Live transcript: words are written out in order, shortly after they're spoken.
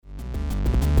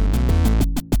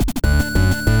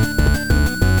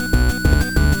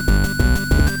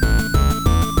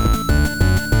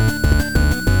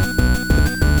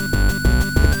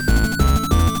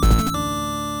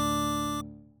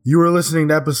You are listening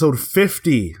to episode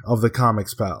 50 of the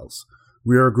Comics Pals.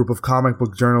 We are a group of comic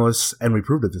book journalists, and we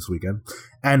proved it this weekend,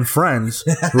 and friends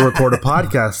who record a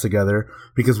podcast together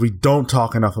because we don't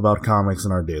talk enough about comics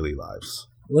in our daily lives.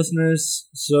 Listeners,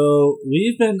 so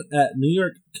we've been at New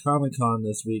York Comic Con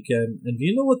this weekend, and do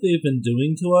you know what they've been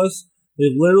doing to us?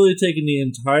 They've literally taken the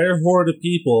entire horde of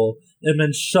people and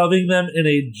been shoving them in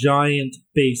a giant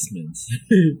basement.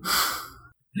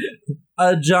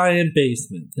 A giant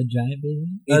basement. A giant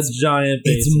basement? A giant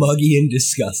basement. It's muggy and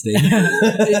disgusting.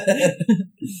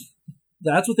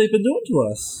 That's what they've been doing to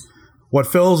us. What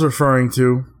Phil's referring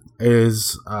to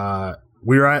is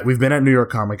we've been at New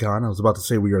York Comic Con. I was about to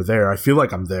say we are there. I feel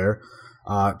like I'm there,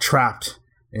 trapped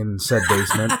in said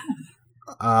basement.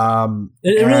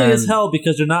 It really is hell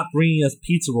because they're not bringing us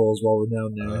pizza rolls while we're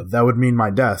down there. That would mean my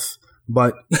death.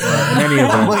 But in any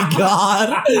event, oh my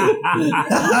god!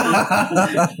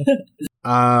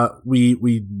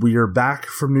 We are back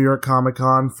from New York Comic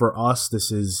Con. For us,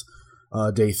 this is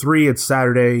day 3. It's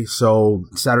Saturday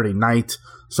night.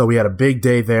 So we had a big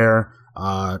day there.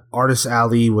 Artist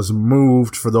Alley was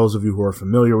moved. For those of you who are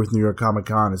familiar with New York Comic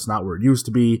Con, it's not where it used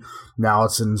to be. Now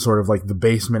it's in sort of like the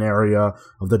basement area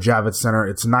of the Javits Center.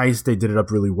 It's nice. They did it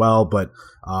up really well, but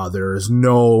there is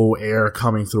no air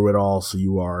coming through at all. So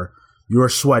you are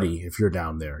sweaty if you're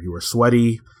down there. You are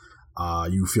sweaty.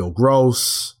 You feel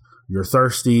gross. You're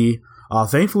thirsty.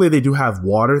 Thankfully, they do have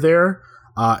water there.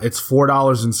 It's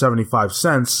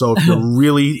 $4.75. So if you're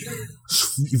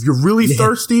really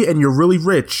thirsty and you're really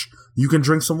rich, you can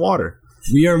drink some water.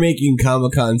 We are making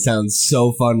Comic-Con sound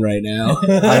so fun right now.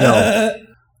 I know.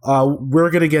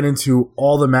 We're going to get into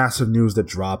all the massive news that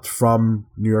dropped from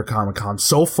New York Comic Con.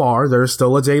 So far, there's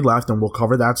still a day left, and we'll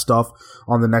cover that stuff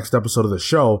on the next episode of the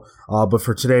show. But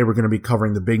for today, we're going to be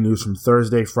covering the big news from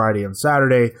Thursday, Friday, and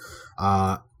Saturday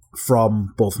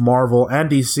from both Marvel and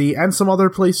DC and some other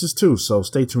places too. So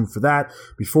stay tuned for that.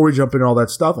 Before we jump into all that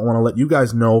stuff, I want to let you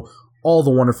guys know all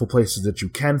the wonderful places that you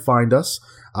can find us.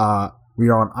 We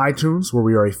are on iTunes, where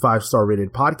we are a 5-star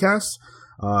rated podcast.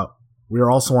 We are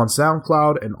also on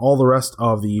SoundCloud and all the rest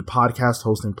of the podcast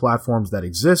hosting platforms that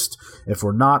exist. If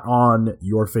we're not on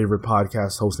your favorite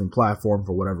podcast hosting platform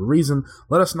for whatever reason,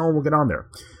 let us know and we'll get on there.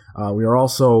 We are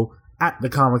also at the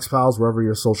Comics Pals, wherever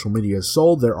your social media is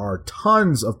sold. There are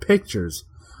tons of pictures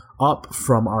up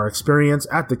from our experience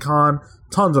at the con,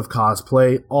 tons of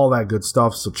cosplay, all that good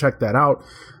stuff. So check that out.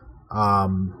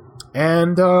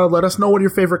 And let us know what your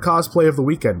favorite cosplay of the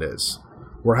weekend is.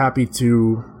 We're happy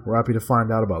to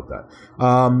find out about that.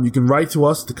 You can write to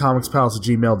us at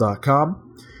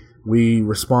thecomicspals@gmail.com. We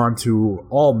respond to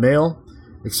all mail,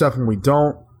 except when we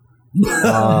don't.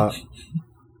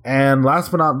 And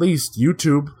last but not least,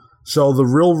 YouTube. So the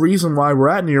real reason why we're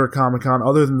at New York Comic Con,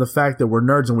 other than the fact that we're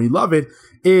nerds and we love it,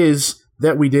 is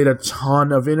that we did a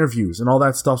ton of interviews, and all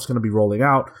that stuff's going to be rolling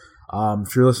out.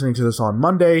 If you're listening to this on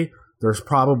Monday, there's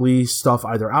probably stuff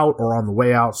either out or on the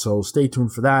way out, so stay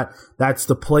tuned for that. That's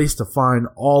the place to find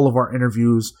all of our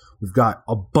interviews. We've got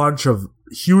a bunch of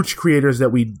huge creators that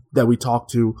we talk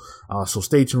to, so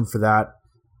stay tuned for that.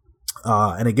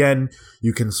 And again,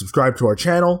 you can subscribe to our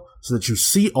channel so that you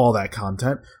see all that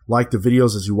content, like the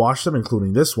videos as you watch them,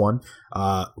 including this one.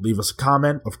 Leave us a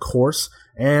comment, of course,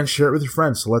 and share it with your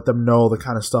friends to let them know the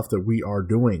kind of stuff that we are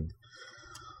doing.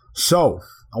 So,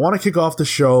 I want to kick off the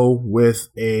show with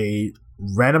a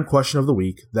random question of the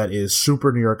week that is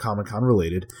super New York Comic Con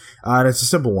related, and it's a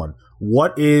simple one.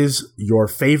 What is your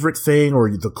favorite thing or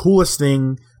the coolest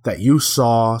thing that you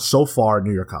saw so far at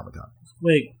New York Comic Con?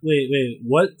 Wait.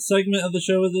 What segment of the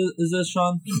show is this,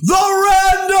 Sean? The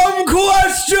random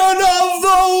question of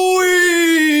the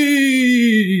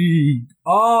week!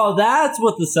 Oh, that's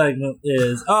what the segment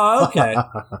is. Oh, okay.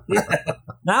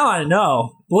 Now I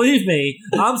know. Believe me,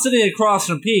 I'm sitting across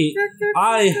from Pete.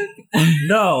 I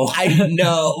know. I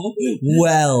know.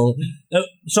 Well.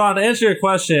 Sean, to answer your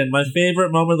question, my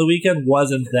favorite moment of the weekend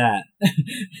wasn't that.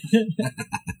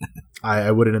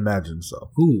 I wouldn't imagine so.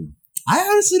 Ooh. I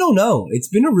honestly don't know. It's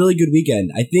been a really good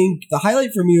weekend. I think the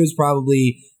highlight for me was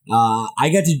probably I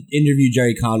got to interview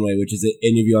Jerry Conway, which is an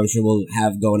interview I'm sure we'll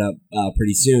have going up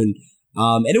pretty soon.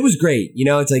 And it was great. You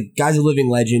know, it's like, guy's a living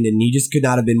legend, and he just could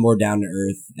not have been more down to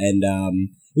earth. And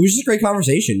it was just a great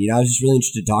conversation. You know, I was just really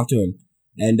interested to talk to him.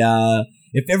 And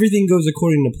if everything goes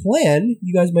according to plan,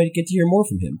 you guys might get to hear more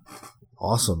from him.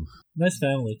 Awesome. Nice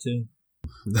family, too.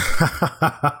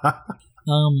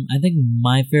 I think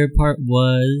my favorite part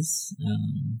was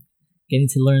getting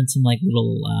to learn some like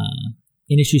little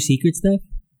industry secret stuff.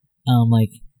 Like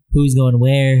who's going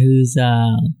where, who's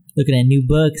looking at new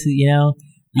books, you know.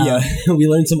 Yeah, we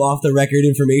learned some off the record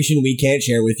information we can't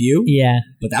share with you. Yeah,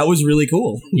 but that was really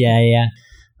cool. Yeah.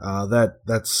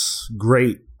 That's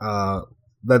great.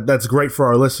 That's great for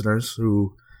our listeners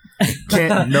who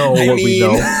can't know what we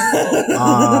know.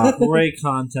 Great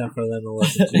content for them to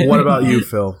listen to. What about you,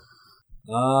 Phil?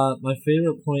 My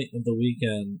favorite point of the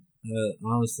weekend,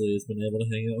 honestly, has been able to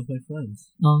hang out with my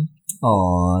friends.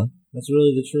 Aww. That's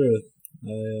really the truth.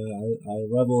 I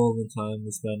revel in the time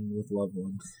to spend with loved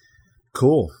ones.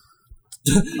 Cool.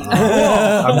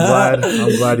 I'm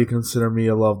glad you consider me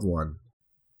a loved one.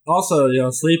 Also,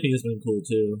 sleeping has been cool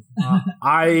too.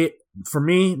 For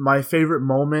me, my favorite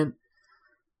moment.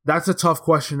 That's a tough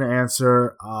question to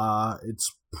answer.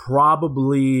 It's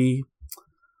probably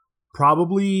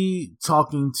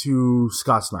talking to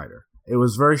Scott Snyder. It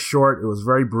was very short. It was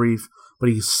very brief, but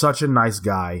he's such a nice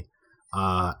guy.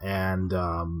 I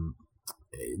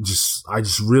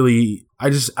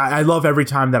love every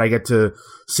time that I get to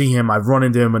see him. I've run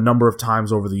into him a number of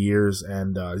times over the years,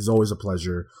 and he's always a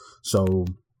pleasure. So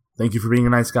thank you for being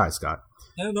a nice guy, Scott.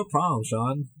 Yeah, no problem,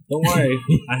 Sean. Don't worry.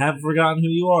 I haven't forgotten who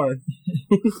you are.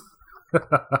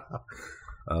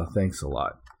 Thanks a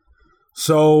lot.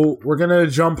 So we're going to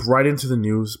jump right into the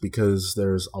news because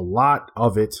there's a lot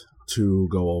of it to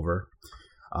go over.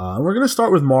 And we're going to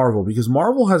start with Marvel because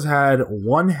Marvel has had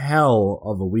one hell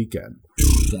of a weekend.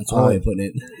 That's one way of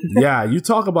putting it. Yeah, you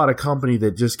talk about a company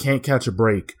that just can't catch a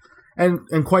break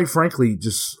and quite frankly,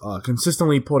 just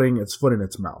consistently putting its foot in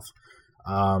its mouth.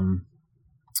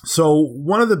 So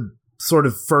one of the sort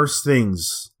of first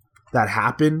things that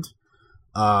happened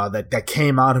that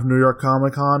came out of New York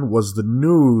Comic Con was the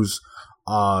news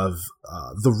of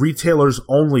the retailers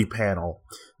only panel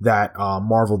that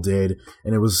Marvel did,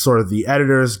 and it was sort of the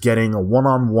editors getting a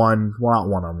one-on-one, well, not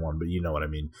one-on-one, but you know what I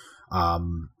mean,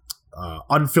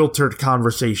 unfiltered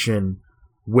conversation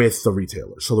with the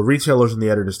retailers. So the retailers and the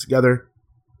editors together,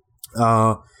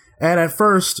 and at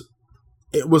first,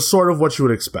 it was sort of what you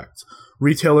would expect.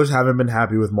 Retailers haven't been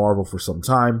happy with Marvel for some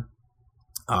time.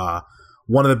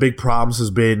 One of the big problems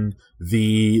has been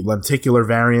the lenticular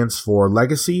variants for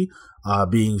Legacy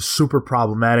being super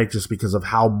problematic just because of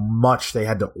how much they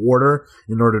had to order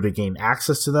in order to gain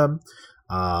access to them.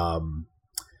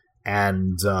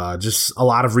 And just a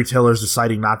lot of retailers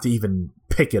deciding not to even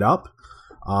pick it up.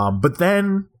 But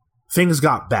then things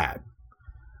got bad.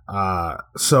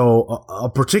 So a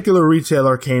particular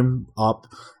retailer came up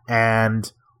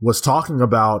and was talking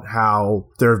about how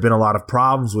there have been a lot of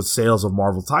problems with sales of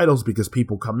Marvel titles because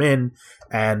people come in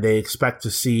and they expect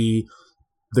to see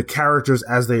the characters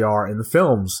as they are in the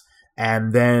films.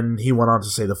 And then he went on to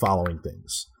say the following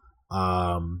things.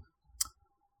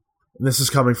 This is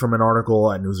coming from an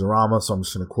article at Newsarama, so I'm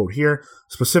just going to quote here.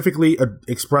 Specifically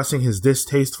expressing his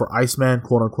distaste for Iceman,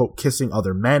 quote-unquote, kissing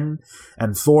other men,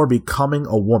 and Thor becoming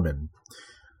a woman.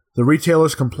 The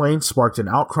retailer's complaint sparked an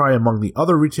outcry among the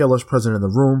other retailers present in the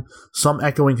room, some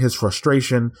echoing his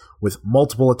frustration, with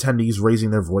multiple attendees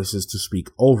raising their voices to speak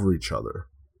over each other.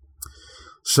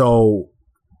 So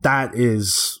that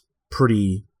is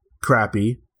pretty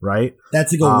crappy, right?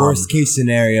 That's like a worst case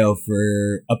scenario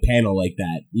for a panel like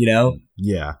that, you know?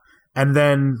 Yeah. And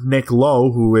then Nick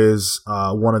Lowe, who is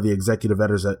one of the executive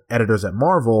editors at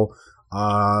Marvel,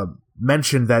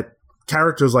 mentioned that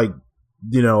characters like,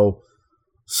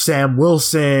 Sam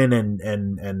Wilson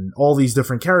and all these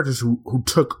different characters who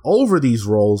took over these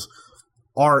roles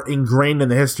are ingrained in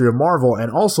the history of Marvel,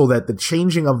 and also that the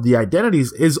changing of the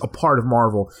identities is a part of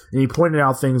Marvel. And he pointed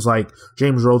out things like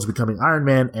James Rhodes becoming Iron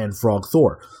Man and Frog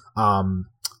Thor.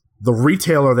 The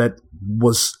retailer that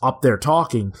was up there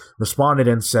talking responded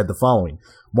and said the following: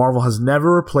 Marvel has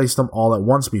never replaced them all at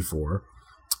once before,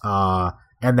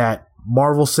 and that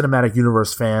Marvel Cinematic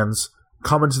Universe fans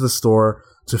come into the store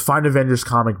to find Avengers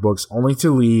comic books only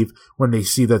to leave when they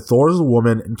see that Thor is a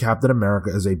woman and Captain America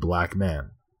is a black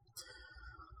man.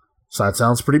 So that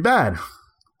sounds pretty bad.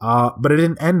 But it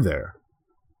didn't end there.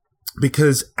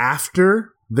 Because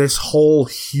after this whole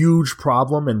huge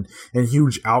problem and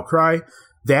huge outcry,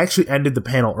 they actually ended the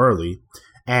panel early.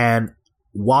 And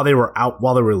while they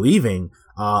were leaving,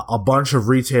 a bunch of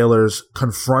retailers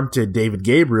confronted David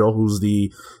Gabriel, who's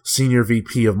the senior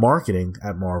VP of marketing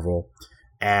at Marvel,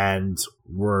 and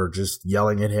were just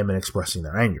yelling at him and expressing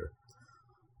their anger.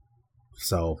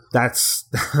 So that's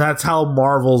how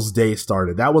Marvel's day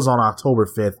started. That was on October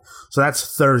 5th. So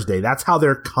that's Thursday. That's how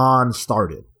their con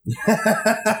started. Oh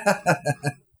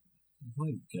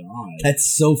my god.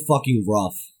 That's so fucking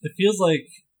rough. It feels like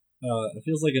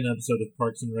an episode of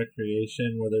Parks and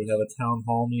Recreation where they would have a town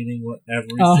hall meeting where every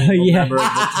single member of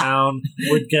the town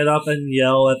would get up and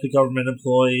yell at the government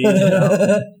employees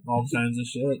about all kinds of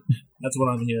shit. That's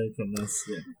what I'm hearing from this.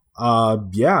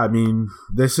 Yeah. I mean,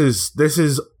 this is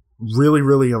really,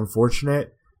 really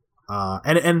unfortunate.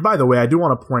 And by the way, I do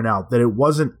want to point out that it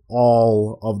wasn't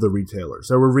all of the retailers.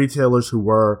 There were retailers who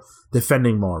were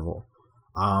defending Marvel.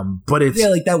 But it's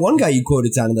like that one guy you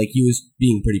quoted sounded like he was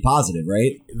being pretty positive,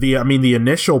 right? The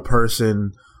initial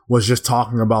person was just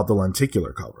talking about the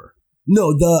lenticular cover.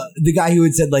 No, the guy who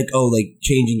had said like, oh, like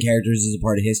changing characters is a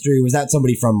part of history. Was that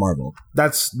somebody from Marvel?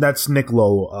 That's Nick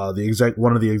Lowe,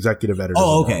 one of the executive editors.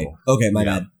 Oh, okay, my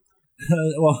bad.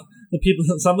 Well,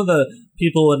 some of the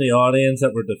people in the audience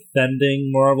that were defending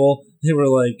Marvel, they were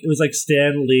like, it was like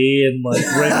Stan Lee and like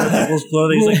regular people's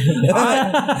clothing.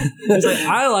 He's like,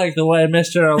 I like the way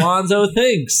Mr. Alonzo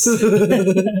thinks.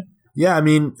 Yeah, I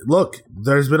mean, look,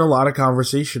 there's been a lot of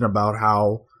conversation about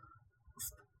how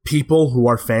people who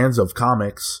are fans of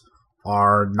comics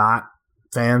are not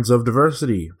fans of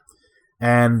diversity.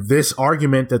 And this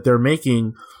argument that they're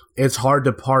making, it's hard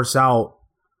to parse out.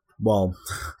 Well,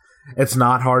 it's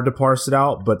not hard to parse it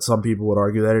out, but some people would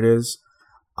argue that it is.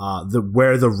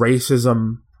 Where the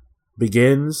racism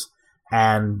begins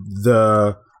and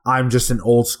the I'm just an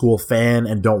old school fan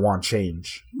and don't want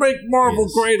change. Make Marvel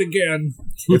great again.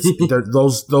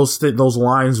 Those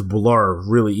lines blur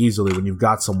really easily when you've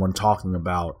got someone talking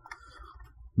about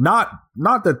not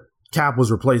that Cap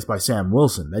was replaced by Sam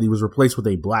Wilson, that he was replaced with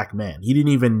a black man. He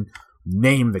didn't even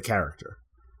name the character.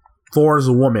 Thor is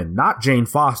a woman, not Jane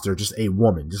Foster, just a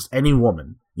woman, just any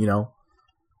woman, you know?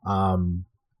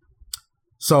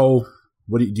 So,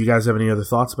 do you guys have any other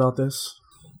thoughts about this?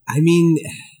 I mean,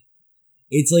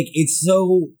 it seems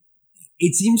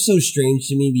so strange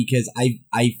to me because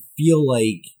I feel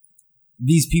like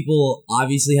these people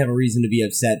obviously have a reason to be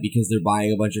upset because they're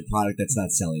buying a bunch of product that's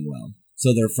not selling well.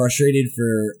 So they're frustrated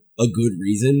for a good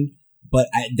reason, but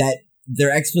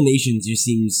their explanations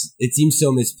seems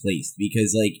so misplaced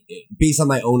because, like, based on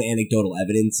my own anecdotal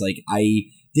evidence, like, I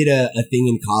did a thing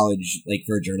in college, like,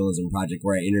 for a journalism project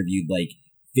where I interviewed, like,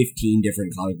 15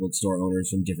 different comic book store owners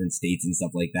from different states and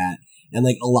stuff like that. And,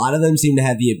 like, a lot of them seem to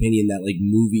have the opinion that, like,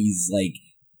 movies, like,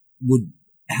 would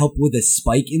help with a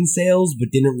spike in sales, but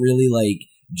didn't really, like,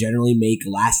 generally make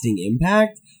lasting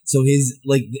impact. So his,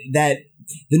 like,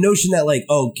 the notion that, like,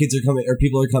 oh, kids are coming, or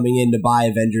people are coming in to buy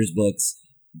Avengers books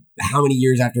how many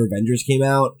years after Avengers came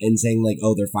out and saying, like,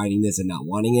 oh, they're finding this and not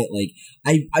wanting it. Like,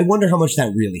 I wonder how much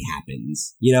that really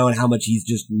happens, you know, and how much he's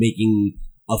just making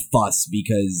a fuss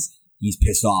because he's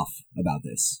pissed off about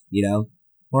this, you know?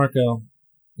 Marco,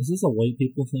 is this a white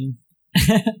people thing?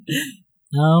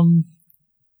 I'm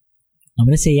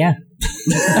gonna say yeah.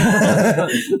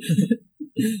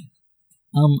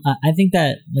 I think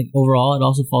that, like, overall, it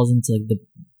also falls into, like, the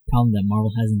problem that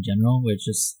Marvel has in general, where it's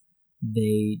just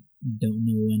they don't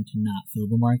know when to not fill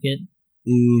the market,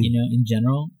 you know, in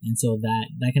general. And so that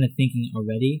kind of thinking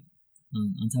already,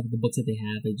 on top of the books that they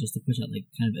have, like, just to push out, like,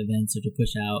 kind of events or to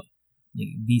push out,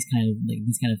 like, these kind of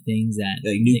things that,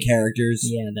 like, new characters.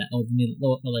 Yeah, that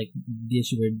like the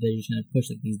issue where they're just trying to push,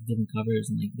 like, these different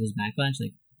covers and, like, there's backlash,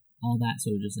 like, all that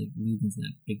sort of just, like, leads into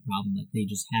that big problem that they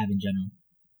just have in general.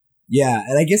 Yeah,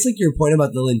 and I guess, like, your point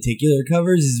about the lenticular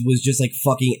covers was just, like,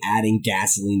 fucking adding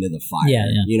gasoline to the fire.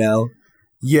 Yeah. You know?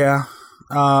 Yeah.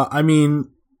 I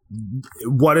mean,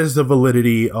 what is the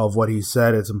validity of what he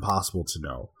said? It's impossible to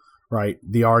know, right?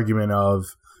 The argument of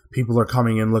people are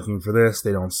coming in looking for this,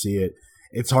 they don't see it.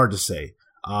 It's hard to say.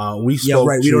 We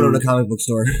don't own a comic book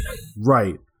store.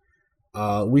 Right.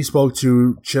 We spoke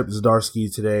to Chip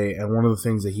Zdarsky today, and one of the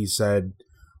things that he said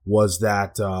was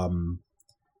that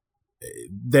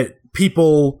that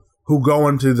people who go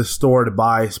into the store to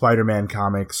buy Spider-Man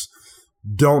comics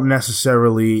don't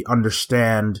necessarily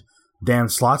understand Dan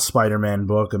Slott's Spider-Man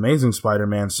book, Amazing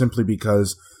Spider-Man, simply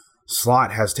because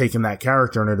Slott has taken that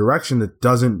character in a direction that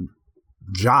doesn't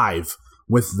jive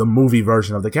with the movie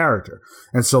version of the character.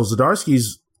 And so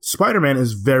Zdarsky's Spider-Man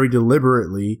is very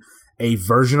deliberately a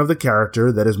version of the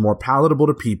character that is more palatable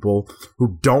to people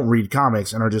who don't read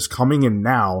comics and are just coming in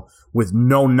now with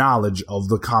no knowledge of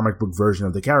the comic book version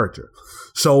of the character.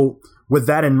 So with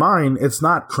that in mind, it's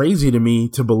not crazy to me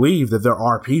to believe that there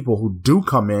are people who do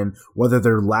come in, whether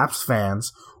they're lapsed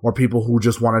fans or people who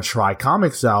just want to try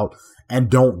comics out and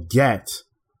don't get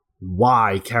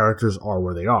why characters are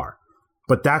where they are.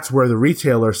 But that's where the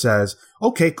retailer says,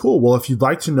 okay, cool. Well, if you'd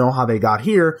like to know how they got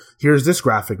here, here's this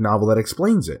graphic novel that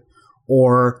explains it.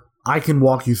 Or I can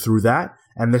walk you through that,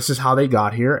 and this is how they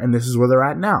got here, and this is where they're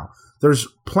at now. There's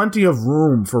plenty of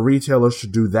room for retailers to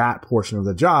do that portion of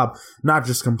the job, not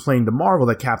just complain to Marvel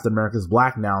that Captain America's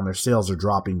black now and their sales are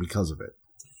dropping because of it.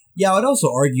 Yeah, I would also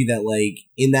argue that, like,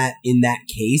 in that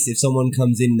case, if someone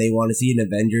comes in and they want to see an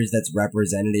Avengers that's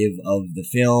representative of the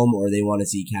film, or they want to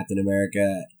see Captain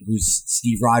America, who's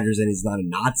Steve Rogers and is not a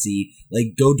Nazi,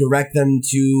 like, go direct them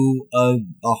to a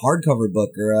hardcover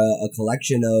book or a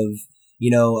collection of,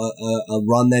 a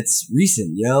run that's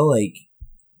recent, like,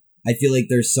 I feel like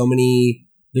there's so many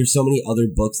other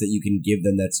books that you can give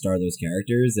them that star those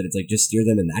characters that it's like, just steer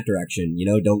them in that direction.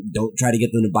 Don't try to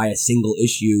get them to buy a single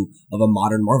issue of a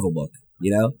modern Marvel book.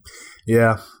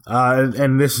 Yeah,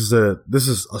 and this is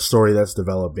a story that's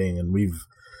developing, and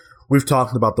we've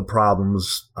talked about the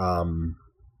problems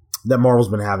that Marvel's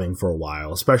been having for a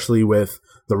while, especially with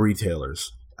the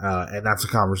retailers, and that's a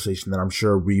conversation that I'm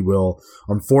sure we will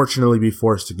unfortunately be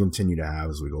forced to continue to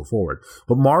have as we go forward.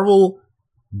 But Marvel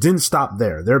didn't stop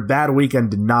there. Their bad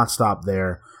weekend did not stop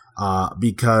there,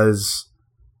 because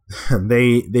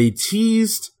they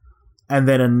teased and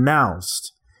then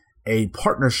announced a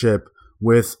partnership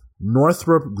with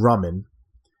Northrop Grumman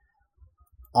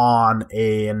on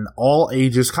an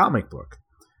all-ages comic book.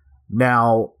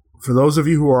 Now, for those of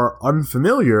you who are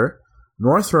unfamiliar,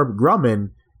 Northrop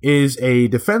Grumman is a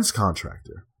defense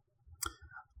contractor.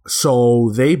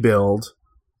 So they build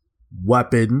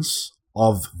weapons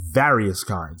of various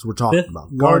kinds. We're talking about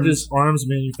guns. Largest arms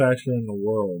manufacturer in the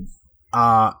world.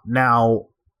 Now,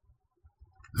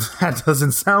 that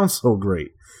doesn't sound so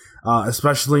great,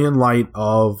 especially in light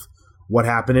of what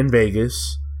happened in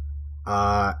Vegas,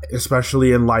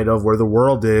 especially in light of where the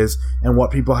world is and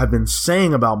what people have been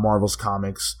saying about Marvel's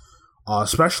comics,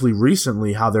 especially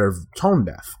recently, how they're tone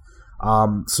deaf.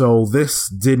 So this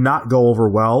did not go over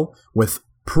well with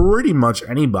pretty much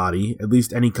anybody, at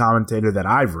least any commentator that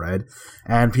I've read,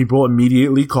 and people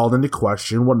immediately called into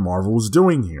question what Marvel was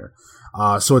doing here.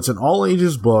 So it's an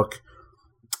all-ages book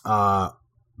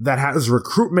that has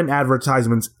recruitment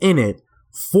advertisements in it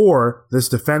for this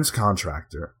defense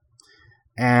contractor,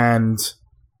 and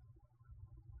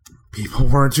people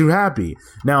weren't too happy.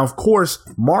 Now, of course,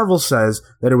 Marvel says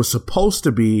that it was supposed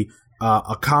to be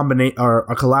a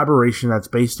collaboration that's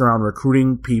based around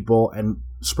recruiting people and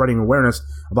spreading awareness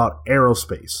about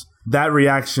aerospace. That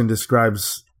reaction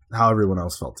describes how everyone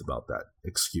else felt about that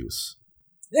excuse.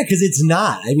 Yeah, because it's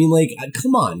not. I mean, like,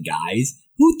 come on, guys.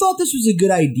 Who thought this was a good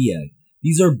idea?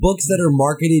 These are books that are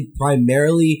marketed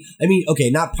primarily. I mean,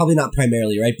 okay, probably not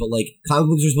primarily, right? But, like, comic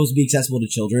books are supposed to be accessible to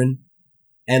children.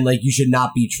 And, like, you should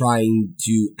not be trying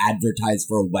to advertise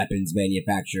for a weapons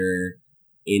manufacturer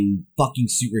in fucking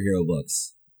superhero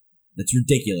books. That's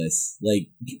ridiculous. Like,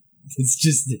 it's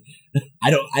just,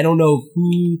 I don't know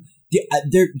who.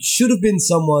 There should have been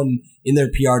someone in their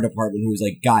PR department who was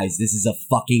like, guys, this is a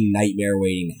fucking nightmare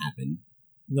waiting to happen.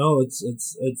 No,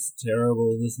 it's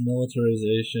terrible, this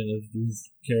militarization of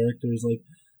these characters. Like,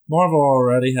 Marvel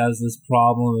already has this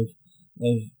problem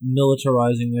of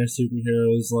militarizing their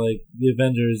superheroes. Like, the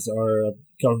Avengers are a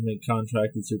government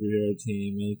contracted superhero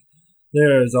team. Like,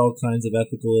 there's all kinds of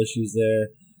ethical issues there.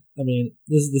 I mean,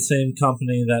 this is the same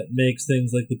company that makes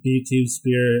things like the B-2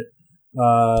 Spirit,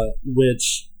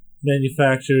 which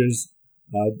manufactures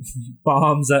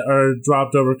bombs that are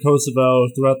dropped over Kosovo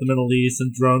throughout the Middle East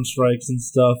and drone strikes and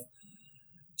stuff.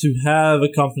 To have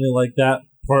a company like that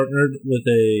partnered with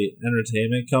a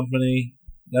entertainment company,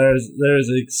 there's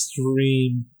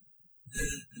extreme.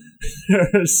 There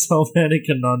are so many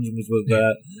conundrums with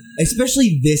that.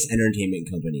 Especially this entertainment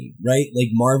company, right? Like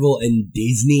Marvel and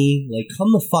Disney. Like,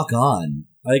 come the fuck on.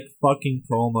 Like fucking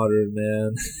Perlmutter,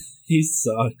 man. He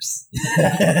sucks.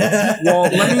 Well,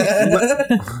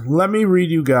 let me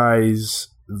read you guys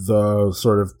the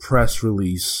sort of press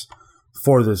release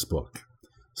for this book.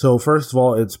 So first of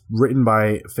all, it's written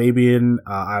by Fabian.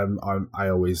 I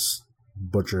always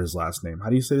butcher his last name. How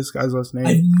do you say this guy's last name?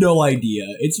 I have no idea.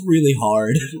 It's really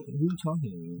hard. Who are you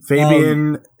talking about?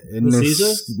 Fabian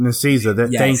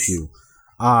Nicieza? Yes. Thank you.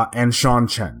 And Sean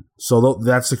Chen. So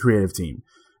that's the creative team.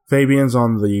 Fabian's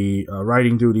on the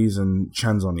writing duties and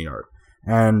Chen's on the art.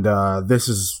 And this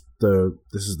is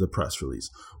the press release.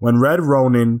 When Red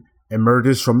Ronin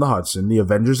emerges from the Hudson, the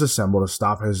Avengers assemble to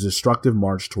stop his destructive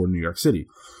march toward New York City.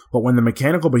 But when the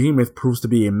mechanical behemoth proves to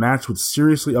be a match with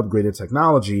seriously upgraded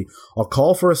technology, a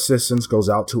call for assistance goes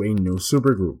out to a new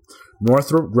supergroup.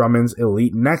 Northrop Grumman's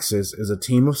Elite Nexus is a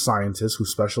team of scientists who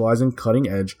specialize in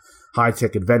cutting-edge,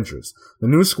 high-tech adventures. The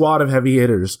new squad of heavy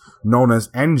hitters, known as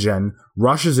NGen,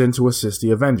 rushes in to assist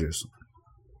the Avengers.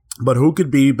 But who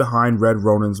could be behind Red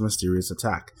Ronin's mysterious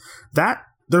attack?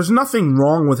 There's nothing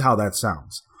wrong with how that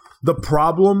sounds. The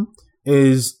problem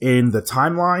is in the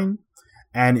timeline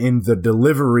and in the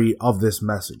delivery of this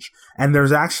message. And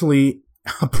there's actually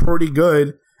a pretty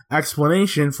good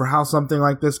explanation for how something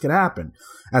like this could happen.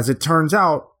 As it turns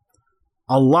out,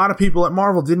 a lot of people at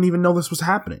Marvel didn't even know this was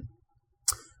happening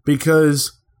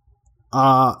because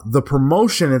the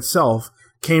promotion itself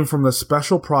came from the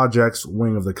special projects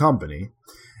wing of the company,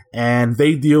 and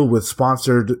they deal with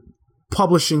sponsored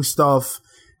publishing stuff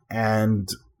and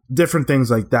different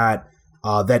things like that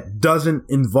that doesn't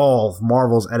involve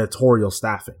Marvel's editorial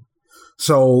staffing.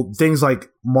 So things like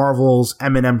Marvel's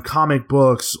M&M comic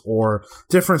books or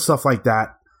different stuff like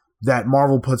that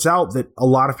Marvel puts out that a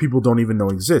lot of people don't even know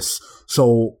exists.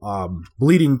 So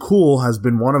Bleeding Cool has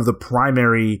been one of the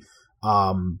primary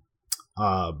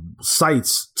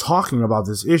sites talking about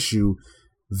this issue.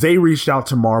 They reached out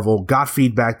to Marvel, got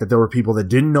feedback that there were people that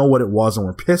didn't know what it was and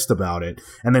were pissed about it,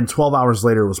 and then 12 hours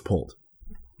later it was pulled.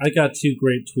 I got 2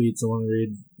 great tweets I want to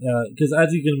read. Because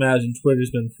as you can imagine, Twitter's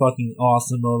been fucking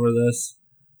awesome over this.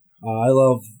 I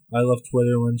love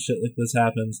Twitter when shit like this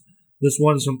happens. This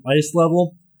one's from Ice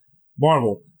Level.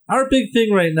 Marvel. Our big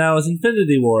thing right now is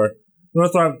Infinity War.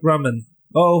 Northrop Grumman.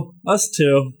 Oh, us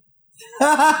too.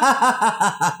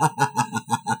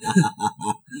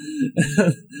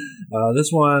 This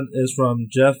one is from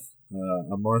Jeff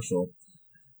Marshall.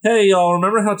 Hey, y'all,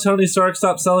 remember how Tony Stark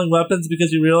stopped selling weapons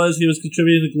because he realized he was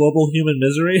contributing to global human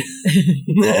misery?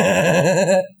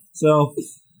 So,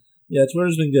 yeah,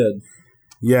 Twitter's been good.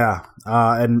 Yeah,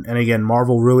 and again,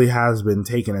 Marvel really has been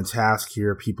taking a task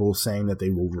here. People saying that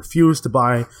they will refuse to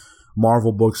buy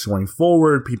Marvel books going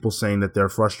forward. People saying that they're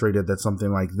frustrated that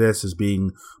something like this is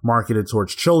being marketed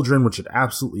towards children, which it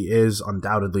absolutely is,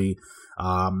 undoubtedly.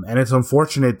 And it's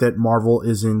unfortunate that Marvel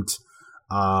isn't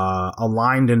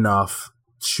aligned enough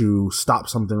to stop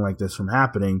something like this from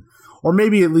happening, or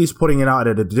maybe at least putting it out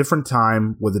at a different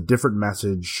time with a different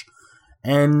message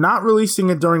and not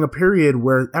releasing it during a period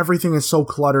where everything is so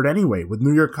cluttered anyway. With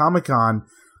New York Comic Con,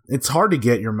 it's hard to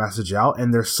get your message out,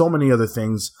 and there's so many other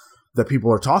things that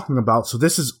people are talking about. So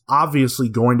this is obviously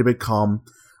going to become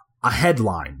a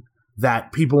headline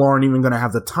that people aren't even going to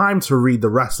have the time to read the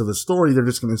rest of the story. They're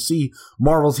just going to see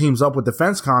Marvel teams up with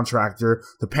defense contractor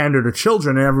to pander to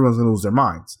children, and everyone's going to lose their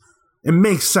minds. It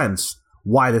makes sense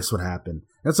why this would happen.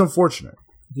 It's unfortunate.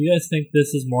 Do you guys think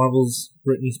this is Marvel's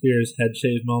Britney Spears head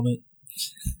shave moment?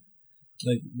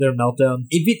 Like their meltdown?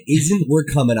 If it isn't, we're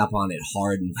coming up on it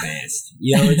hard and fast.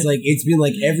 You know, it's like it's been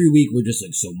like every week we're just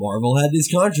like, so Marvel had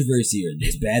this controversy or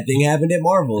this bad thing happened at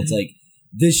Marvel. It's like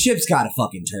this ship's got to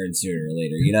fucking turn sooner or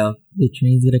later, you know? The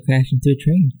train's gonna crash into a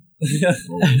train.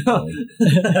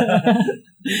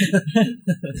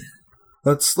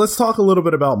 Let's talk a little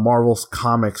bit about Marvel's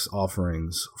comics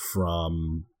offerings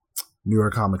from New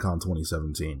York Comic Con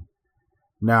 2017.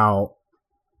 Now,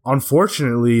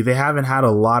 unfortunately, they haven't had a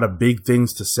lot of big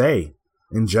things to say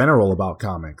in general about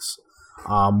comics.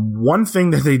 One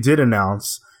thing that they did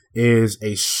announce is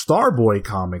a Starboy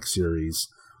comic series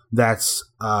that's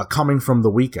coming from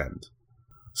The Weeknd.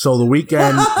 So The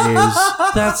Weeknd is...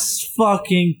 That's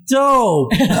fucking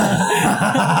dope!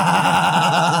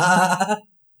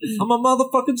 I'm a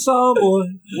motherfucking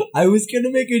Starboy. I was going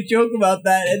to make a joke about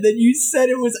that, and then you said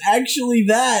it was actually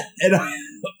that. And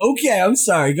okay, I'm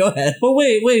sorry. Go ahead. But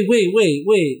wait. Do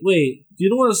you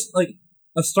know what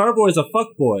a Starboy is? A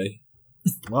fuckboy.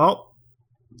 Well,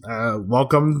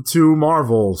 welcome to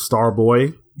Marvel,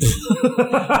 Starboy.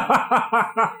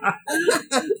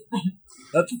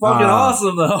 That's fucking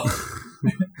awesome, though.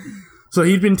 So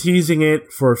he'd been teasing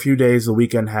it for a few days. The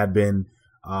Weeknd had been.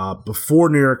 Before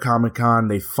New York Comic Con,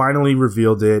 they finally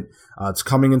revealed it. It's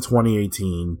coming in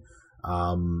 2018.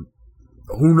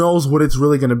 Who knows what it's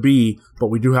really going to be, but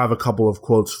we do have a couple of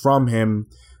quotes from him.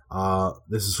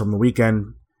 This is from The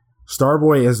Weeknd.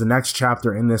 Starboy is the next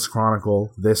chapter in this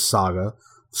chronicle, this saga.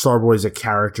 Starboy is a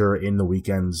character in The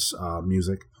Weeknd's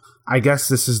music. I guess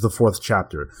this is the 4th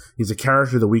chapter. He's a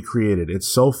character that we created. It's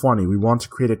so funny. We want to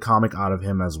create a comic out of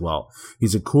him as well.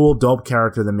 He's a cool, dope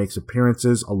character that makes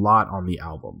appearances a lot on the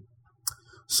album.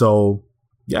 So,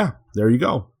 yeah, there you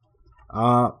go.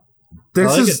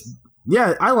 This is...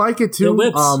 Yeah, I like it too.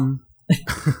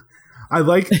 I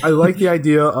like the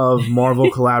idea of Marvel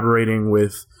collaborating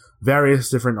with various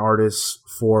different artists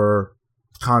for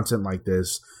content like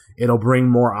this. It'll bring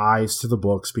more eyes to the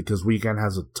books because Weeknd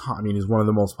has a ton. I mean, he's one of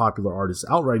the most popular artists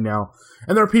out right now,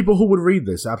 and there are people who would read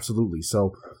this absolutely.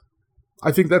 So,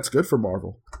 I think that's good for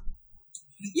Marvel.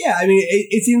 Yeah, I mean,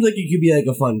 it seems like it could be like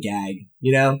a fun gag,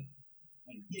 you know?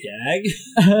 Gag?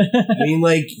 I mean,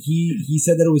 like he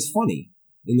said that it was funny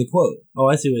in the quote. Oh,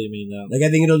 I see what you mean now. Like, I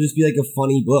think it'll just be like a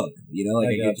funny book, you know? Like,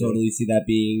 I can you. totally see that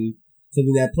being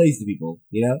something that plays to people,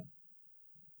 you know?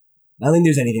 I don't think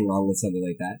there's anything wrong with something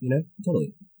like that, you know?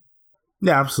 Totally.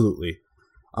 Yeah, absolutely.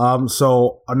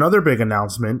 So another big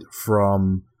announcement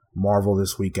from Marvel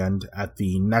this weekend at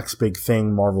the Next Big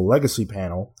Thing Marvel Legacy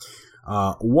panel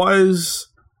was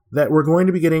that we're going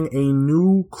to be getting a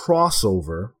new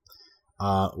crossover,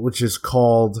 which is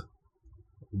called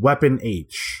Weapon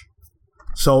H.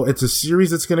 So it's a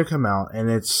series that's going to come out, and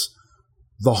it's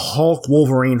the Hulk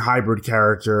Wolverine hybrid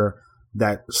character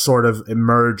that sort of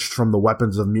emerged from the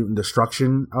Weapons of Mutant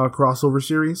Destruction crossover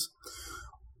series.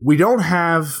 We don't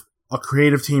have a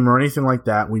creative team or anything like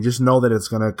that. We just know that it's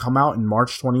going to come out in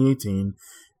March 2018,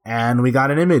 and we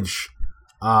got an image.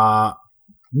 What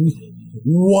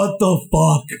the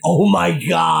fuck? Oh my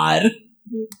god!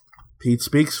 Pete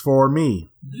speaks for me.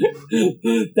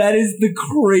 That is the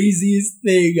craziest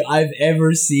thing I've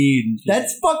ever seen.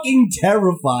 That's fucking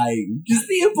terrifying. Just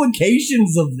the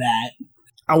implications of that.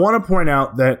 I want to point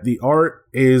out that the art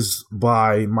is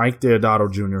by Mike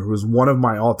Deodato Jr., who is one of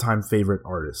my all-time favorite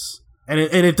artists. And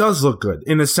it does look good,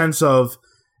 in the sense of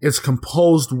it's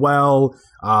composed well,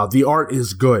 the art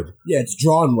is good. Yeah, it's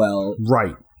drawn well.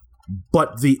 Right.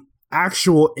 But the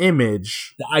actual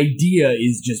image... The idea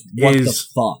is just, what the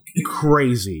fuck?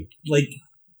 Crazy. Like,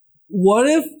 what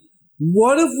if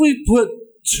we put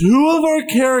two of our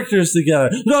characters together?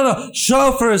 No,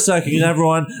 shut up for a second,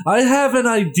 everyone. I have an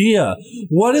idea.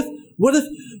 What if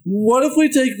we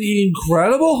take the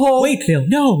Incredible Hulk? Wait, Phil,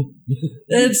 no.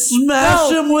 And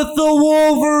smash him with the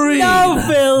Wolverine. No,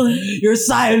 Phil. Your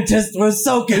scientists were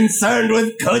so concerned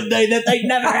with could they that they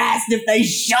never asked if they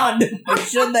should. Or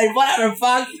should they? Whatever,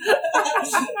 fuck.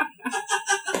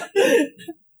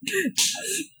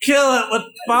 Kill it with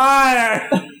fire.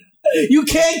 You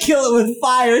can't kill it with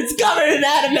fire. It's covered in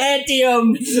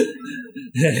adamantium.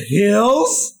 It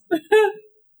heals?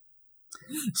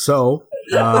 So...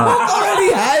 It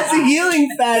already has a healing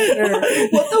factor.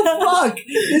 What the fuck?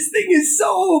 This thing is so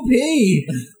OP.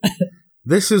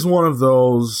 This is one of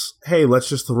those, hey, let's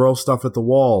just throw stuff at the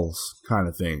walls kind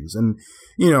of things. And,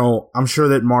 you know, I'm sure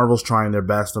that Marvel's trying their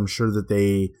best. I'm sure that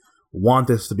they want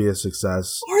this to be a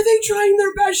success. Are they trying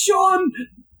their best, Sean?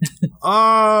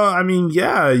 I mean,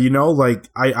 yeah, you know, like,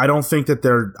 I don't think that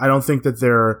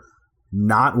they're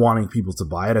not wanting people to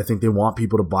buy it. I think they want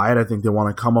people to buy it. I think they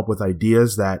want to come up with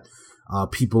ideas that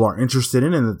people are interested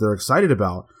in and that they're excited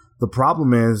about. The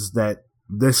problem is that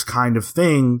this kind of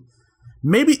thing,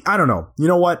 maybe, I don't know. You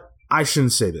know what? I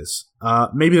shouldn't say this.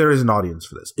 Maybe there is an audience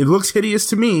for this. It looks hideous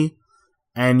to me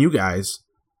and you guys,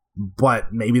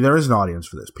 but maybe there is an audience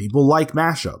for this. People like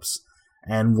mashups,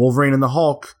 and Wolverine and the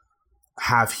Hulk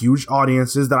have huge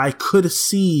audiences that I could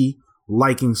see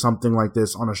liking something like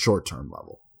this on a short-term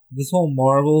level. This whole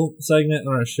Marvel segment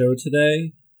on our show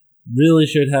today really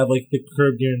should have like the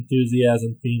Curb Your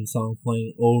Enthusiasm theme song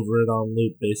playing over it on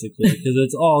loop, basically, because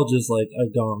it's all just like a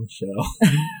gong show.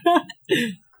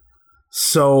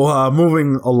 So,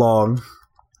 moving along,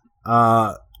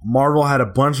 Marvel had a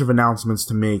bunch of announcements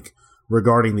to make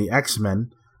regarding the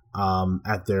X-Men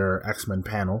at their X-Men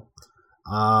panel.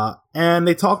 And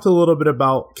they talked a little bit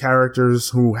about characters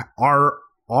who are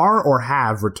or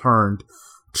have returned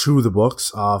to the books.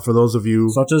 For those of you...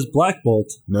 Such as Black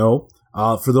Bolt. No.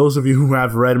 For those of you who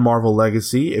have read Marvel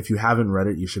Legacy, if you haven't read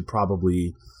it, you should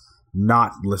probably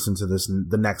not listen to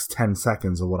the next 10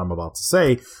 seconds of what I'm about to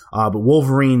say. But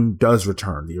Wolverine does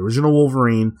return. The original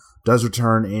Wolverine does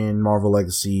return in Marvel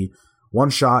Legacy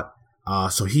one-shot.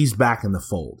 So he's back in the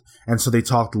fold. And so they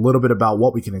talked a little bit about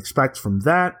what we can expect from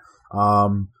that.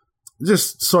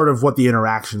 Just sort of what the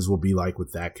interactions will be like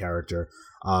with that character.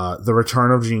 The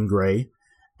return of Jean Grey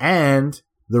and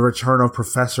the return of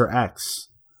Professor X.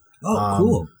 Oh,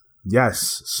 cool.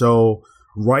 Yes. So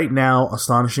right now,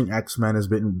 Astonishing X-Men has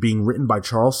been being written by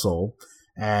Charles Soule,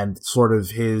 and sort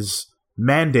of his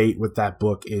mandate with that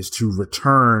book is to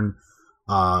return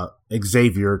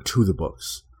Xavier to the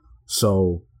books.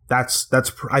 So I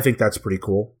think that's pretty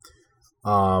cool.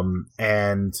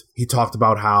 And he talked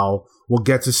about how we'll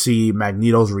get to see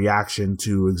Magneto's reaction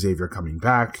to Xavier coming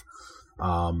back.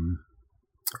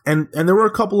 And there were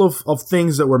a couple of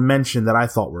things that were mentioned that I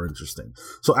thought were interesting.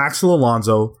 So Axel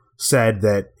Alonso said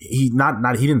that he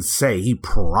didn't say, he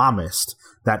promised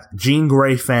that Jean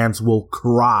Grey fans will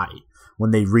cry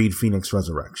when they read Phoenix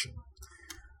Resurrection.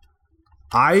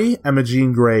 I am a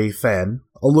Jean Grey fan,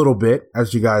 a little bit,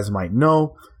 as you guys might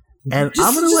know, and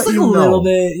I'm going to let you know. A little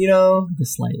bit, you know, the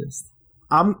slightest.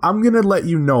 I'm going to let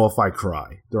you know if I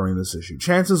cry during this issue.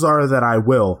 Chances are that I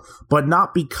will, but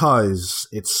not because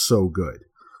it's so good.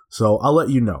 So I'll let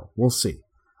you know. We'll see.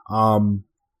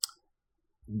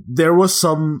 There was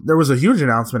a huge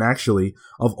announcement actually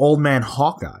of Old Man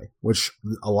Hawkeye, which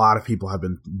a lot of people have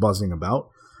been buzzing about.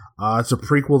 It's a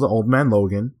prequel to Old Man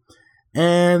Logan,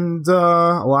 and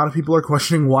a lot of people are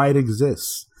questioning why it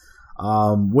exists.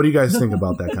 What do you guys think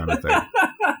about that kind of thing?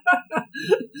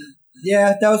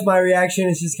 Yeah, that was my reaction.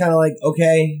 It's just kind of like,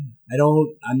 okay,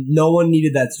 no one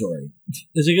needed that story.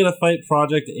 Is he gonna fight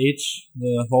Project H,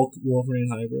 the Hulk Wolverine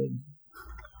hybrid?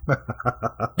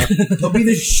 It'll be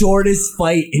the shortest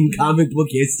fight in comic book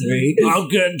history. I'm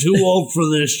getting too old for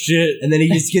this shit. And then he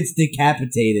just gets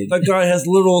decapitated. That guy has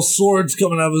literal swords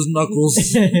coming out of his knuckles.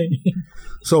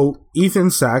 So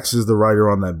Ethan Sachs is the writer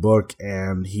on that book,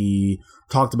 and he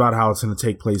talked about how it's going to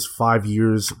take place 5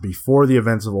 years before the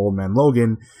events of Old Man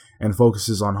Logan and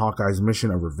focuses on Hawkeye's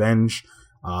mission of revenge.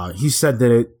 He said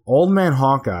that Old Man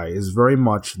Hawkeye is very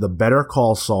much the Better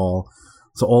Call Saul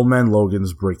to Old Man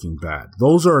Logan's Breaking Bad.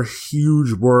 Those are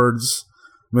huge words,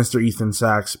 Mr. Ethan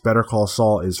Sachs. Better Call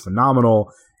Saul is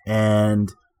phenomenal,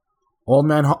 and Old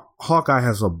Man Hawkeye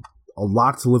has a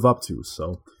lot to live up to,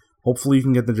 so hopefully you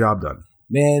can get the job done.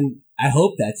 Man, I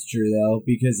hope that's true, though,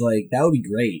 because, like, that would be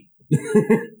great.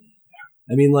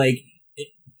 I mean, like,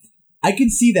 I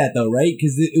could see that, though, right?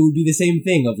 Because it would be the same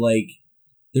thing of, like,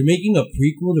 they're making a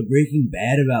prequel to Breaking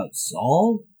Bad about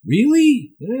Saul?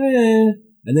 Really?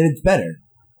 And then it's better.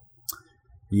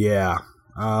 Yeah.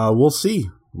 We'll see.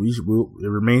 It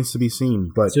remains to be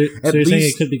seen. But so you're saying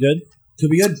it could be good?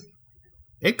 Could be good?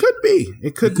 It could be.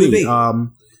 It could be.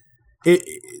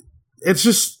 It's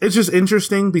just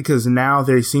interesting because now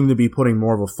they seem to be putting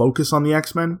more of a focus on the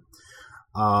X-Men.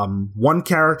 One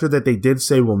character that they did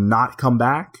say will not come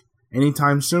back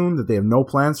anytime soon, that they have no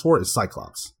plans for, is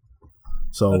Cyclops.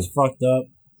 So that's fucked up.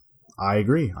 I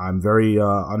agree. I'm very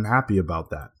unhappy about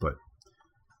that, but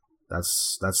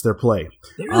that's their play.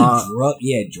 They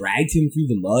really dragged him through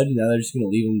the mud, and now they're just going to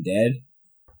leave him dead?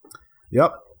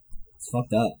 Yep. It's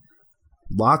fucked up.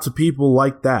 Lots of people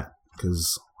like that,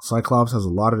 because Cyclops has a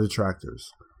lot of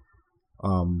detractors.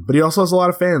 But he also has a lot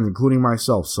of fans, including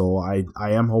myself, so I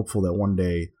am hopeful that one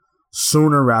day,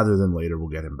 sooner rather than later, we'll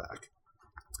get him back.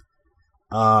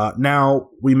 Now,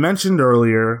 we mentioned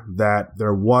earlier that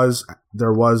there was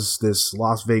this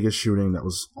Las Vegas shooting that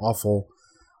was awful,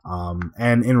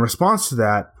 and in response to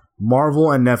that,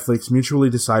 Marvel and Netflix mutually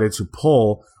decided to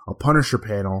pull a Punisher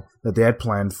panel that they had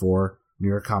planned for New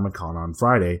York Comic Con on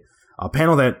Friday, a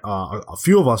panel that a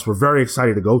few of us were very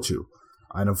excited to go to,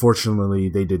 and unfortunately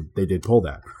they did pull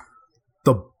that.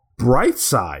 The bright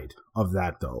side of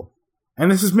that, though,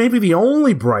 and this is maybe the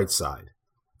only bright side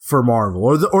for Marvel,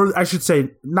 or I should say,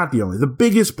 not the only, the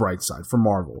biggest bright side for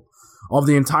Marvel of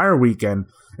the entire weekend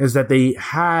is that they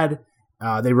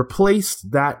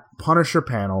replaced that Punisher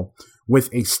panel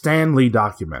with a Stan Lee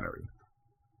documentary.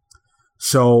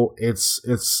 So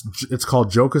it's called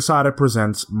Joe Quesada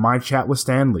Presents My Chat with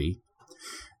Stan Lee,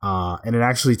 and it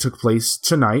actually took place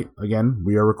tonight. Again,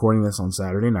 we are recording this on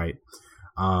Saturday night,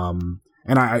 and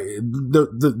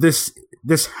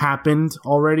this happened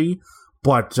already.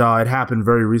 But it happened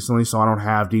very recently, so I don't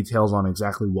have details on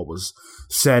exactly what was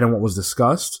said and what was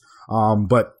discussed.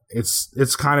 But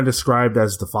it's kind of described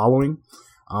as the following.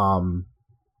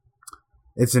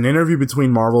 It's an interview between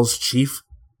Marvel's chief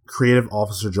creative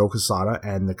officer, Joe Quesada,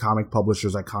 and the comic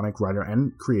publisher's iconic writer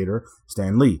and creator,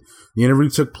 Stan Lee. The interview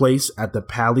took place at the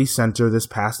Paley Center this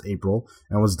past April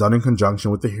and was done in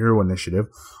conjunction with the Hero Initiative,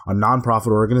 a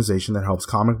nonprofit organization that helps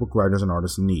comic book writers and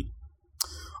artists in need.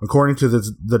 According to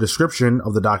the description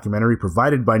of the documentary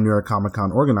provided by New York Comic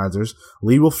Con organizers,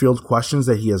 Lee will field questions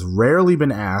that he has rarely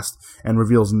been asked and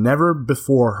reveals never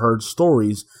before heard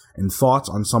stories and thoughts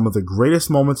on some of the greatest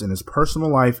moments in his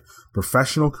personal life,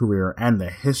 professional career, and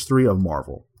the history of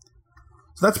Marvel.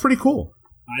 So that's pretty cool.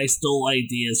 I stole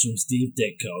ideas from Steve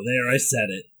Ditko. There, I said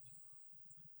it.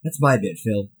 That's my bit,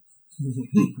 Phil.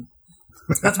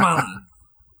 That's my line.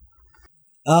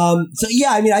 So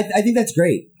yeah, I mean, I think that's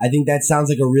great. I think that sounds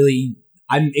like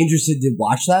I'm interested to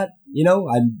watch that, you know,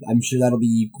 I'm sure that'll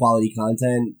be quality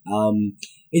content.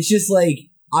 It's just like,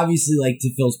 obviously, like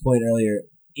to Phil's point earlier,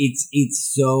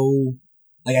 it's so,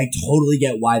 like, I totally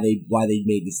get why they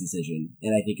made this decision.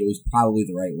 And I think it was probably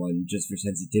the right one just for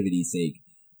sensitivity's sake.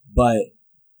 But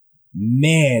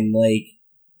man, like,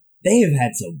 they have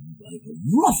had some, like, a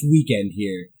rough weekend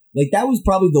here. Like, that was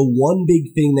probably the one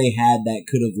big thing they had that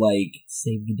could have, like...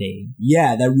 saved the day.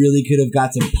 Yeah, that really could have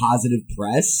got some positive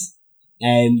press.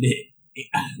 And,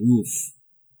 oof.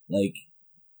 Like,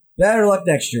 better luck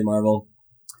next year, Marvel.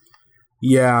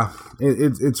 Yeah,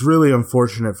 it's really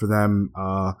unfortunate for them.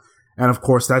 And, of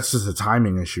course, that's just a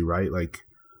timing issue, right? Like...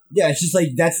 Yeah, it's just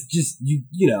like, that's just,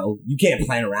 you know, you can't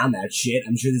plan around that shit.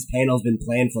 I'm sure this panel's been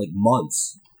planned for, like,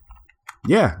 months.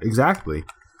 Yeah, exactly.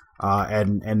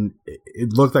 And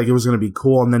it looked like it was going to be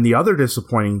cool. And then the other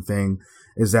disappointing thing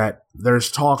is that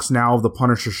there's talks now of the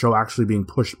Punisher show actually being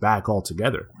pushed back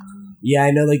altogether. Yeah,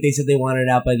 I know, like, they said they wanted it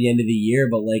out by the end of the year,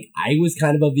 but, like, I was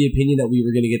kind of the opinion that we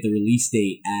were going to get the release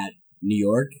date at New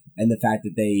York, and the fact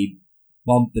that they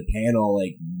bumped the panel,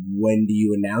 like, when do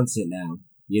you announce it now?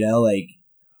 You know, like...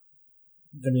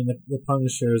 I mean, the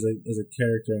Punisher as a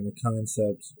character and a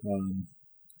concept,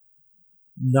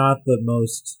 not the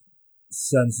most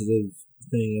sensitive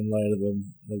thing in light of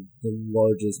the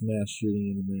largest mass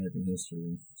shooting in American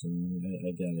history. So, I mean,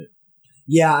 I get it.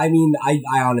 Yeah, I mean,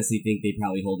 I honestly think they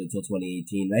probably hold it till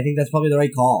 2018. I think that's probably the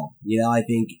right call. You know, I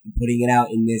think putting it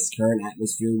out in this current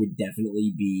atmosphere would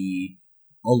definitely be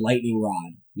a lightning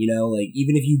rod. You know, like,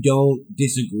 even if you don't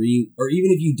disagree, or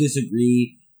even if you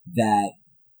disagree that,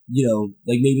 you know,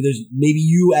 like, maybe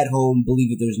you at home believe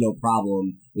that there's no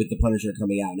problem with the Punisher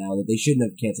coming out now, that they shouldn't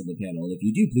have canceled the panel. And if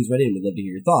you do, please write in. We'd love to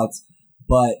hear your thoughts.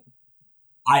 But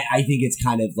I think it's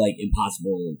kind of, like,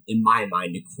 impossible in my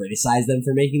mind to criticize them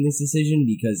for making this decision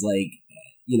because, like,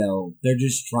 you know, they're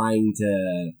just trying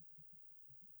to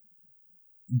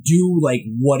do, like,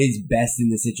 what is best in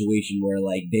the situation where,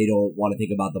 like, they don't want to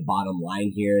think about the bottom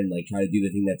line here and, like, try to do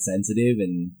the thing that's sensitive.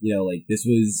 And, you know, like, this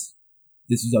was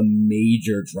a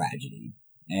major tragedy.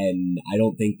 And I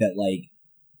don't think that, like,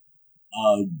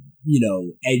 you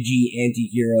know, edgy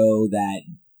anti-hero that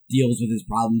deals with his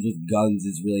problems with guns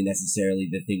is really necessarily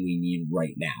the thing we need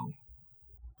right now.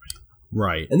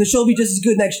 Right. And the show will be just as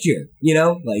good next year, you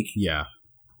know? Like, yeah.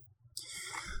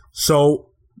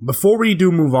 So, before we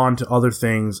do move on to other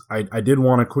things, I did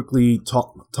want to quickly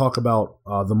talk about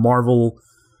the Marvel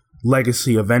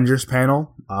Legacy Avengers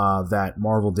panel that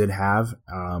Marvel did have.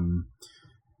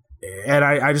 And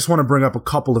I just want to bring up a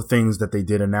couple of things that they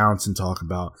did announce and talk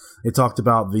about. They talked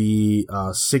about the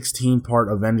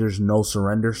 16-part Avengers No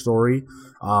Surrender story.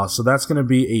 So that's going to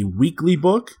be a weekly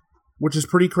book, which is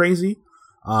pretty crazy.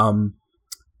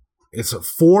 It's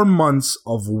 4 months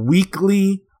of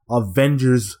weekly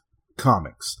Avengers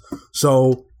comics.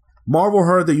 So Marvel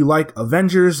heard that you like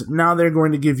Avengers. Now they're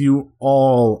going to give you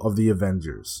all of the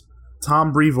Avengers.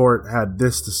 Tom Brevoort had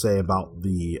this to say about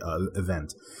the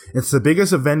event. It's the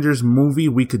biggest Avengers movie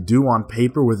we could do on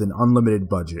paper with an unlimited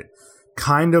budget.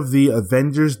 Kind of the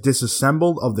Avengers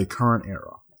disassembled of the current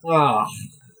era. oh,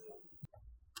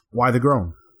 Why the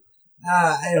groan?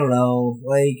 I don't know.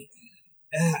 Like,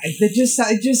 that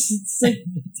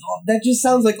just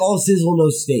sounds like all sizzle, no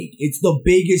steak. It's the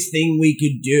biggest thing we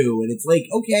could do. And it's like,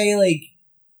 okay, like,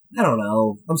 I don't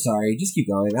know. I'm sorry. Just keep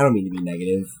going. I don't mean to be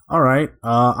negative. All right.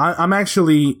 I'm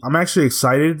actually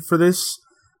excited for this.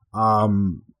 I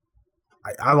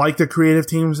like the creative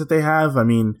teams that they have. I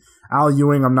mean, Al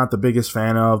Ewing, I'm not the biggest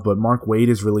fan of, but Mark Waid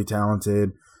is really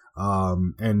talented.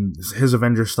 And his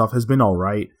Avengers stuff has been all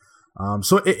right.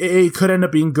 So it could end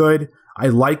up being good. I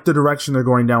like the direction they're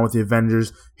going down with the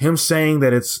Avengers. Him saying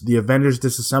that it's the Avengers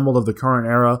disassembled of the current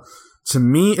era, to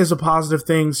me, is a positive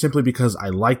thing simply because I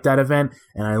like that event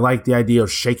and I like the idea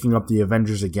of shaking up the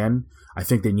Avengers again. I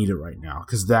think they need it right now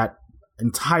because that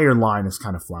entire line is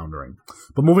kind of floundering.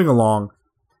 But moving along,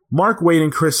 Mark Waid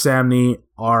and Chris Samney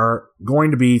are going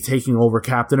to be taking over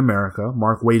Captain America.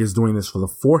 Mark Waid is doing this for the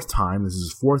 4th time. This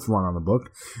is his 4th run on the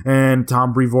book. And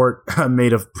Tom Brevoort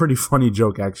made a pretty funny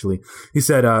joke, actually. He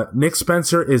said, Nick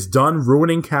Spencer is done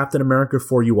ruining Captain America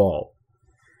for you all.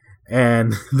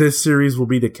 And this series will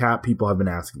be the Cap people have been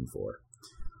asking for.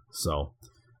 So,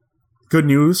 good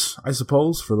news, I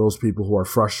suppose, for those people who are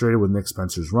frustrated with Nick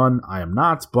Spencer's run. I am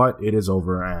not, but it is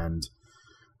over, and,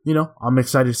 you know, I'm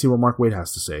excited to see what Mark Waid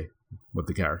has to say with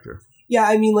the character. Yeah,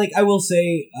 I mean, like, I will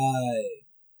say,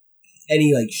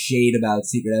 any, like, shade about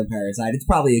Secret Empire aside, it's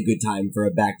probably a good time for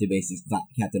a back-to-basics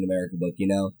Captain America book, you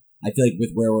know? I feel like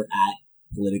with where we're at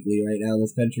politically right now in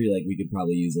this country, like, we could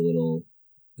probably use a little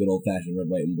good old-fashioned red,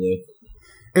 white, and blue.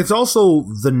 It's also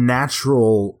the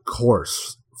natural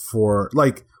course for,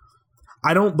 like,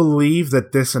 I don't believe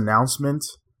that this announcement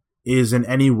is in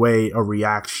any way a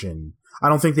reaction. I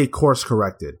don't think they course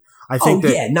corrected. I think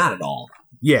not at all.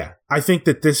 Yeah, I think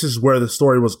that this is where the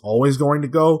story was always going to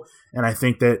go, and I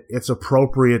think that it's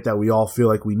appropriate that we all feel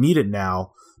like we need it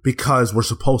now because we're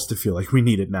supposed to feel like we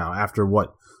need it now after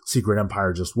what Secret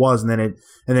Empire just was, and then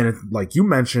it, like you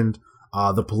mentioned,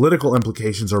 the political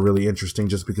implications are really interesting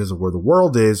just because of where the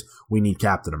world is. We need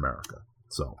Captain America.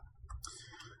 So,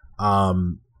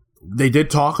 they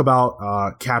did talk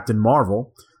about Captain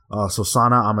Marvel. So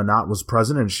Sana Amanat was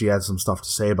present, and she had some stuff to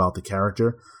say about the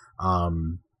character.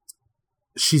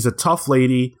 She's a tough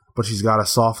lady, but she's got a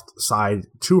soft side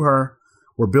to her.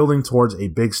 We're building towards a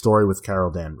big story with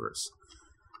Carol Danvers.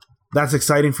 That's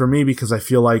exciting for me because I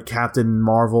feel like Captain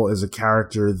Marvel is a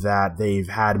character that they've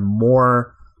had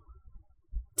more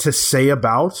to say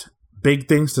about, big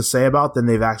things to say about, than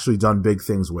they've actually done big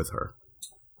things with her.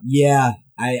 Yeah,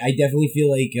 I definitely feel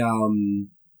like,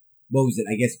 what was it?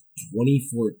 I guess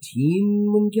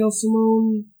 2014 when Gail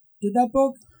Simone did that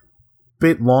book?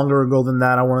 Bit longer ago than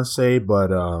that, I want to say, but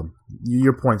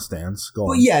your point stands. Go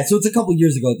on. Yeah, so it's a couple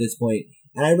years ago at this point.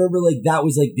 And I remember, like, that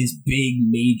was, like, this big,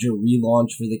 major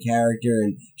relaunch for the character,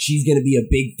 and she's going to be a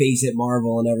big face at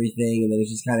Marvel and everything, and then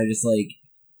it's just kind of just, like,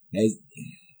 has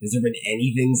there been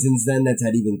anything since then that's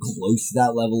had even close to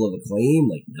that level of acclaim?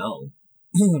 Like, no.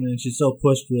 I mean, she still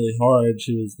pushed really hard.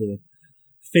 She was the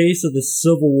face of the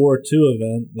Civil War II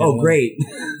event. Oh, great.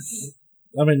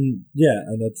 I mean, yeah,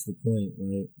 and that's the point,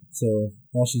 right? So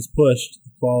while she's pushed,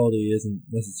 the quality isn't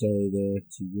necessarily there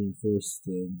to reinforce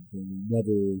the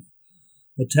level of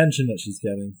attention that she's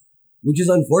getting. Which is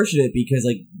unfortunate because,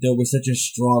 like, there was such a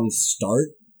strong start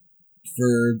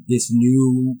for this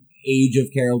new age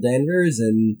of Carol Danvers,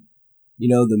 and, you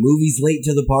know, the movie's late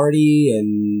to the party,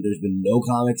 and there's been no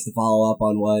comics to follow up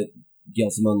on what Gail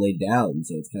Simone laid down,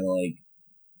 so it's kind of like,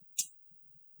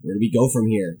 where do we go from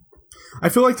here? I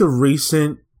feel like the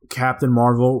recent Captain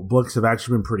Marvel books have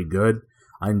actually been pretty good.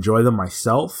 I enjoy them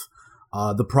myself.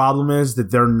 The problem is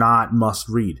that they're not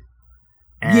must-read.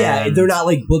 Yeah, they're not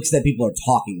like books that people are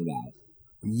talking about.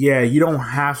 Yeah, you don't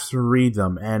have to read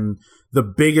them. And the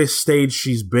biggest stage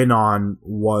she's been on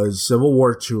was Civil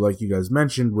War II, like you guys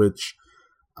mentioned, which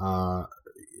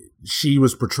she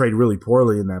was portrayed really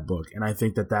poorly in that book. And I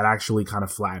think that actually kind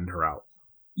of flattened her out.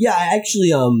 Yeah, I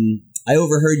actually, I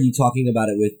overheard you talking about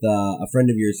it with a friend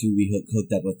of yours who we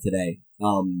hooked up with today.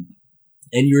 And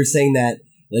you were saying that,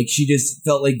 like, she just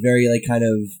felt like very, like, kind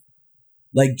of,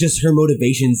 like, just her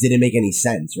motivations didn't make any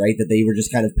sense, right? That they were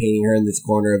just kind of painting her in this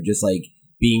corner of just, like,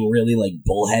 being really, like,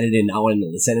 bullheaded and not wanting to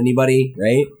listen to anybody,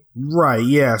 right? Right,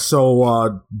 yeah.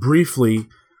 So, briefly,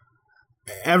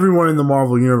 everyone in the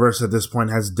Marvel Universe at this point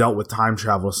has dealt with time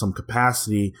travel of some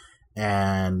capacity,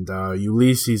 and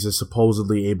Ulysses is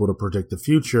supposedly able to predict the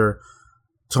future.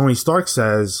 Tony Stark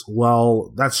says,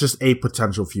 well, that's just a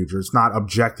potential future. It's not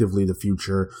objectively the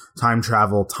future. Time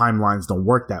travel, timelines don't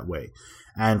work that way.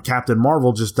 And Captain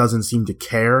Marvel just doesn't seem to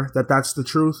care that that's the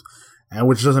truth, and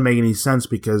which doesn't make any sense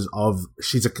because of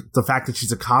the fact that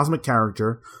she's a cosmic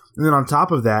character, and then on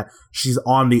top of that, she's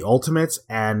on the Ultimates,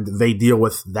 and they deal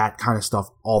with that kind of stuff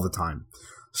all the time.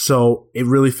 So it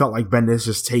really felt like Bendis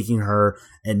just taking her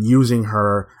and using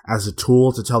her as a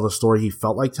tool to tell the story he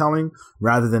felt like telling,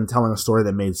 rather than telling a story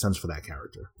that made sense for that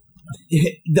character.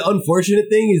 The unfortunate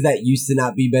thing is that used to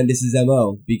not be Bendis'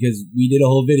 MO, because we did a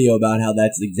whole video about how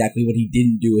that's exactly what he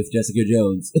didn't do with Jessica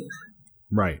Jones.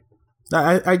 Right.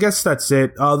 I guess that's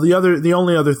it. The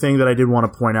only other thing that I did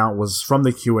want to point out was from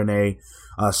the Q&A,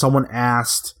 someone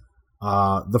asked,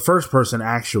 the first person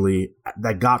actually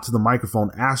that got to the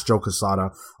microphone asked Joe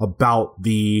Quesada about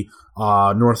the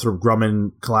Northrop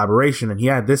Grumman collaboration, and he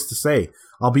had this to say.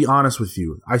 I'll be honest with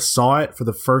you. I saw it for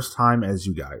the first time as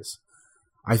you guys.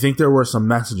 I think there were some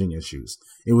messaging issues.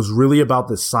 It was really about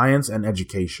the science and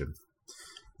education.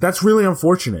 That's really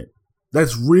unfortunate.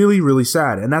 That's really, really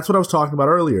sad. And that's what I was talking about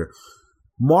earlier.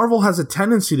 Marvel has a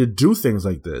tendency to do things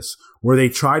like this, where they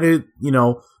try to,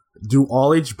 do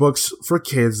all-age books for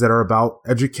kids that are about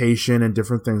education and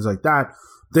different things like that.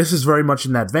 This is very much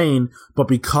in that vein, but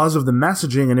because of the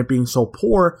messaging and it being so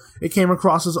poor, it came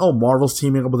across as, oh, Marvel's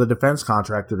teaming up with a defense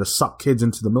contractor to suck kids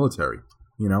into the military,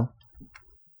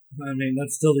 I mean,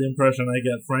 that's still the impression I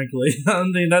get, frankly. I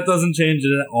mean, that doesn't change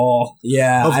it at all.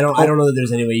 Yeah, I don't know that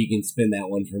there's any way you can spin that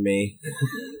one for me.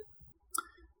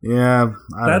 Yeah,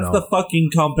 I don't know. That's the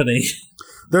fucking company.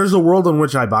 There's a world in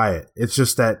which I buy it. It's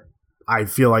just that I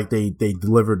feel like they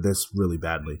delivered this really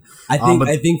badly. I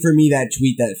think for me that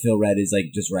tweet that Phil read is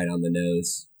like just right on the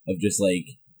nose of just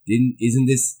like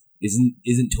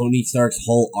isn't Tony Stark's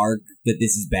whole arc that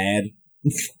this is bad?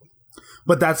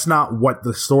 But that's not what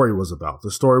the story was about.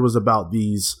 The story was about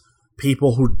these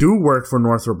people who do work for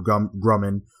Northrop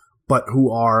Grumman, but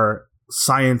who are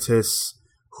scientists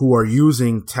who are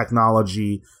using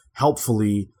technology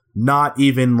helpfully, not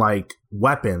even like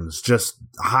weapons, just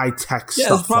high-tech stuff.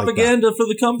 Yeah, it's propaganda like for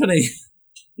the company.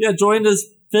 Yeah, joined as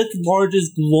 5th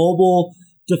largest global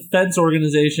defense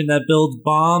organization that builds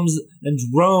bombs and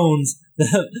drones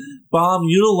that bomb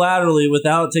unilaterally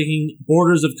without taking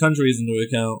borders of countries into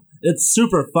account. It's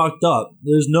super fucked up.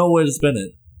 There's no way to spin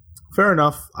it. Fair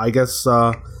enough. I guess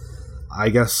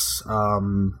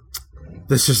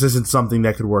this just isn't something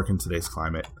that could work in today's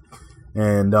climate.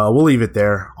 And we'll leave it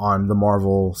there on the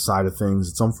Marvel side of things.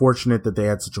 It's unfortunate that they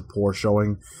had such a poor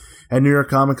showing at New York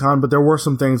Comic Con, but there were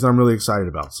some things that I'm really excited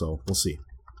about, so we'll see.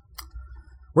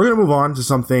 We're going to move on to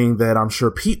something that I'm sure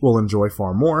Pete will enjoy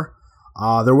far more.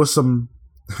 There was some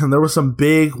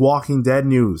big Walking Dead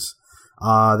news.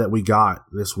 that we got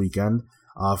this weekend.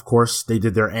 Of course, they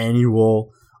did their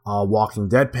annual Walking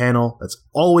Dead panel. That's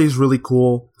always really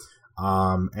cool.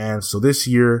 And so this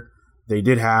year, they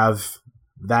did have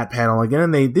that panel again,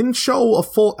 and they didn't show a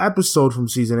full episode from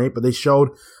Season 8, but they showed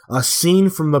a scene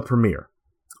from the premiere,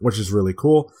 which is really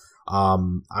cool.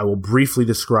 I will briefly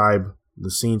describe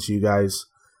the scene to you guys.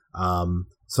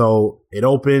 So it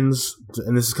opens,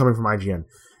 and this is coming from IGN.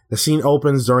 The scene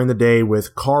opens during the day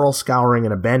with Carl scouring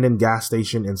an abandoned gas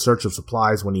station in search of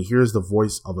supplies. When he hears the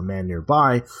voice of a man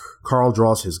nearby, Carl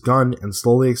draws his gun and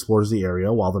slowly explores the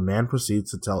area while the man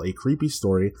proceeds to tell a creepy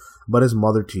story about his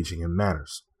mother teaching him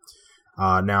manners.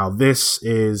 Now this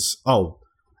is...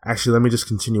 Actually, let me just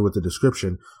continue with the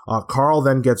description. Carl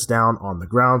then gets down on the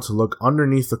ground to look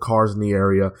underneath the cars in the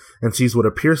area and sees what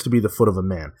appears to be the foot of a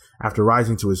man. After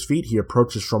rising to his feet, he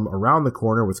approaches from around the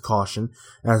corner with caution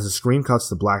as the screen cuts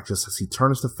to black just as he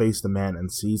turns to face the man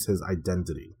and sees his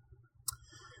identity.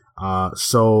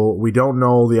 So we don't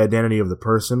know the identity of the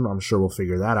person. I'm sure we'll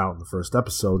figure that out in the first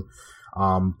episode.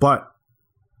 But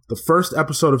the first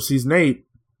episode of Season 8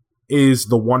 is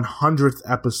the 100th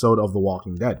episode of The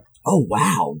Walking Dead. Oh,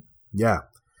 wow. Yeah.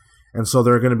 And so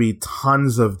there are going to be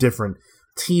tons of different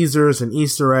teasers and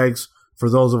Easter eggs for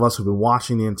those of us who've been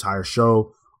watching the entire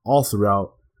show all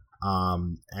throughout.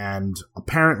 And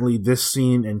apparently this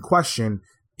scene in question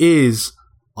is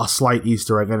a slight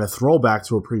Easter egg and a throwback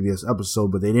to a previous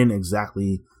episode, but they didn't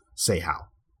exactly say how.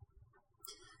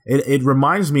 It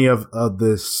reminds me of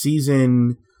the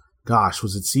season... Gosh,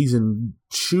 was it season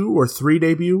 2 or 3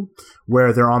 debut?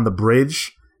 Where they're on the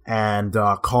bridge and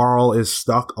Carl is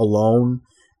stuck alone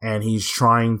and he's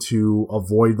trying to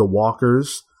avoid the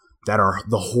walkers that are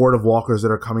the horde of walkers that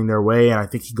are coming their way. And I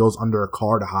think he goes under a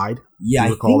car to hide. Yeah, I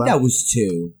think that was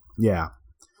 2. Yeah.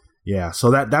 Yeah. So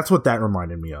that's what that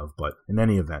reminded me of. But in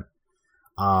any event.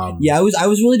 Yeah, I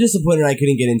was really disappointed I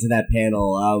couldn't get into that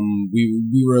panel.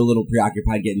 We were a little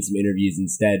preoccupied getting some interviews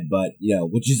instead, but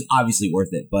which is obviously worth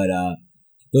it. But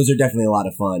those are definitely a lot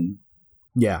of fun.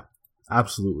 Yeah,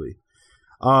 absolutely.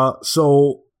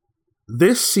 So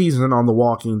this season on The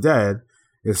Walking Dead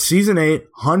is Season 8,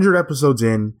 100 episodes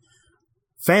in.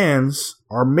 Fans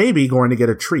are maybe going to get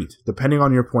a treat, depending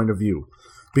on your point of view,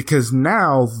 because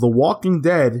now The Walking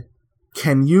Dead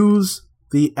can use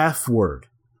the F word.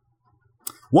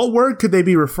 What word could they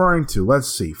be referring to? Let's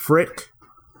see. Frick?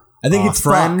 I think it's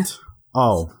friend. fuck.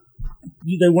 Oh.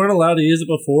 They weren't allowed to use it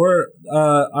before.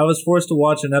 I was forced to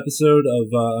watch an episode of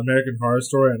American Horror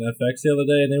Story on FX the other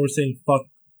day, and they were saying fuck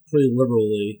pretty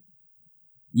liberally.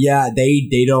 Yeah, they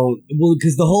don't... Well,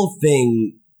 because the whole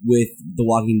thing with The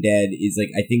Walking Dead is,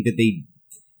 like, I think that they...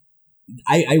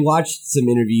 I watched some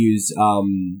interviews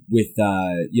with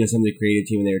some of the creative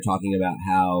team, and they were talking about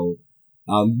how...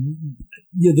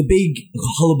 the big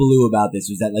hullabaloo about this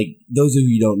was that, like, those of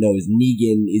you who don't know, is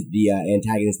Negan is the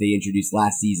antagonist they introduced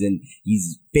last season.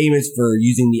 He's famous for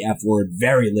using the F word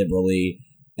very liberally,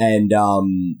 and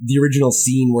the original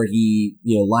scene where he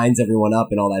lines everyone up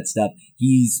and all that stuff,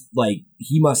 he's like,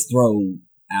 he must throw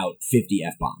out 50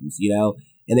 F-bombs,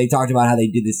 and they talked about how they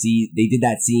did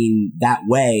that scene that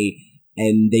way.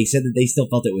 And they said that they still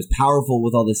felt it was powerful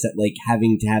with all this, like,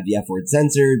 having to have the F word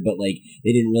censored, but, like,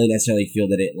 they didn't really necessarily feel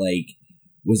that it, like,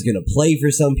 was going to play for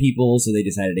some people, so they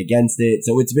decided against it.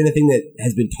 So it's been a thing that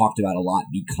has been talked about a lot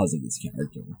because of this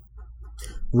character.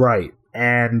 Right.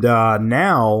 And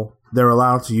now they're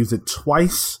allowed to use it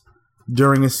twice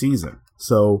during a season.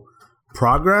 So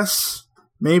progress,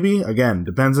 maybe? Again,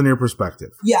 depends on your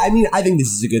perspective. Yeah, I mean, I think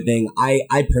this is a good thing.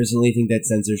 I personally think that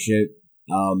censorship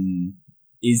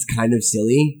is kind of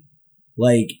silly.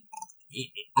 Like,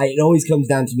 it always comes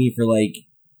down to me for, like,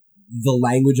 the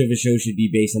language of a show should be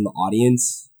based on the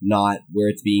audience, not where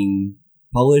it's being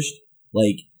published.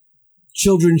 Like,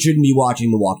 children shouldn't be watching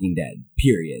The Walking Dead,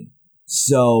 period.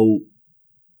 So,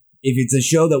 if it's a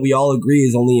show that we all agree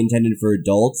is only intended for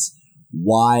adults,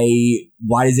 why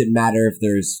does it matter if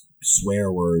there's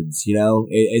swear words,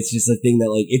 It's just a thing that,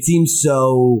 like, it seems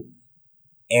so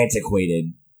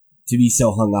antiquated to be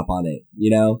so hung up on it,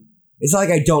 It's not like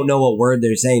I don't know what word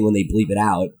they're saying when they bleep it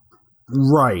out.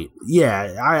 Right.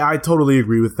 Yeah, I totally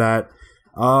agree with that.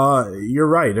 You're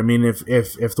right. I mean, if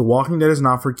The Walking Dead is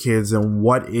not for kids, then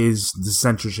what is the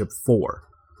censorship for?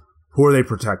 Who are they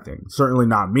protecting? Certainly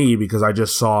not me, because I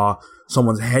just saw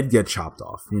someone's head get chopped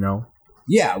off,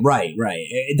 Yeah, right.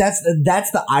 That's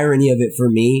the irony of it for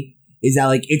me, is that,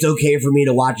 like, it's okay for me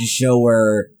to watch a show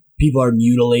where people are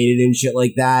mutilated and shit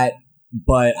like that,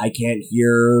 but I can't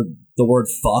hear the word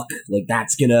fuck. Like,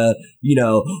 that's gonna,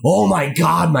 oh my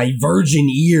god, my virgin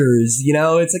ears,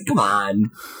 It's like, come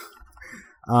on.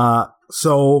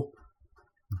 So,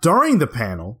 during the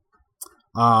panel,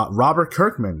 Robert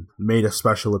Kirkman made a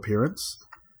special appearance.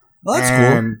 Well, that's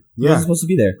cool. He wasn't supposed to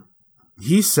be there.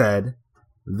 He said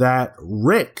that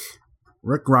Rick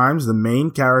Grimes, the main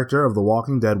character of The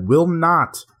Walking Dead, will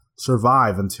not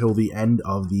survive until the end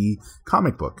of the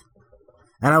comic book.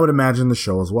 And I would imagine the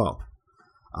show as well.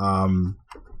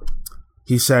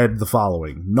 He said the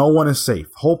following: "No one is safe.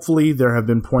 Hopefully there have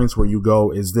been points where you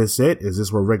go, is this it? Is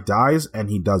this where Rick dies?" And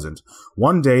he doesn't.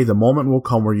 One day the moment will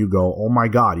come where you go, oh my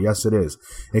god, yes it is.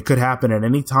 It could happen at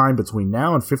any time between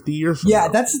now and 50 years from now.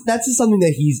 That's something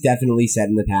that he's definitely said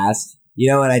in the past.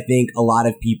 And I think a lot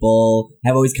of people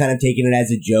have always kind of taken it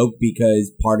as a joke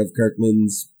because part of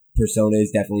Kirkman's persona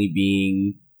is definitely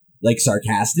being like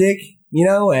sarcastic,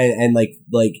 and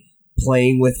like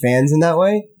playing with fans in that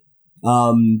way.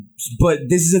 But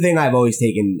this is a thing I've always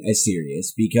taken as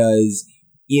serious because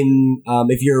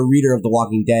if you're a reader of The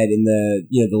Walking Dead in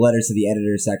the letters to the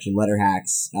editor section, letter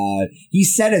hacks, he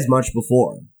said as much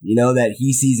before, that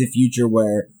he sees a future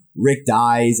where Rick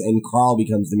dies and Carl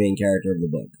becomes the main character of the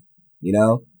book,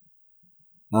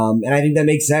 and I think that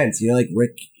makes sense, like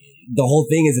Rick, the whole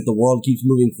thing is that the world keeps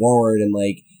moving forward. And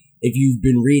like, if you've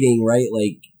been reading, right,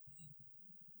 like,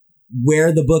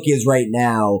 where the book is right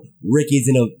now, Rick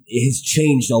has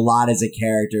changed a lot as a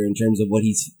character in terms of what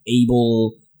he's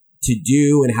able to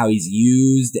do and how he's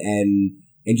used and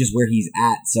just where he's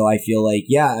at. So I feel like,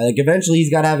 like eventually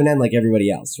he's got to have an end like everybody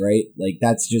else, right? Like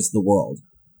that's just the world.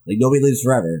 Like nobody lives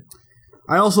forever.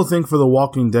 I also think for The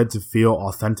Walking Dead to feel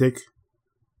authentic,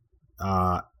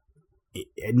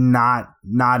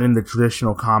 not in the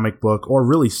traditional comic book or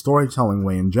really storytelling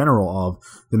way in general of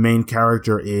the main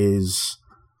character is...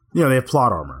 they have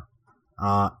plot armor.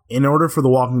 In order for The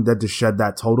Walking Dead to shed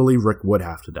that totally, Rick would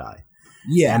have to die.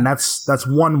 Yeah. And that's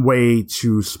one way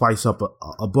to spice up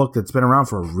a book that's been around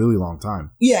for a really long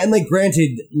time. Yeah, and like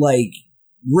granted, like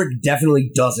Rick definitely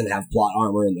doesn't have plot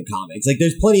armor in the comics. Like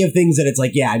there's plenty of things that it's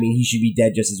like, he should be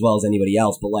dead just as well as anybody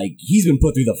else, but like he's been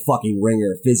put through the fucking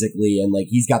ringer physically and like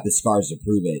he's got the scars to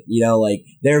prove it. Like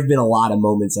there have been a lot of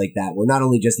moments like that where not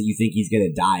only just that you think he's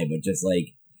gonna die, but just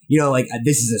like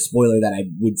this is a spoiler that I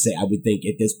would think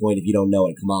at this point, if you don't know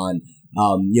it, come on.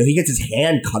 He gets his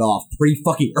hand cut off pretty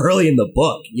fucking early in the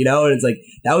book, and it's like,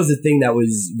 that was the thing that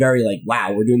was very like,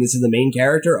 wow, we're doing this as the main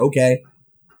character? Okay.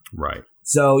 Right.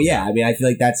 So, I feel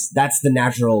like that's the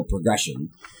natural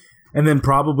progression. And then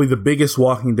probably the biggest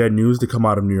Walking Dead news to come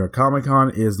out of New York Comic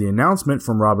Con is the announcement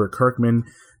from Robert Kirkman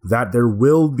that there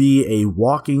will be a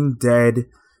Walking Dead,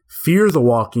 Fear the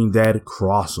Walking Dead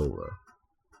crossover.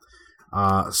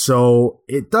 So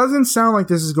it doesn't sound like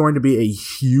this is going to be a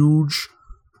huge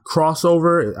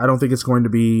crossover. I don't think it's going to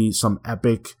be some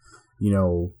epic,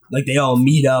 like they all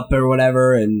meet up or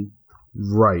whatever. And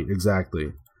right,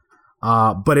 exactly.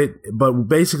 But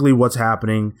basically what's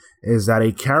happening is that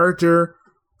a character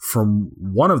from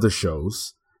one of the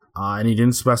shows, and he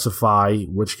didn't specify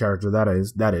which character that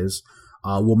is,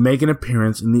 will make an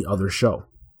appearance in the other show.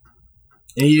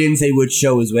 And he didn't say which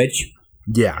show is which?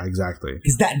 Yeah, exactly.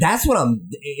 Because that's what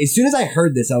as soon as I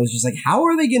heard this, I was just like, how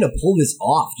are they going to pull this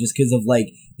off? Just because of like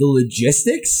the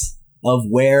logistics of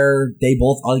where they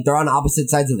both, like they're on opposite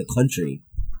sides of the country.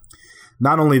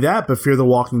 Not only that, but Fear the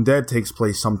Walking Dead takes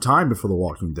place some time before The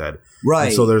Walking Dead. Right.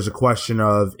 And so there's a question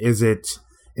of, is it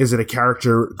a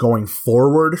character going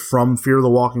forward from Fear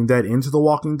the Walking Dead into The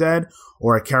Walking Dead,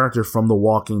 or a character from The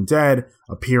Walking Dead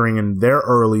appearing in their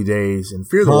early days in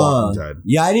Fear the Walking Dead?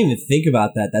 Yeah, I didn't even think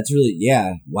about that. That's really,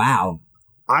 wow.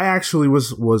 I actually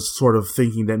was sort of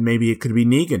thinking that maybe it could be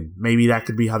Negan. Maybe that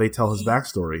could be how they tell his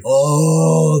backstory.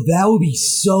 Oh, that would be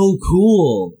so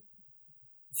cool.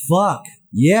 Fuck.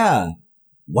 Yeah.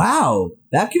 Wow.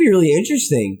 That could be really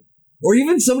interesting. Or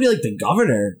even somebody like the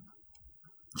governor.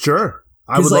 Sure.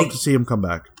 I would love to see him come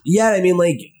back. Yeah, I mean,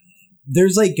 like,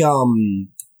 there's like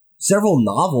several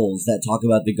novels that talk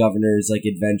about the governor's like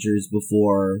adventures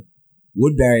before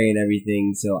Woodbury and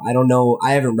everything. So I don't know.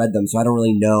 I haven't read them, so I don't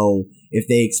really know if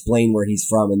they explain where he's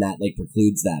from and that like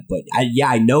precludes that. But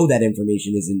I know that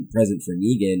information isn't present for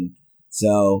Negan.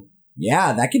 So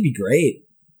yeah, that could be great.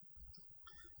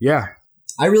 Yeah.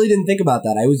 I really didn't think about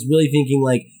that. I was really thinking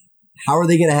like, how are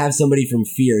they going to have somebody from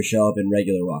Fear show up in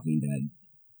regular Walking Dead?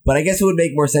 But I guess it would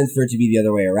make more sense for it to be the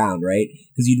other way around, right?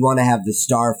 Because you'd want to have the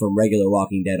star from regular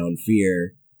Walking Dead on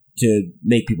Fear to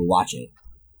make people watch it.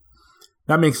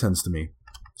 That makes sense to me.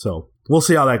 So we'll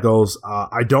see how that goes.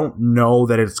 I don't know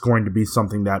that it's going to be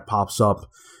something that pops up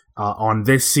on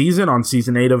this season, on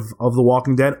season 8 of The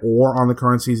Walking Dead, or on the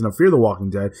current season of Fear the Walking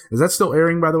Dead. Is that still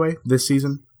airing, by the way, this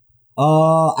season?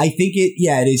 I think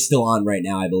it is still on right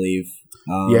now, I believe.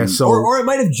 Or it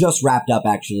might have just wrapped up,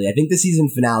 actually. I think the season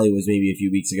finale was maybe a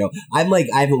few weeks ago. I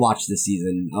haven't watched this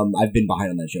season. I've been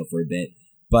behind on that show for a bit.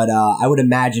 But I would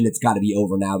imagine it's got to be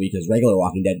over now because regular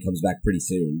Walking Dead comes back pretty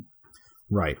soon.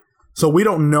 Right. So we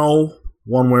don't know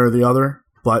one way or the other,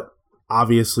 but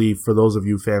obviously for those of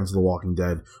you fans of The Walking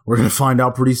Dead, we're going to find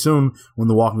out pretty soon when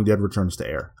The Walking Dead returns to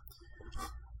air.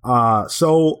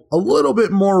 So a little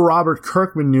bit more Robert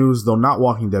Kirkman news, though not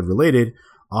Walking Dead related.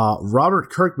 Robert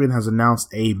Kirkman has announced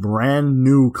a brand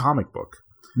new comic book.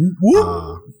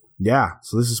 So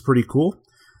this is pretty cool.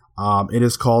 It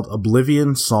is called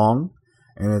Oblivion Song,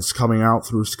 and it's coming out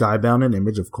through Skybound and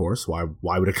Image, of course. Why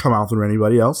would it come out through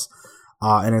anybody else?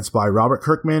 And it's by Robert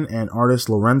Kirkman and artist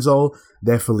Lorenzo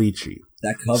De Felici.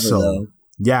 That cover, though.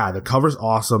 Yeah, the cover's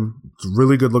awesome. It's a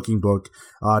really good-looking book.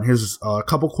 And here's a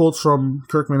couple quotes from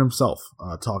Kirkman himself,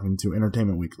 talking to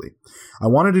Entertainment Weekly. I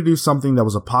wanted to do something that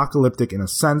was apocalyptic in a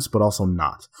sense, but also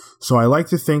not. So I like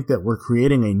to think that we're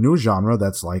creating a new genre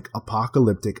that's like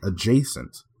apocalyptic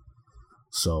adjacent.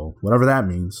 So whatever that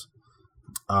means.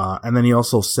 And then he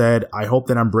also said, I hope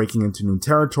that I'm breaking into new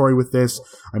territory with this.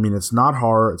 I mean, it's not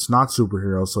horror, it's not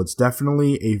superhero, so it's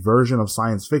definitely a version of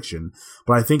science fiction,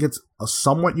 but I think it's a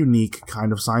somewhat unique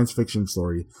kind of science fiction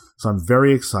story, so I'm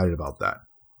very excited about that.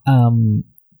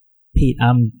 Pete,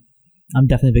 I'm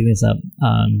definitely picking this up.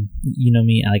 You know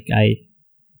me, like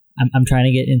I'm trying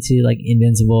to get into like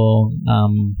Invincible.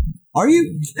 Are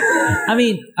you? I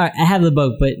mean, I have the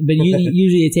book, but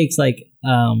usually it takes like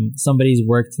somebody's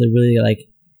work to really like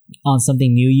on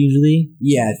something new usually.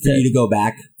 Yeah, for you to go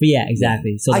back. But yeah,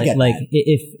 exactly. So I get like that.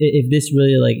 if this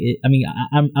really like,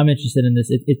 I'm interested in this.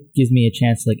 It gives me a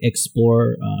chance to like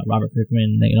explore Robert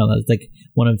Kirkman. You know, that's like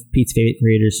one of Pete's favorite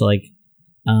creators. So like,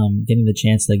 getting the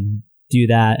chance to like do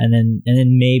that, and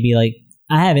then maybe like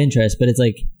I have interest, but it's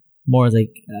like more like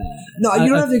no, you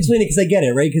don't have to explain it because I get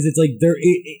it, right? Because it's like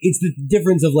it's the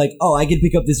difference of like, oh, I could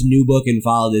pick up this new book and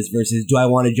follow this versus do I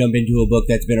want to jump into a book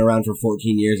that's been around for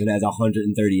 14 years and has 130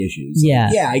 issues? Yeah,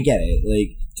 yeah, I get it.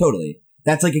 Like totally,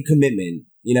 that's like a commitment,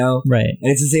 you know? Right.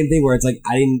 And it's the same thing where it's like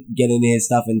I didn't get into his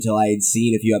stuff until I had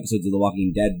seen a few episodes of The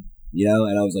Walking Dead, you know,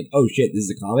 and I was like, oh shit, this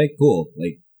is a comic, cool,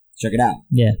 like check it out.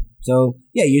 Yeah. So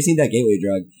yeah, you seen that gateway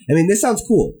drug. I mean, this sounds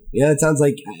cool. You know, it sounds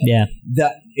like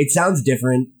it sounds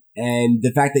different. And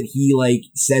the fact that he like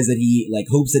says that he like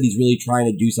hopes that he's really trying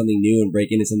to do something new and break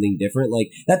into something different, like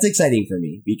that's exciting for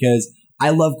me because I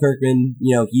love Kirkman.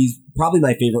 You know, he's probably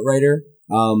my favorite writer.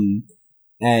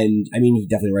 And I mean, he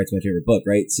definitely writes my favorite book,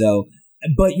 right? So,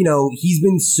 but you know, he's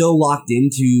been so locked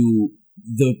into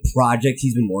the project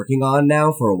he's been working on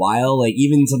now for a while. Like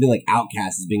even something like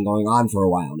Outcast has been going on for a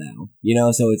while now. You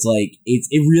know, so it's like it's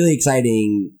really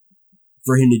exciting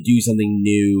for him to do something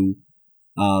new.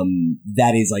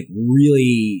 That is like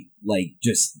really like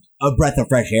just a breath of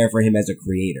fresh air for him as a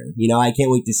creator. You know, I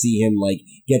can't wait to see him like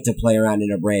get to play around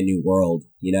in a brand new world,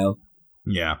 you know?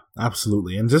 Yeah,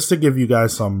 absolutely. And just to give you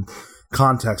guys some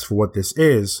context for what this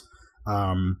is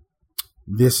from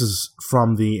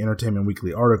the Entertainment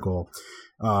Weekly article.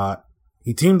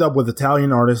 He teamed up with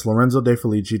Italian artist Lorenzo De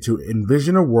Felici to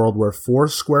envision a world where 4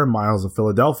 square miles of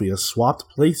Philadelphia swapped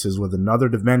places with another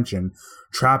dimension,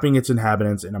 trapping its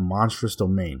inhabitants in a monstrous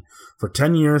domain. For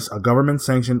 10 years, a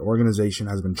government-sanctioned organization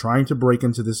has been trying to break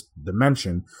into this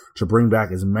dimension to bring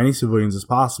back as many civilians as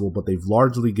possible, but they've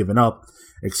largely given up,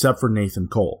 except for Nathan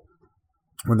Cole.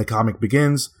 When the comic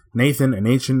begins, Nathan, an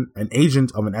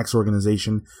agent of an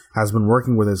ex-organization, has been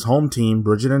working with his home team,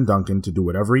 Bridget and Duncan, to do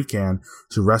whatever he can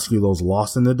to rescue those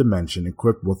lost in the dimension,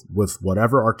 equipped with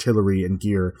whatever artillery and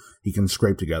gear he can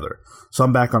scrape together.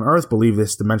 Some back on Earth believe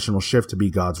this dimensional shift to be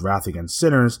God's wrath against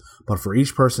sinners, but for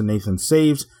each person Nathan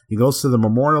saves, he goes to the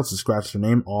memorial to scratch their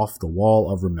name off the wall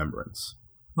of remembrance.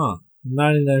 Huh.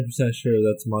 99% sure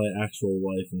that's my actual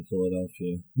wife in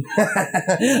Philadelphia.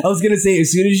 I was going to say,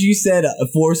 as soon as you said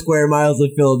 4 square miles of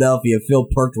Philadelphia, Phil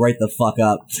perked right the fuck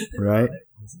up. Right?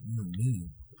 Oh, man.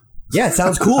 Yeah, it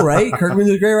sounds cool, right? Kirkman's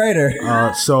a great writer.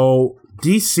 So,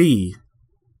 DC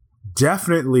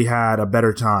definitely had a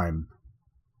better time,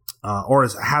 or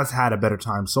has had a better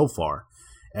time so far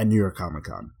at New York Comic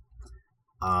Con.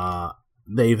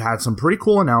 They've had some pretty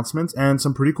cool announcements and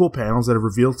some pretty cool panels that have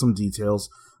revealed some details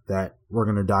that we're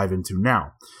going to dive into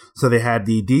now. So they had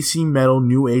the DC Metal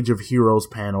New Age of Heroes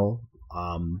panel,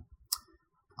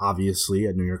 obviously,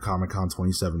 at New York Comic Con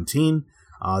 2017.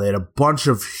 They had a bunch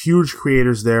of huge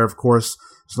creators there. Of course,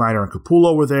 Snyder and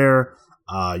Capullo were there.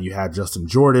 You had Justin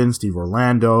Jordan, Steve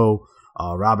Orlando,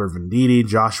 Robert Venditti,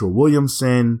 Joshua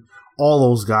Williamson, all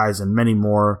those guys and many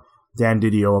more. Dan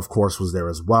Didio, of course, was there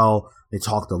as well. They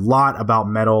talked a lot about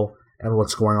metal and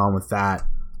what's going on with that.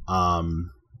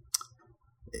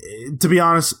 To be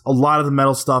honest, a lot of the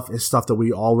metal stuff is stuff that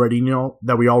we already know.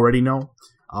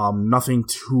 Nothing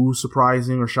too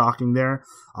surprising or shocking there.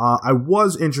 I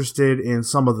was interested in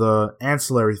some of the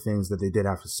ancillary things that they did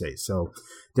have to say. So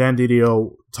Dan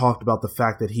Didio talked about the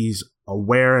fact that he's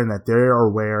aware and that they're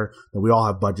aware that we all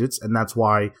have budgets, and that's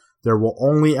why there will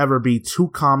only ever be 2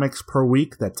 comics per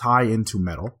week that tie into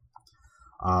metal.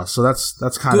 So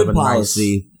that's kind good of a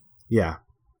policy. Nice,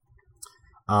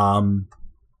 yeah.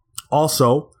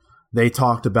 Also, they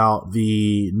talked about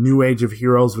the New Age of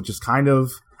Heroes, which is kind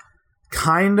of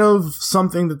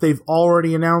something that they've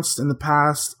already announced in the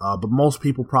past, but most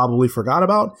people probably forgot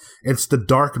about. It's the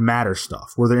Dark Matter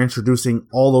stuff, where they're introducing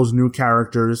all those new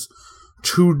characters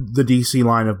to the DC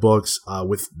line of books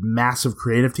with massive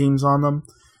creative teams on them.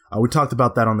 We talked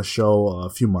about that on the show a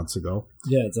few months ago.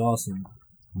 Yeah, it's awesome.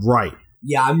 Right.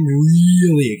 Yeah, I'm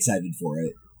really excited for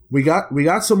it. We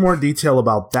got some more detail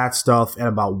about that stuff and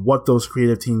about what those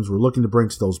creative teams were looking to bring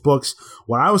to those books.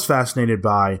 What I was fascinated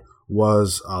by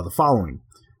was the following.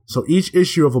 So each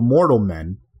issue of Immortal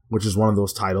Men, which is one of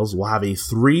those titles, will have a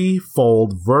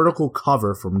 3-fold vertical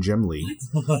cover from Jim Lee.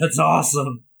 That's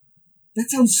awesome. That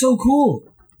sounds so cool.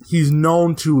 He's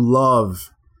known to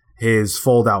love his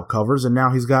fold-out covers, and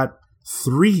now he's got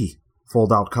 3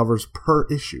 fold-out covers per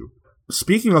issue.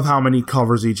 Speaking of how many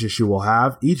covers each issue will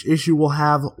have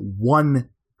 1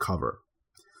 cover.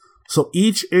 So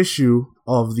each issue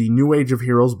of the New Age of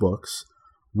Heroes books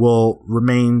will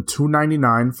remain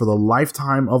 $2.99 for the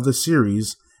lifetime of the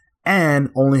series and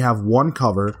only have 1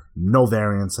 cover, no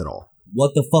variants at all.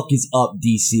 What the fuck is up,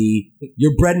 DC?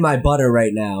 You're bread and my butter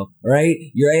right now, alright?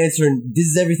 You're answering, this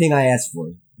is everything I asked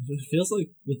for. It feels like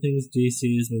the things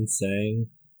DC has been saying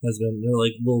they're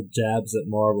like little jabs at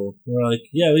Marvel. We're like,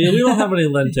 yeah, we don't have any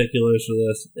lenticulars for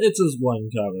this. It's just 1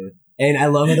 cover. And I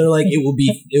love how they're like, it will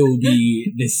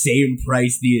be the same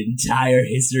price the entire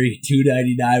history,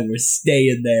 $2.99. We're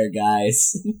staying there,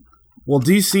 guys. Well,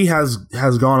 DC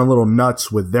has gone a little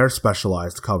nuts with their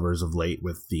specialized covers of late,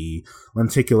 with the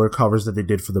lenticular covers that they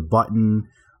did for the Button,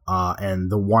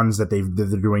 and the ones that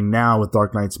they're doing now with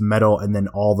Dark Knight's Metal, and then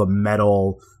all the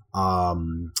Metal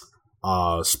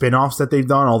spin-offs that they've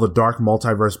done, all the Dark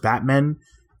Multiverse Batman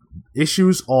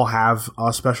issues all have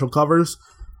special covers.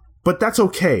 But that's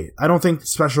okay. I don't think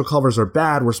special covers are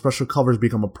bad. Where special covers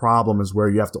become a problem is where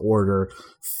you have to order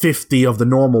 50 of the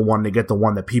normal one to get the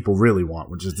one that people really want,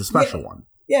 which is the special one.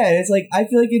 Yeah, and it's like, I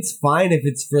feel like it's fine if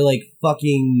it's for, like,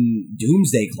 fucking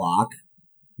Doomsday Clock,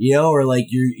 you know, or, like,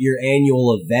 your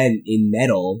annual event in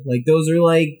metal. Like, those are,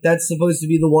 like, that's supposed to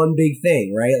be the one big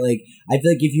thing, right? Like, I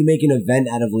feel like if you make an event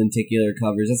out of lenticular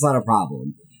covers, that's not a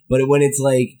problem. But when it's,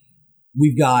 like,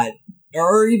 we've got...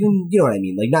 Or even, you know what I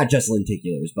mean? Like, not just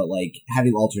lenticulars, but, like,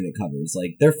 having alternate covers.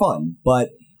 Like, they're fun. But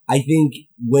I think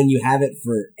when you have it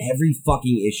for every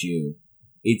fucking issue,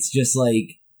 it's just,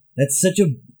 like, it's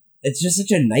just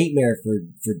such a nightmare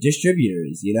for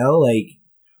distributors, you know? Like,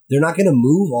 they're not going to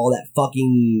move all that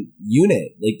fucking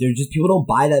unit. Like, people don't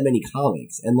buy that many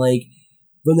comics. And, like,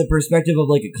 from the perspective of,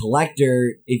 like, a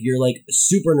collector, if you're, like,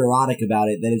 super neurotic about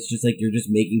it, then it's just, like, you're just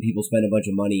making people spend a bunch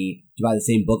of money to buy the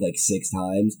same book, like, 6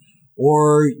 times.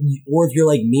 Or if you're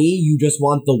like me, you just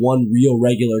want the one real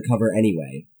regular cover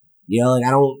anyway. You know, like, I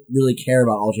don't really care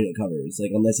about alternate covers, like,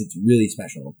 unless it's really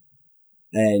special.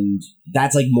 And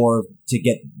that's, like, more to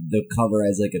get the cover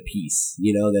as, like, a piece,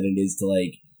 you know, than it is to,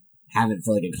 like, have it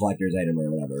for, like, a collector's item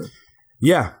or whatever.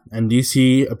 Yeah, and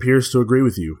DC appears to agree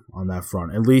with you on that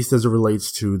front, at least as it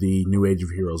relates to the New Age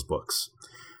of Heroes books.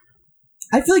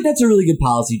 I feel like that's a really good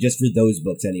policy just for those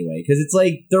books anyway, because it's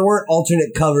like, there weren't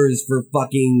alternate covers for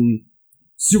fucking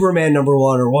Superman #1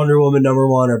 or Wonder Woman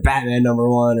 #1 or Batman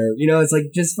 #1, or, you know, it's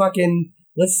like, just fucking,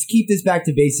 let's keep this back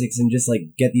to basics and just, like,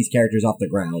 get these characters off the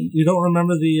ground. You don't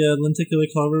remember the lenticular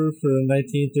cover for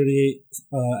 1938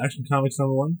 Action Comics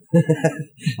 #1?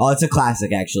 Oh, it's a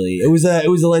classic, actually. It was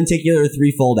a lenticular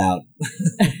 3-fold out.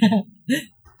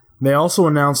 They also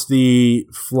announced the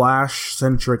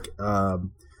Flash-centric...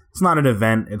 it's not an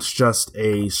event, it's just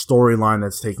a storyline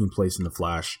that's taking place in the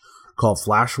Flash called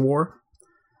Flash War.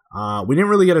 We didn't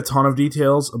really get a ton of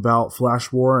details about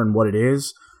Flash War and what it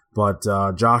is, but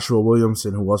Joshua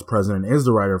Williamson, who was president and is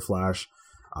the writer of Flash,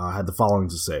 had the following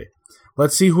to say.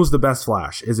 Let's see who's the best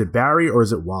Flash. Is it Barry or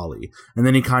is it Wally? And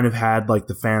then he kind of had, like,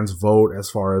 the fans vote as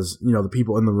far as, you know, the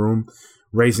people in the room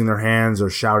raising their hands or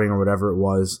shouting or whatever it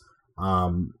was,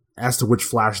 as to which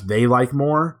Flash they like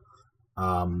more.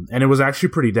 And it was actually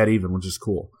pretty dead even, which is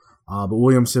cool. But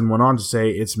Williamson went on to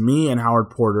say, it's me and Howard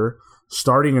Porter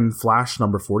starting in Flash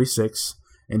number 46.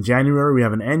 In January, we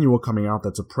have an annual coming out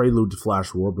that's a prelude to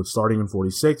Flash War, but starting in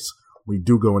 46, we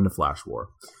do go into Flash War.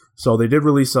 So they did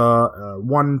release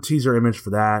one teaser image for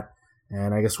that,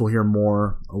 and I guess we'll hear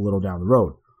more a little down the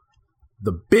road.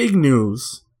 The big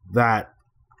news that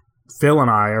Phil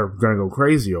and I are going to go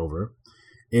crazy over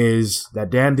is that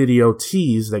Dan Didio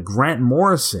teased that Grant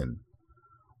Morrison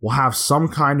will have some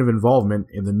kind of involvement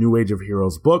in the New Age of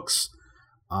Heroes books,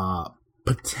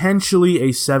 potentially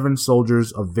a Seven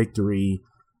Soldiers of Victory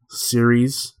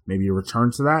series, maybe a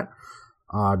return to that.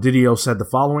 Didio said the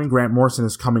following: Grant Morrison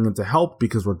is coming in to help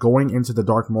because we're going into the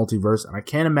dark multiverse, and I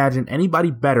can't imagine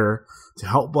anybody better to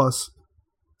help us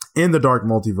in the dark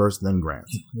multiverse than Grant.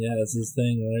 Yeah, that's his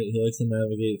thing, right? He likes to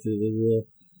navigate through the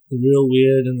real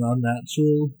weird and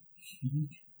unnatural,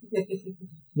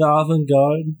 the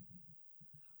avant-garde,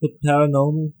 the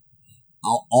paranormal.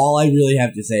 All I really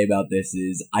have to say about this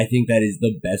is I think that is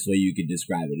the best way you could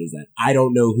describe it, is that I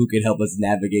don't know who could help us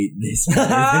navigate this better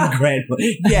than Grant.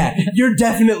 Yeah, you're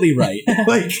definitely right.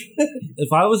 Like,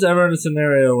 if I was ever in a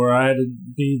scenario where I had to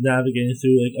be navigating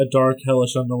through like a dark,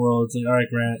 hellish underworld, it's like, all right,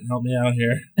 Grant, help me out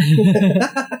here.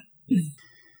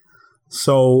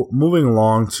 So, moving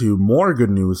along to more good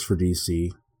news for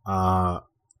DC,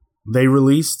 they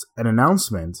released an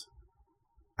announcement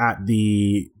at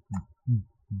the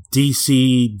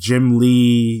DC Jim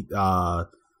Lee Dan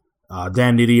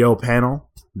Didio panel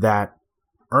that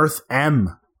Earth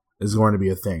M is going to be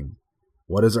a thing.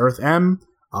 What is Earth M?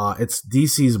 It's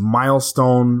DC's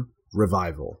Milestone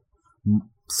revival.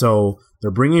 So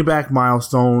they're bringing back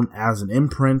Milestone as an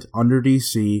imprint under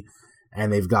DC,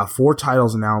 and they've got 4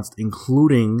 titles announced,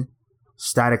 including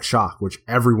Static Shock, which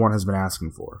everyone has been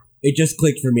asking for. it just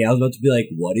clicked for me. I was about to be like,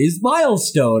 what is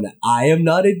Milestone? I am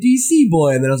not a DC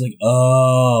boy. And then I was like,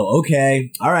 oh,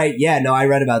 okay. All right. Yeah, no, I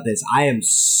read about this. I am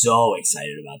so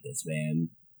excited about this, man.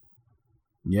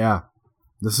 Yeah.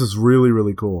 This is really,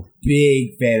 really cool.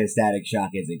 Big fan of Static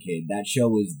Shock as a kid. That show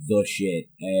was the shit.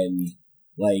 And,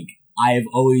 like, I've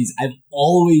always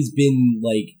been,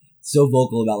 like, so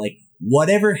vocal about, like,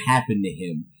 whatever happened to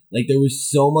him. Like, there was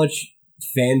so much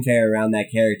fanfare around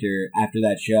that character after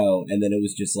that show, and then it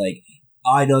was just like,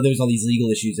 oh, I know there's all these legal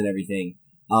issues and everything,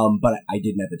 but I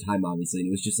didn't at the time, obviously, and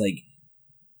it was just like,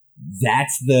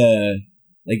 that's the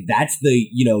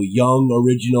young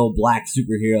original black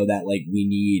superhero that, like, we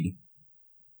need,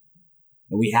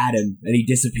 and we had him, and he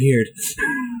disappeared.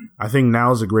 I think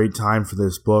now is a great time for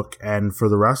this book, and for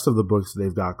the rest of the books that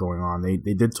they've got going on. They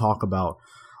did talk about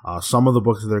some of the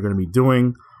books that they're going to be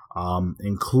doing,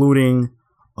 including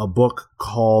a book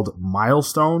called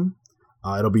Milestone.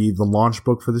 It'll be the launch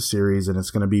book for the series, and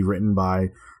it's going to be written by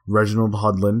Reginald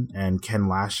Hudlin, and Ken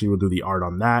Lashley will do the art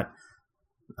on that.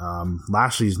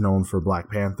 Lashley's known for Black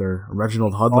Panther.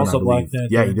 Reginald Hudlin, also I believe. Black Panther.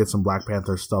 Yeah, he did some Black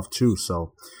Panther stuff too.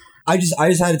 So I just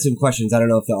had some questions. I don't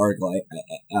know if the article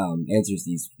answers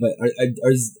these, but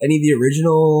are any of the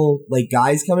original, like,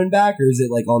 guys coming back, or is it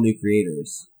like all new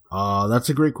creators? that's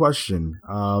a great question.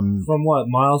 From what,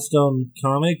 Milestone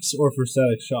Comics or for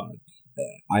Static Shock?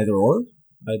 Either or?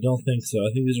 I don't think so.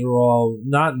 I think these are all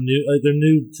not new. They're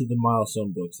new to the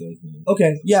Milestone books, I think.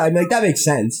 Okay, yeah, I mean, like, that makes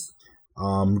sense.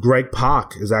 Greg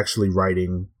Pak is actually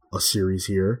writing a series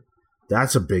here.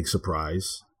 That's a big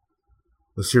surprise.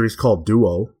 The series called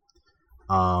Duo.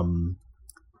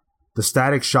 The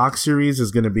Static Shock series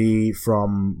is going to be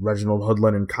from Reginald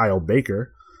Hudlin and Kyle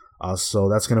Baker. So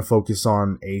that's going to focus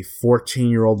on a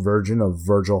 14-year-old version of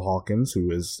Virgil Hawkins,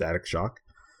 who is Static Shock.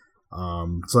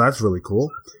 So that's really cool.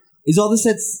 Is all this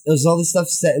stuff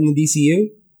set in the DCU?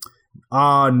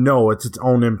 No, it's its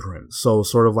own imprint. So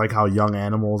sort of like how Young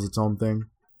Animal is its own thing.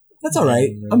 That's all right.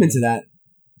 I'm into that.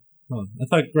 Huh. I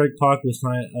thought Greg Pak was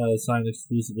signed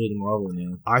exclusively to Marvel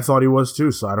now. I thought he was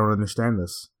too, so I don't understand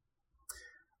this.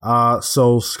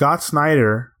 So Scott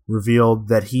Snyder revealed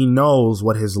that he knows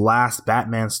what his last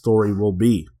Batman story will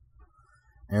be.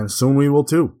 And soon we will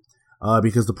too.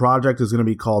 Because the project is going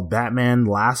to be called Batman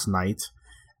Last Night.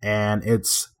 And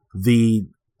it's the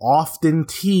often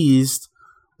teased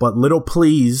but little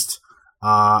pleased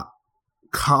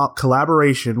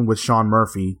collaboration with Sean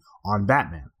Murphy on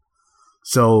Batman.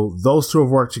 So those two have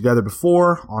worked together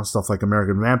before on stuff like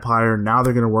American Vampire. Now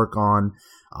they're going to work on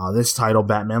this title,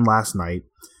 Batman Last Night.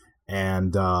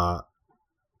 And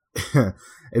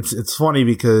it's funny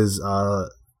because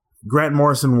Grant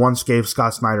Morrison once gave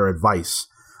Scott Snyder advice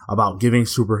about giving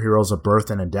superheroes a birth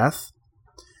and a death.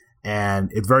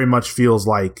 And it very much feels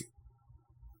like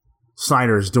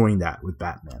Snyder is doing that with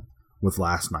Batman, with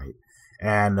Last Night.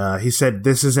 And he said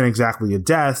this isn't exactly a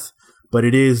death, but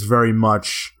it is very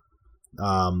much...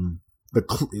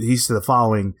 he said the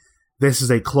following: this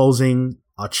is a closing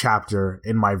a chapter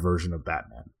in my version of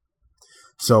Batman.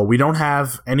 So we don't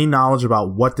have any knowledge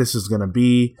about what this is going to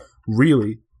be,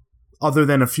 really, other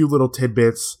than a few little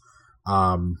tidbits,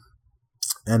 again,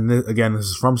 this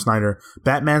is from Snyder,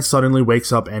 Batman suddenly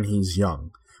wakes up and he's young.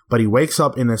 But he wakes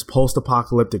up in this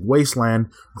post-apocalyptic wasteland,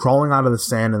 crawling out of the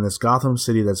sand in this Gotham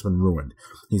City that's been ruined.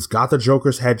 He's got the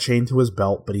Joker's head chained to his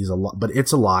belt, but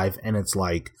it's alive, and it's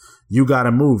like, you gotta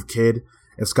move, kid.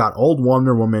 It's got old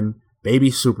Wonder Woman,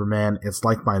 baby Superman. It's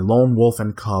like my lone wolf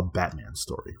and cub Batman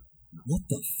story. What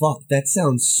the fuck? That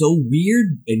sounds so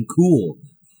weird and cool.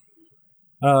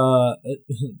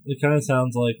 It kind of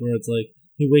sounds like where it's like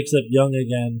he wakes up young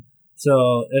again.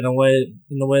 So in the way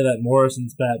that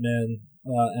Morrison's Batman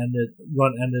ended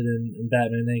in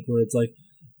Batman Inc., where it's like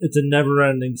it's a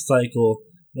never-ending cycle.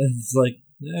 And it's like,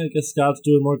 I guess Scott's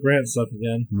doing more Grant stuff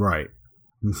again. Right.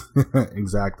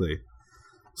 Exactly.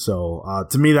 So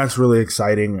to me, that's really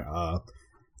exciting.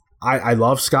 I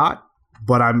love Scott,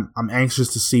 but I'm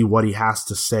anxious to see what he has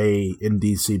to say in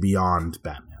DC beyond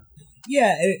Batman.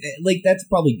 Yeah, like that's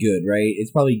probably good, right?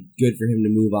 It's probably good for him to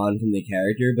move on from the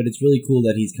character, but it's really cool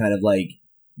that he's kind of like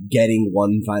getting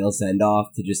one final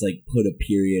send-off to just like put a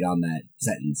period on that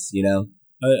sentence, you know?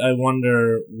 I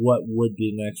wonder what would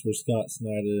be next for Scott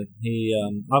Snyder. He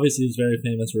obviously is very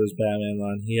famous for his Batman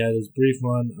run. He had his brief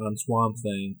run on Swamp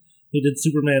Thing. He did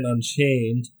Superman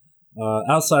Unchained.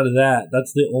 Outside of that,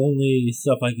 that's the only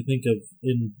stuff I could think of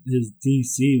in his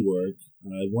DC work.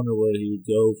 I wonder where he would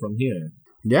go from here.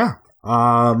 Yeah.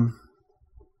 I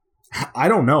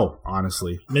don't know,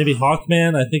 honestly. Maybe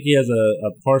Hawkman. I think he has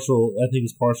a partial. I think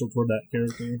he's partial toward that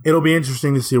character. It'll be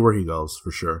interesting to see where he goes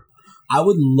for sure. I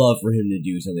would love for him to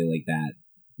do something like that,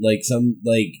 like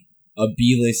a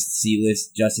B-list,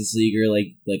 C-list Justice Leaguer,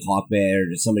 like Hawkman, or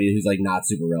just somebody who's like not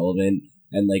super relevant,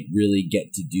 and like really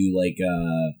get to do like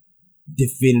a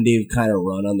definitive kind of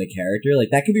run on the character.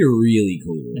 Like that could be really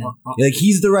cool. Yeah. Like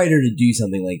he's the writer to do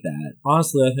something like that.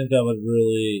 Honestly, I think that would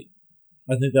really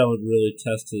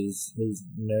test his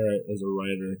merit as a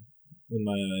writer in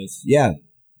my eyes. Yeah.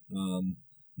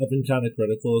 I've been kind of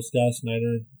critical of Scott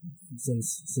Snyder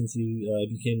since he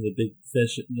became the big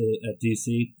fish at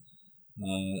DC.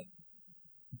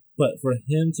 But for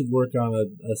him to work on a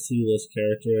C-list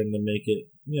character and to make it,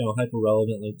 hyper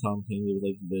relevant like Tom King did with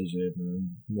like Vision or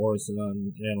Morrison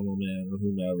on Animal Man or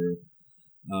whomever,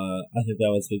 I think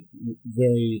that would speak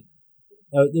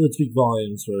it would speak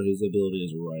volumes for his ability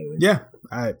as a writer. Yeah,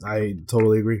 I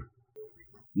totally agree.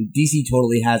 DC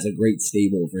totally has a great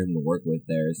stable for him to work with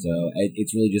there, so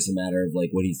it's really just a matter of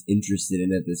like what he's interested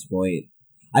in at this point.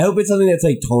 I hope it's something that's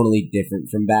like totally different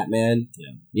from Batman.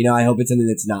 Yeah. I hope it's something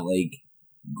that's not like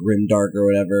grimdark or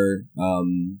whatever.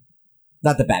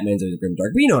 Not that Batman's always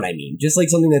grimdark, but you know what I mean. Just like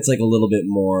something that's like a little bit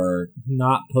more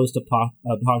not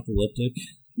post-apocalyptic.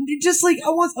 Just like I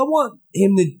want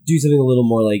him to do something a little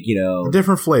more like a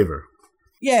different flavor.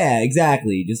 Yeah,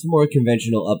 exactly. Just a more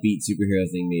conventional, upbeat superhero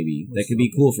thing, maybe that could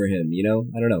be cool for him. I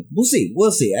don't know. We'll see.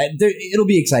 It'll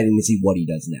be exciting to see what he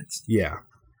does next. Yeah.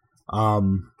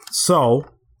 So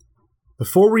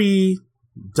before we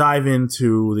dive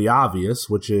into the obvious,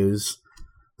 which is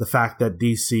the fact that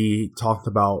DC talked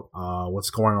about what's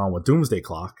going on with Doomsday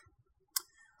Clock,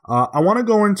 I want to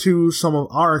go into some of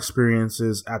our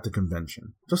experiences at the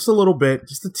convention. Just a little bit,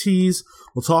 just a tease.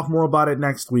 We'll talk more about it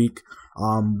next week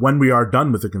when we are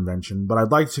done with the convention. But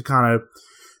I'd like to kind of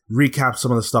recap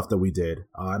some of the stuff that we did.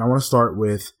 And I want to start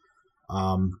with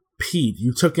Pete.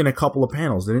 You took in a couple of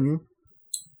panels, didn't you?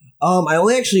 I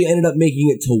only actually ended up making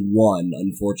it to one,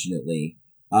 unfortunately.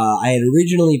 I had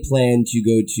originally planned to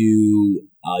go to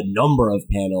a number of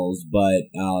panels, but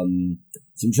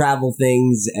some travel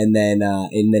things and then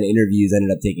interviews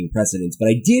ended up taking precedence. But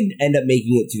I did end up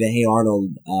making it to the Hey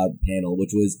Arnold panel,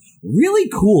 which was really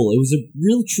cool. It was a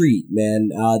real treat, man.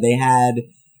 They had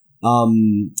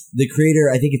the creator,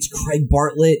 I think it's Craig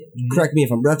Bartlett. Mm-hmm. Correct me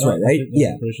if I'm that's right?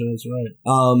 Yeah, I'm pretty sure that's right.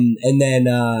 And then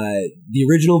the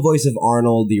original voice of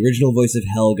Arnold, the original voice of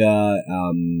Helga,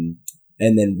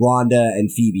 and then Rhonda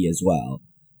and Phoebe as well.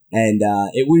 And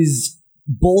it was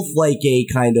both like a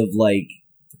kind of like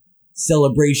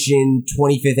celebration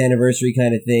 25th anniversary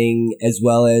kind of thing, as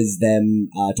well as them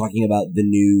talking about the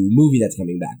new movie that's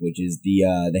coming back, which is the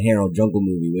Harold Jungle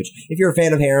movie, which if you're a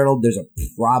fan of Harold, there's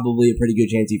probably a pretty good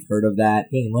chance you've heard of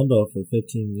that. Been in limbo for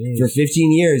 15 years. For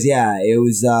 15 years, yeah. It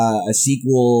was a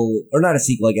sequel, or not a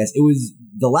sequel, I guess. It was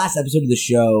the last episode of the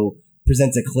show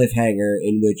presents a cliffhanger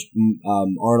in which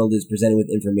Arnold is presented with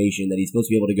information that he's supposed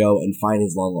to be able to go and find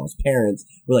his long-lost parents.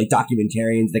 We're like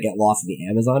documentarians that get lost in the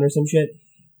Amazon or some shit.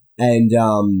 And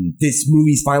this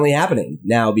movie's finally happening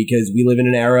now because we live in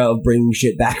an era of bringing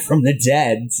shit back from the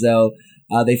dead. So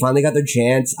They finally got their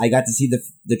chance. I got to see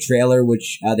the trailer,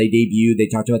 which they debuted. They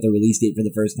talked about the release date for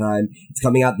the first time. It's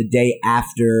coming out the day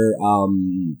after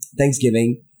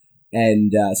Thanksgiving,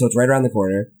 and so it's right around the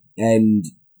corner. And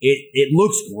it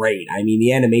looks great. I mean,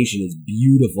 the animation is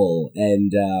beautiful,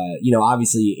 and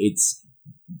obviously it's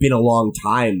been a long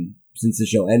time since the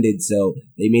show ended, so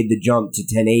they made the jump to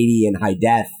 1080 and high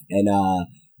def, and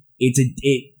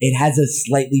it has a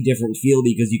slightly different feel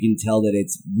because you can tell that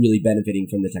it's really benefiting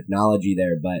from the technology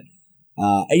there, but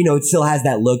it still has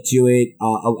that look to it.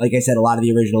 Like I said, a lot of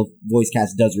the original voice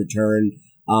cast does return.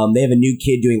 They have a new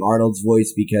kid doing Arnold's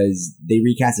voice because they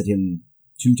recasted him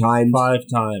 5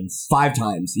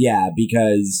 times, yeah,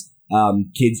 because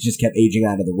kids just kept aging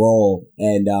out of the role,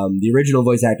 and the original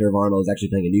voice actor of Arnold is actually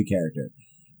playing a new character.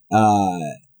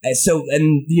 I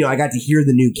got to hear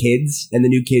the new kids, and the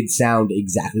new kids sound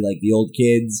exactly like the old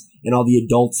kids, and all the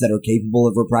adults that are capable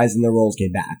of reprising their roles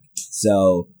came back.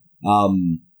 So,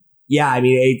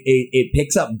 it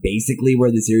picks up basically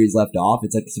where the series left off.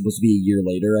 It's like supposed to be a year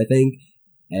later, I think.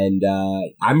 And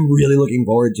I'm really looking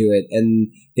forward to it.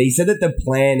 And they said that the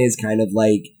plan is kind of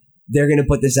like they're going to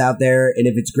put this out there, and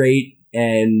if it's great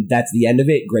and that's the end of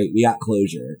it, great, we got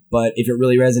closure. But if it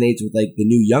really resonates with like the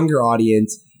new younger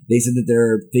audience, they said that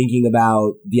they're thinking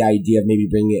about the idea of maybe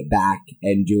bringing it back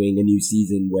and doing a new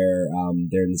season where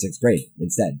they're in the 6th grade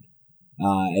instead.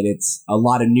 And it's a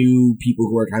lot of new people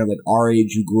who are kind of like our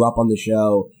age who grew up on the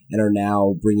show and are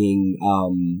now bringing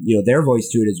their voice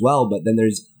to it as well. But then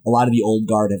there's a lot of the old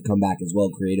guard have come back as well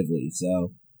creatively.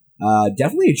 So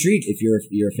definitely a treat if you're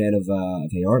a fan of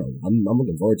Hey Arnold. I'm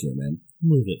looking forward to it, man.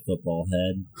 Move it, football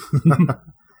head.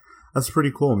 That's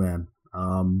pretty cool, man.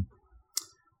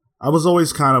 I was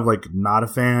always kind of like not a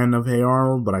fan of Hey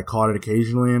Arnold, but I caught it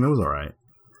occasionally and it was all right.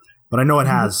 But I know it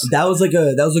has. That was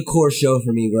a core show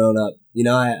for me growing up.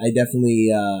 I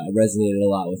definitely resonated a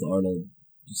lot with Arnold.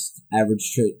 Just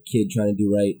average kid trying to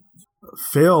do right.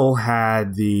 Phil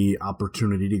had the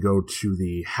opportunity to go to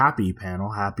the Happy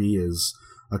panel. Happy is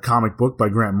a comic book by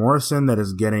Grant Morrison that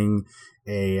is getting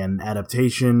an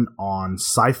adaptation on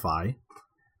Sci-Fi.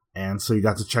 And so you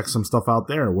got to check some stuff out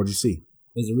there. What'd you see?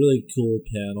 It was a really cool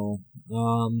panel.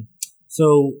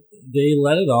 So they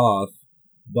let it off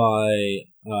by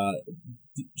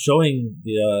showing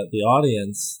the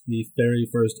audience the very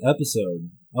first episode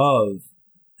of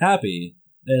Happy,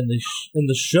 and the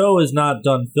show is not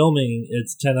done filming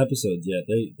its 10 episodes yet.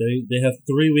 They have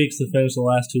 3 weeks to finish the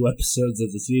last 2 episodes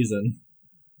of the season.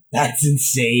 That's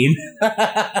insane.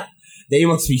 They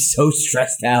must be so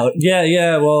stressed out.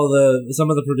 Yeah. Well, some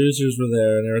of the producers were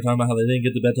there, and they were talking about how they didn't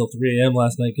get to bed till 3 a.m.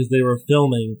 last night because they were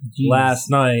filming last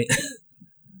night.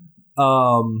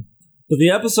 But the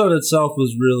episode itself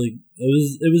was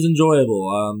it was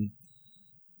enjoyable.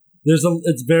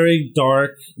 It's very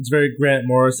dark. It's very Grant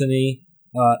Morrison-y,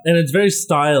 and it's very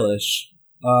stylish.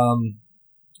 For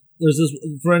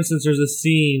instance, there's a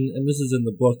scene, and this is in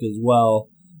the book as well,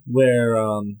 where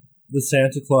the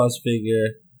Santa Claus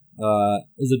figure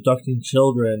is abducting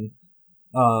children.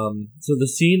 So the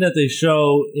scene that they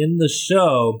show in the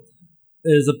show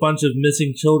is a bunch of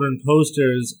missing children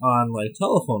posters on like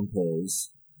telephone poles,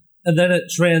 and then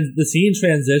the scene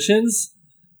transitions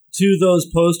to those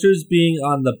posters being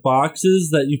on the boxes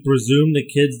that you presume the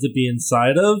kids to be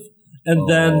inside of, and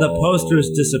then the posters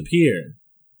disappear,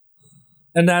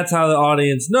 and that's how the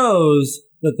audience knows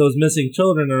that those missing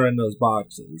children are in those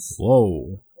boxes.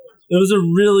 Whoa! It was a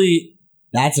really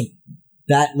like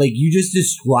you just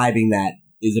describing that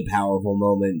is a powerful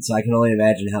moment. So I can only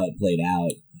imagine how it played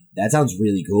out. That sounds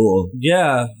really cool.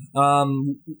 Yeah.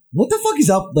 What the fuck is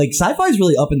up? Like, Sci-Fi is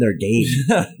really up in their game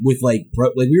with like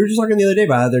we were just talking the other day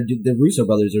about how the Russo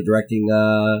brothers are directing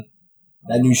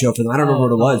that new show for them. I don't remember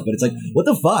what it was, but it's like, what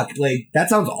the fuck? Like, that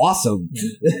sounds awesome.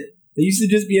 They used to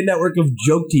just be a network of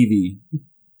joke TV. Do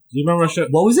you remember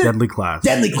what was it? Deadly Class.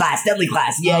 Deadly Class.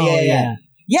 Yeah.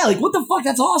 Yeah, like, what the fuck?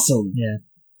 That's awesome. Yeah.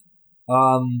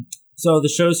 So the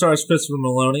show stars Christopher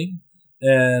Maloney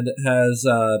and has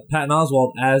Patton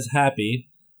Oswalt as Happy.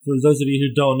 For those of you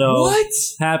who don't know, what?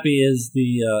 Happy is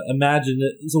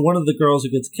so one of the girls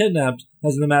who gets kidnapped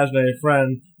has an imaginary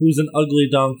friend who's an ugly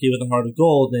donkey with a heart of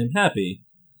gold named Happy.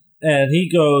 And he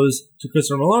goes to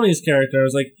Christopher Maloney's character and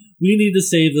is like, we need to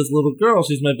save this little girl.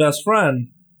 She's my best friend.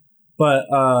 But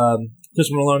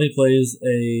Christopher Maloney plays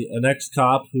an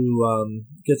ex-cop who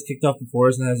gets kicked off the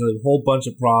force and has a whole bunch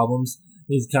of problems.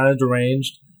 He's kind of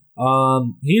deranged.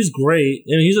 He's great.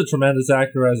 I mean, he's a tremendous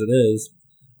actor as it is.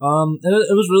 And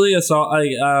it was really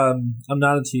I'm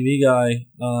not a TV guy,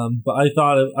 but I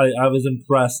thought I was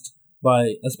impressed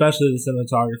by especially the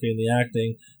cinematography and the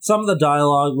acting. Some of the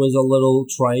dialogue was a little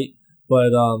trite,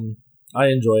 but I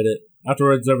enjoyed it.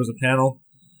 Afterwards, there was a panel.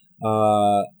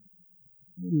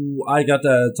 I got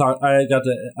to talk. I got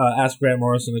to ask Grant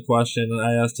Morrison a question, and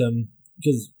I asked him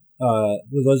because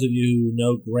for those of you who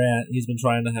know Grant, he's been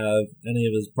trying to have any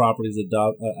of his properties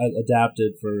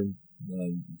adapted for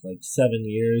like 7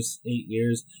 years, 8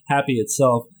 years. Happy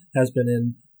itself has been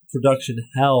in production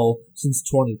hell since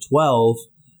 2012.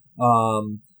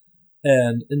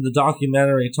 And in the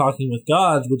documentary Talking with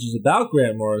Gods, which is about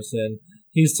Grant Morrison,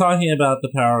 he's talking about the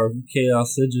power of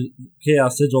chaos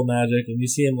sigil magic, and you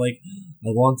see him like, I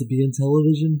want to be in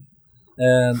television.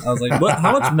 And I was like, what?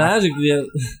 How much magic do you have?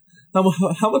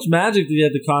 How much magic do you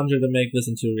have to conjure to make this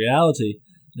into reality?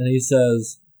 And he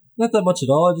says, not that much at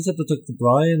all. I just have to talk to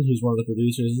Brian, who's one of the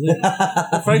producers.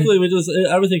 And frankly,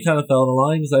 everything kind of fell in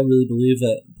line because I really believe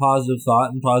that positive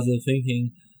thought and positive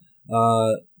thinking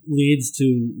leads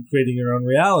to creating your own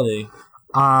reality.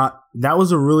 That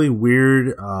was a really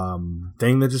weird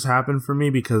thing that just happened for me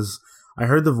because I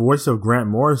heard the voice of Grant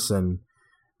Morrison,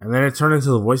 and then it turned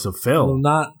into the voice of Phil.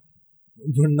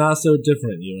 We're not so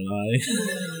different, you and I.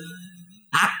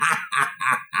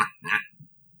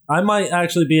 I might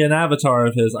actually be an avatar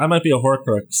of his. I might be a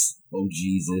Horcrux. Oh,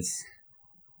 Jesus.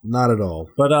 Not at all.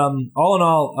 But all in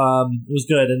all, it was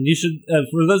good. And you should,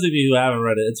 for those of you who haven't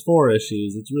read it, it's 4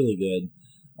 issues. It's really good.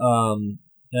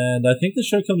 And I think the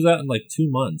show comes out in like 2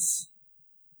 months.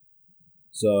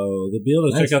 So to be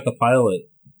able to check out the pilot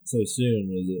so soon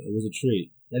was a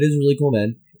treat. That is really cool,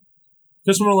 man.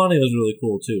 Chris Meloni was really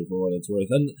cool too, for what it's worth.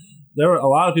 And there were a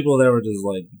lot of people there were just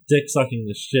like dick sucking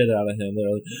the shit out of him. They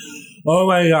were like, "Oh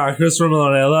my god, Christopher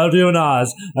Meloni, I loved you in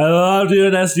Oz. I loved you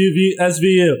in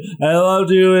SVU. I loved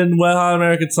you in Wet Hot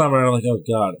American Summer." And I'm like, "Oh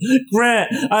god,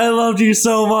 Grant, I loved you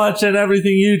so much and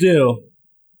everything you do."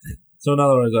 So in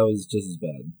other words, I was just as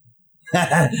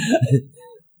bad.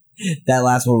 That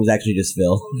last one was actually just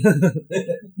Phil.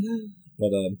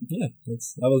 But yeah,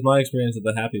 that was my experience at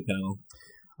the Happy panel.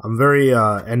 I'm very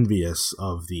envious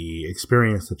of the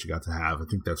experience that you got to have. I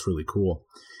think that's really cool.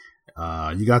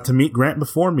 You got to meet Grant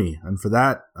before me, and for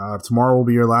that, tomorrow will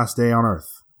be your last day on Earth.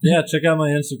 Yeah, check out my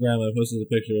Instagram. I posted a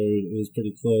picture. It was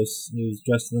pretty close. He was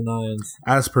dressed to the nines.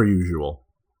 As per usual.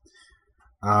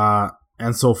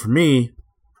 And so for me,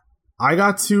 I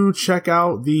got to check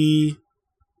out the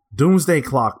Doomsday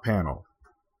Clock panel.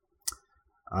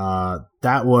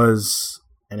 That was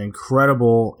an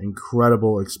incredible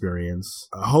experience.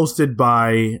 Hosted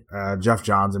by Jeff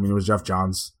Johns. I mean, it was Jeff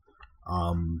Johns,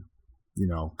 kind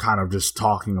of just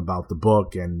talking about the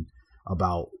book and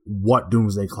about what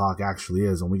Doomsday Clock actually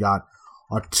is. And we got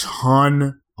a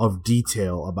ton of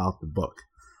detail about the book.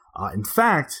 In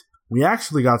fact, we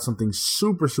actually got something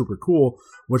super, super cool,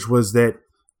 which was that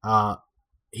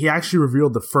he actually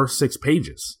revealed the first 6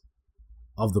 pages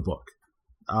of the book.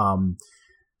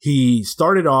 He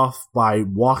started off by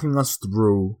walking us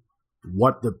through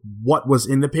what was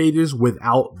in the pages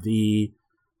without the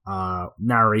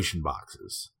narration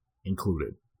boxes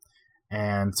included.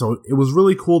 And so it was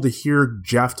really cool to hear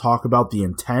Jeff talk about the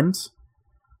intent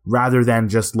rather than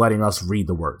just letting us read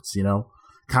the words,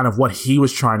 kind of what he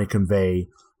was trying to convey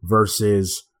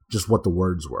versus just what the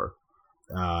words were.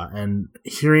 And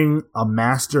hearing a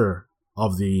master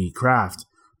of the craft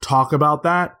talk about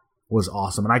that was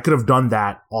awesome. And I could have done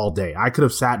that all day. I could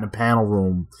have sat in a panel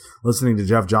room listening to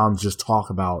Jeff Johns just talk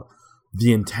about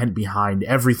the intent behind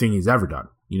everything he's ever done,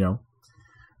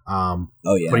 Oh,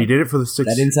 yeah. But he did it for the 6...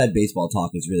 That inside baseball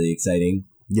talk is really exciting.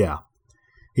 Yeah.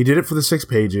 He did it for the 6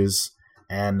 pages,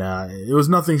 and it was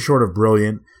nothing short of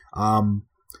brilliant. I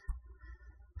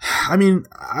mean,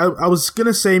 I was going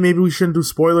to say maybe we shouldn't do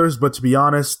spoilers, but to be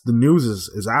honest, the news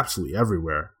is absolutely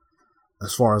everywhere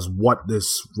as far as what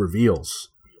this reveals.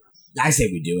 I say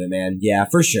we do it, man. Yeah,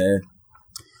 for sure.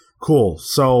 Cool.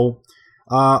 So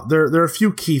there are a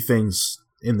few key things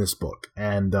in this book,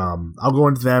 and I'll go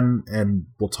into them and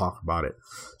we'll talk about it.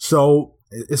 So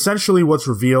essentially what's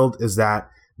revealed is that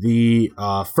the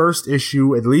first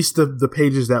issue, at least the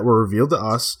pages that were revealed to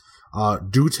us,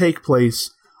 do take place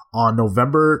on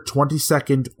November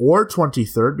 22nd or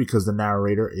 23rd, because the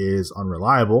narrator is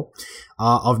unreliable,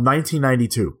 of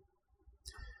 1992.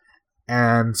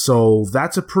 And so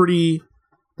that's a pretty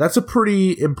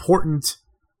important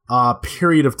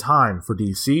period of time for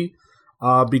DC,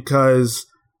 because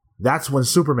that's when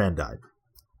Superman died.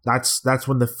 That's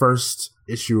when the first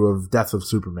issue of Death of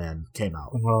Superman came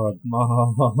out.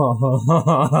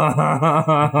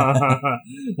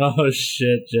 Oh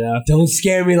shit, Jeff! Don't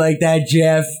scare me like that,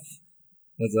 Jeff.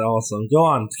 That's awesome. Go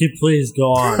on, please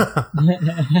go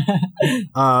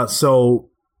on. So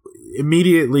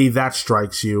immediately that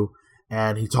strikes you.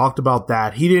 And he talked about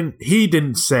that. He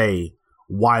didn't say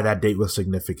why that date was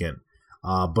significant.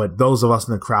 But those of us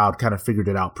in the crowd kind of figured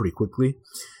it out pretty quickly.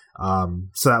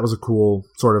 So that was a cool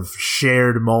sort of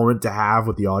shared moment to have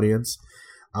with the audience.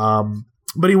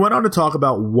 But he went on to talk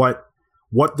about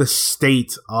what the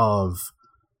state of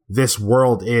this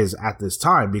world is at this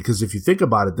time. Because if you think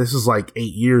about it, this is like 8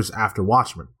 years after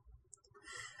Watchmen.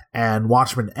 And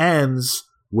Watchmen ends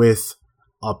with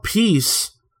a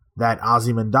peace that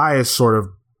Ozymandias sort of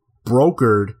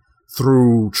brokered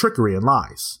through trickery and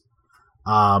lies.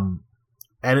 And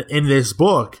in this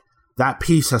book, that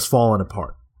peace has fallen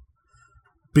apart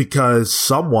because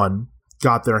someone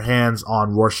got their hands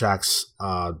on Rorschach's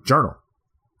journal.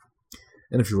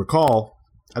 And if you recall,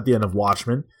 at the end of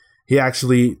Watchmen, he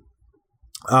actually,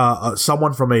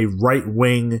 someone from a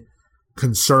right-wing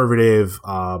conservative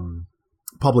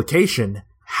publication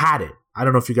had it. I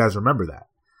don't know if you guys remember that.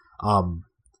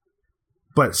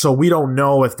 But so we don't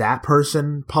know if that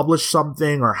person published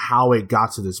something or how it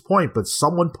got to this point, but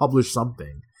someone published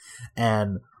something.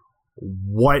 And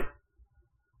what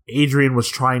Adrian was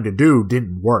trying to do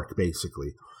didn't work,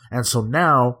 basically. And so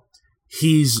now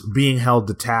he's being held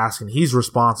to task and he's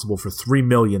responsible for 3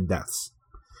 million deaths.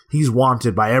 He's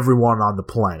wanted by everyone on the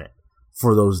planet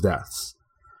for those deaths.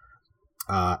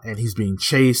 And he's being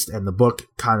chased, and the book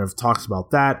kind of talks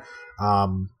about that.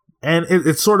 And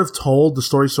it's sort of told, the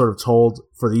story's sort of told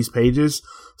for these pages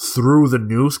through the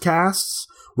newscasts,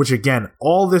 which again,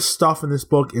 all this stuff in this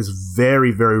book is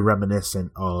very, very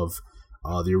reminiscent of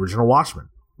the original Watchmen.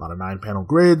 A lot of 9-panel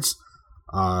grids,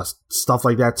 stuff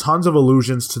like that. Tons of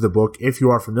allusions to the book. If you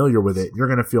are familiar with it, you're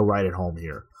going to feel right at home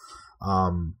here.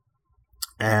 I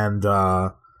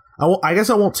guess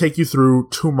I won't take you through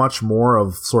too much more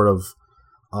of sort of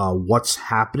what's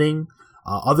happening.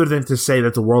 Other than to say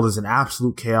that the world is in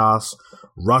absolute chaos.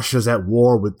 Russia's at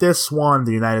war with this one.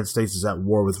 The United States is at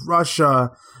war with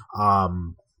Russia.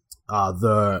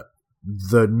 The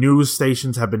news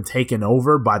stations have been taken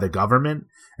over by the government.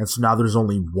 And so now there's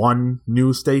only one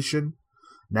news station,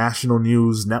 National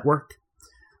News Network.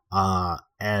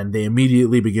 And they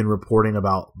immediately begin reporting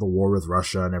about the war with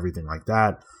Russia and everything like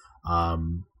that.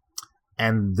 And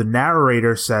the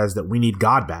narrator says that we need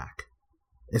God back,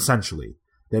 essentially.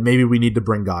 That maybe we need to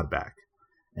bring God back.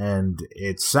 And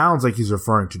it sounds like he's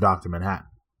referring to Dr. Manhattan.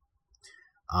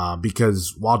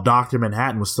 Because while Dr.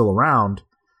 Manhattan was still around,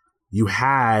 you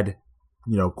had,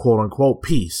 quote unquote,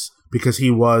 peace. Because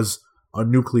he was a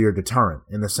nuclear deterrent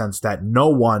in the sense that no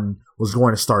one was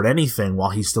going to start anything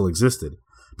while he still existed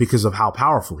because of how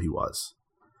powerful he was.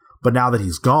 But now that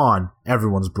he's gone,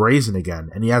 everyone's brazen again.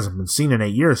 And he hasn't been seen in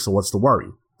 8 years, so what's the worry?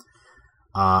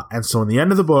 And so in the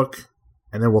end of the book,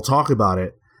 and then we'll talk about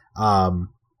it,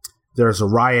 there's a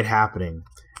riot happening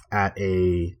at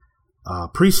a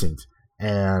precinct,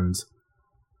 and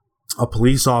a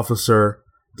police officer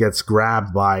gets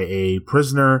grabbed by a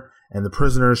prisoner, and the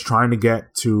prisoner is trying to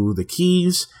get to the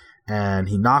keys, and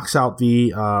he knocks out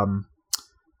the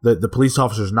police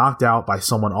officer is knocked out by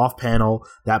someone off panel.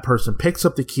 That person picks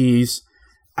up the keys,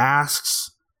 asks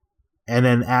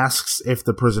if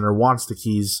the prisoner wants the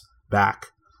keys back.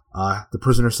 The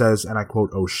prisoner says, and I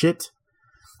quote, "Oh shit."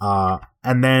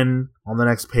 And then on the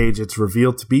next page, it's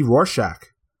revealed to be Rorschach.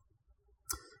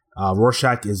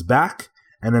 Rorschach is back.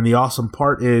 And then the awesome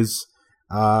part is,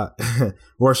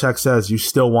 Rorschach says, "You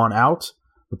still want out?"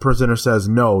 The prisoner says,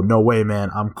 no way, man.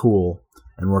 I'm cool.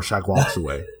 And Rorschach walks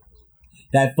away.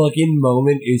 That fucking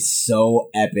moment is so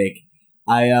epic.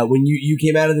 When you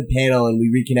came out of the panel and we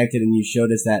reconnected and you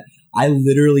showed us that, I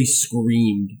literally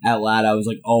screamed out loud. I was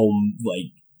like, oh,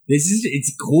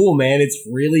 it's cool, man. It's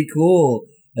really cool.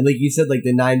 And like you said, like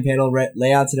the 9-panel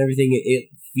layouts and everything, it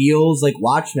feels like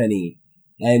Watchmen-y.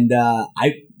 And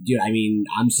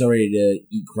I'm so ready to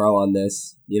eat crow on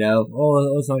this,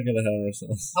 Oh, let's not get ahead of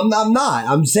ourselves. I'm not.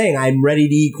 I'm saying I'm ready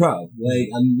to eat crow.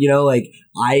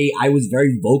 I was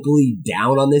very vocally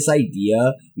down on this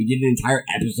idea. We did an entire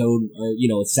episode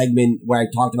or, a segment where I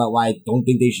talked about why I don't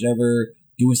think they should ever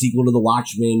do a sequel to The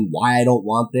Watchmen, why I don't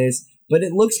want this. But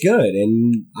it looks good,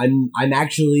 and I'm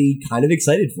actually kind of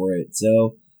excited for it.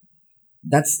 So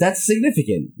that's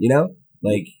significant,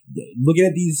 Like looking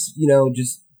at these,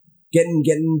 just getting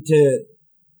to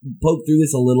poke through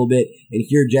this a little bit and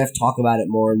hear Jeff talk about it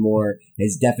more and more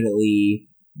has definitely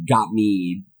got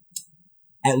me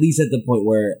at least at the point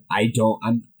where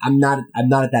I'm not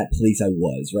at that place I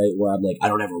was, right? Where I'm like, I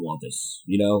don't ever want this,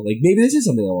 Like maybe this is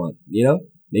something I want,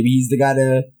 Maybe he's the guy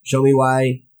to show me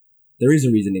why there is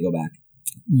a reason to go back.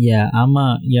 Yeah, I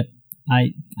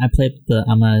play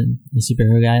I'm a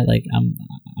superhero guy. Like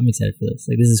I'm excited for this.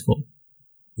 Like this is cool.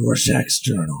 Rorschach's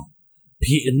journal.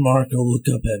 Pete and Marco look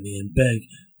up at me and beg,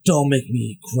 "Don't make me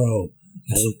eat crow."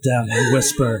 I look down and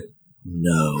whisper,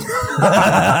 No.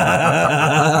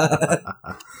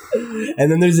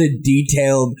 And then there's a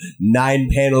detailed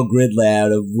 9-panel grid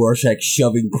layout of Rorschach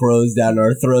shoving crows down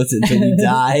our throats until we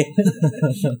die.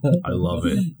 I love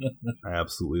it. I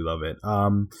absolutely love it.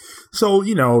 So,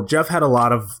 Jeff had a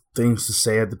lot of things to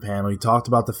say at the panel. He talked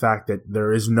about the fact that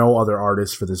there is no other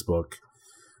artist for this book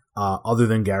other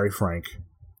than Gary Frank.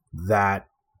 That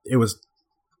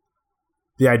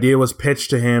the idea was pitched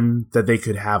to him that they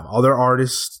could have other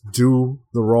artists do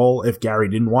the role if Gary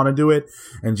didn't want to do it.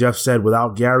 And Jeff said,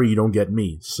 without Gary, you don't get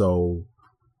me. So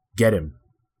get him.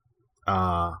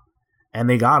 And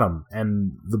they got him.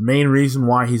 And the main reason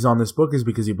why he's on this book is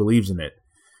because he believes in it.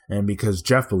 And because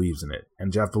Jeff believes in it.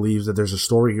 And Jeff believes that there's a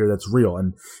story here that's real.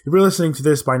 And if you're listening to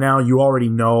this by now, you already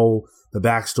know the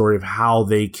backstory of how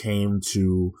they came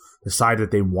to decide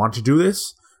that they want to do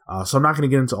this. So I'm not going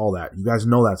to get into all that. You guys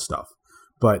know that stuff.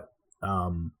 But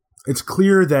it's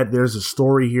clear that there's a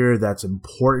story here that's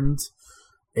important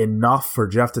enough for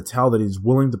Jeff to tell that he's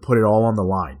willing to put it all on the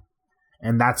line.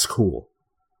 And that's cool.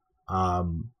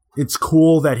 It's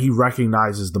cool that he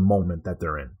recognizes the moment that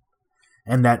they're in.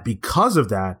 And that because of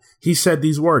that, he said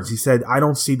these words. He said, I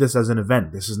don't see this as an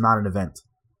event. This is not an event.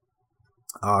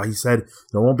 He said,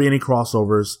 there won't be any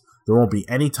crossovers. There won't be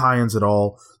any tie-ins at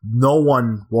all. No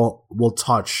one will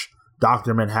touch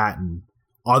Dr. Manhattan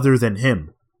other than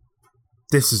him.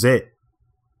 This is it.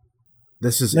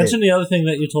 Mention the other thing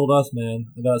that you told us, man,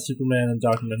 about Superman and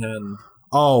Dr. Manhattan.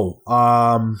 Oh,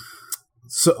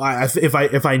 so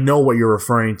if I know what you're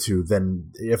referring to,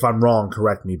 then if I'm wrong,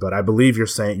 correct me. But I believe you're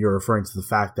referring to the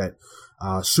fact that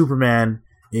Superman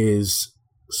is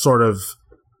sort of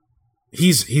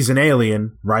he's an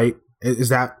alien, right? Is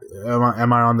that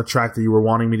am I on the track that you were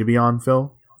wanting me to be on,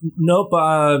 Phil? Nope.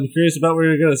 I'm curious about what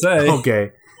you're gonna say.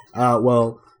 Okay.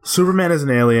 Well, Superman is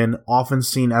an alien, often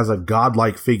seen as a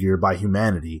godlike figure by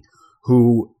humanity,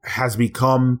 who has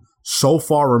become so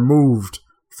far removed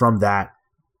from that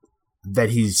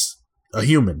he's a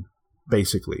human,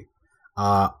 basically.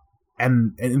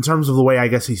 And in terms of the way I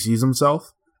guess he sees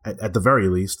himself, at the very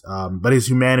least, but his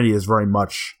humanity is very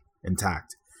much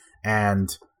intact.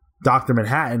 And Dr.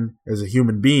 Manhattan is a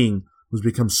human being who's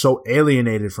become so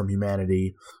alienated from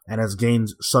humanity and has gained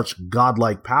such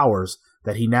godlike powers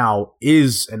that he now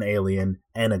is an alien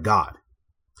and a god.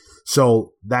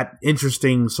 So that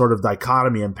interesting sort of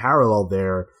dichotomy and parallel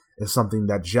there is something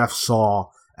that Jeff saw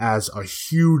as a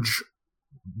huge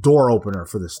door opener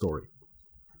for this story.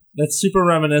 That's super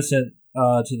reminiscent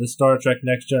to the Star Trek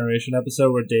Next Generation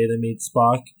episode where Data meets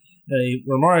Spock. And he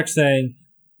remarks saying,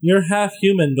 you're half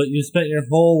human, but you spent your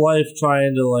whole life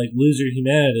trying to lose your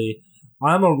humanity.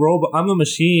 I'm a robot. I'm a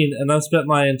machine, and I've spent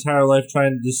my entire life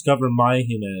trying to discover my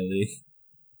humanity.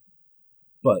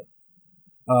 But,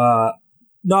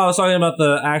 no, I was talking about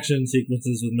the action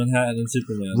sequences with Manhattan and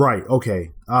Superman. Right.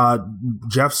 Okay.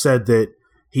 Jeff said that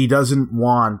he doesn't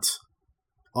want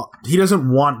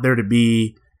there to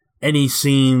be any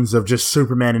scenes of just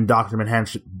Superman and Dr.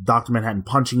 Manhattan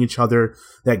punching each other.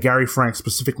 That Gary Frank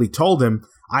specifically told him,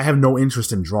 I have no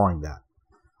interest in drawing that.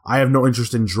 I have no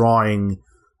interest in drawing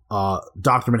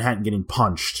Dr. Manhattan getting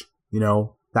punched.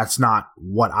 That's not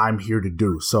what I'm here to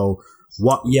do. So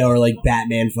what? Yeah, or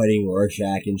Batman fighting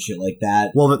Rorschach and shit like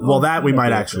that. Well, that we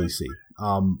might actually see.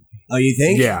 Oh, you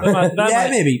think? Yeah.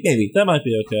 Maybe. That might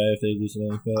be okay if they do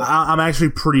something like that. I'm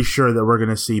actually pretty sure that we're going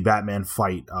to see Batman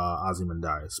fight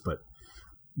Ozymandias, but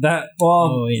that's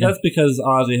because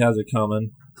Ozzy has it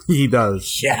coming. He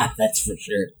does. Yeah, that's for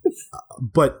sure.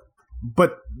 But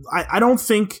I don't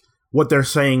think what they're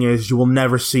saying is you will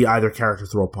never see either character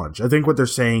throw a punch. I think what they're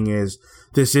saying is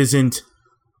this isn't.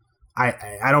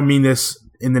 I don't mean this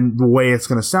in the way it's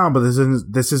going to sound, but this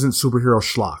isn't superhero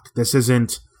schlock. This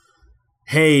isn't.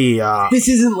 Hey, this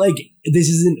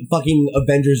isn't fucking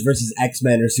Avengers versus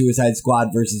X-Men or Suicide Squad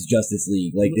versus Justice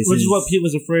League. Which is what Pete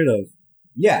was afraid of.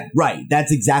 Yeah, right. That's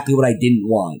exactly what I didn't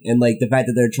want. And the fact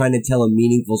that they're trying to tell a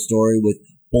meaningful story with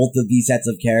both of these sets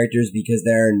of characters because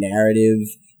there are narrative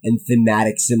and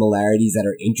thematic similarities that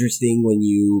are interesting when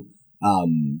you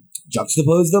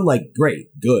juxtapose them. Great,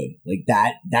 good.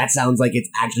 That sounds like it's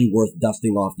actually worth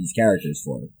dusting off these characters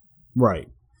for. Right.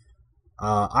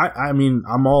 I mean,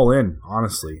 I'm all in,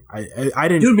 honestly. I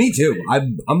didn't. Dude, me too.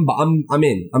 I'm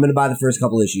in. I'm gonna buy the first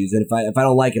couple issues, and if I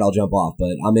don't like it, I'll jump off.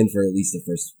 But I'm in for at least the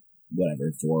first 4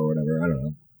 or whatever. I don't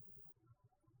know.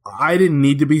 I didn't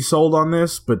need to be sold on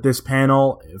this, but this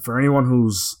panel, for anyone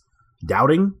who's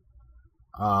doubting,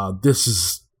 this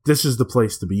is the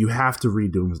place to be. You have to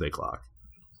read Doomsday Clock.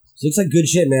 So looks like good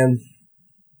shit, man.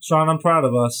 Sean, I'm proud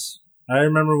of us. I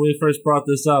remember when we first brought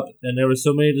this up, and there were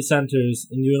so many dissenters,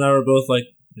 and you and I were both like,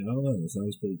 I don't know, that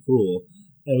sounds pretty cool.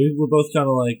 And we were both kind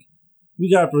of like,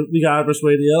 we got to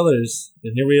persuade the others.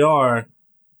 And here we are.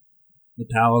 The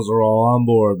pals are all on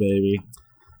board, baby.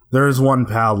 There is one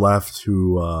pal left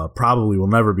who probably will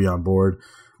never be on board,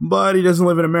 but he doesn't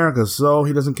live in America, so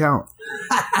he doesn't count.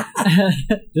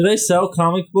 Do they sell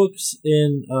comic books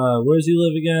in, where does he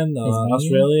live again?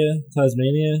 Australia?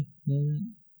 Tasmania?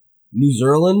 New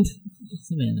Zealand?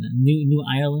 New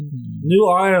Ireland? New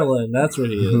Ireland, that's where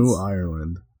he is. New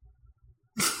Ireland.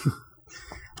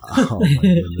 Oh my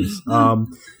goodness.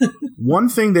 One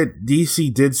thing that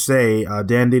DC did say,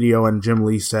 Dan Didio and Jim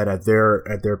Lee said at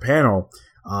their panel,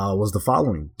 was the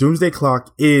following: Doomsday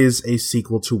Clock is a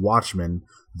sequel to Watchmen.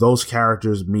 Those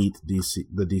characters meet the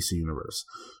DC universe.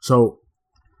 So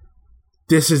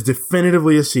this is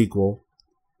definitively a sequel.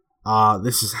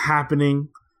 This is happening.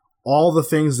 All the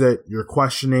things that you're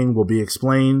questioning will be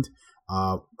explained.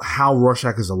 How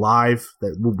Rorschach is alive,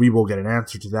 that we will get an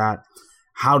answer to that.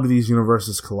 How do these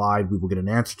universes collide? We will get an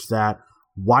answer to that.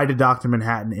 Why did Dr.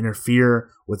 Manhattan interfere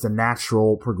with the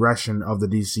natural progression of the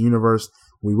DC universe?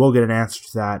 We will get an answer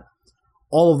to that.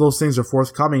 All of those things are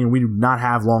forthcoming, and we do not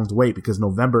have long to wait because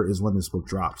November is when this book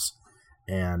drops.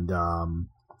 And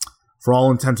for all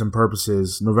intents and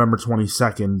purposes, November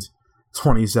 22nd,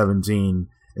 2017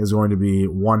 is going to be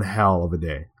one hell of a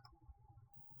day.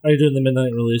 Are you doing the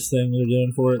midnight release thing you're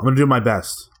doing for it? I'm going to do my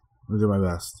best.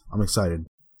 I'm excited.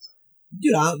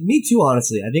 Dude, me too,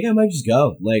 honestly. I think I might just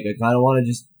go. Like, I kind of want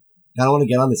to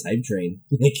get on this hype train.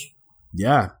 Like,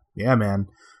 yeah, man.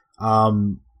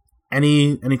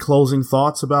 Any closing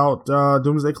thoughts about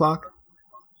Doomsday Clock?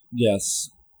 Yes.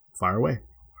 Fire away.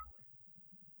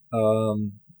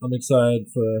 I'm excited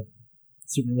for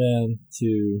Superman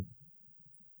to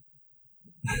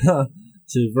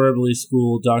to verbally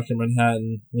school Dr.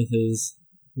 Manhattan with his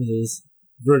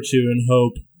virtue and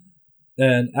hope.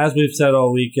 And as we've said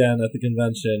all weekend at the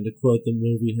convention, to quote the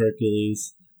movie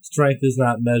Hercules, strength is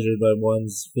not measured by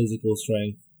one's physical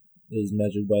strength, it is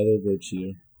measured by their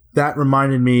virtue. That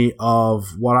reminded me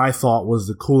of what I thought was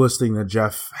the coolest thing that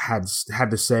Jeff had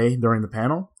to say during the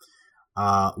panel,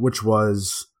 which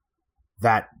was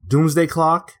that Doomsday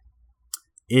Clock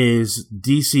is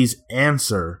DC's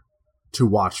answer to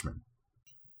Watchmen.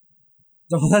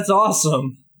 Oh, that's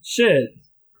awesome. Shit.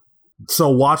 So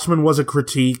Watchmen was a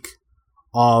critique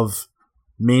of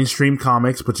mainstream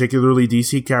comics, particularly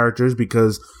DC characters,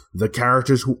 because the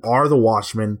characters who are the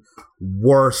Watchmen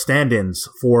were stand-ins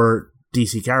for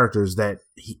DC characters that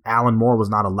Alan Moore was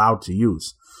not allowed to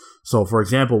use. So, for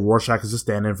example, Rorschach is a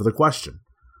stand-in for the Question.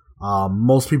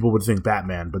 Most people would think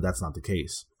Batman, but that's not the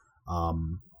case.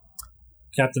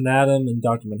 Captain Atom and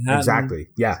Dr. Manhattan. Exactly.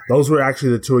 Yeah, those were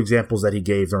actually the two examples that he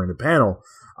gave during the panel.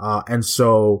 And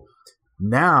so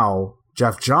now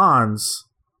Jeff Johns,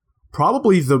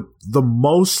 probably the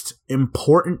most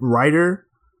important writer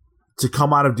to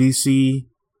come out of DC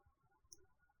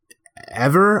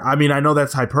ever. I mean, I know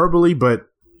that's hyperbole, but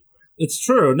it's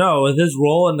true. No, with his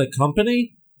role in the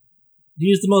company,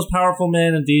 he's the most powerful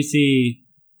man in DC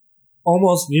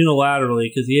almost unilaterally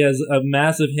because he has a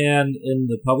massive hand in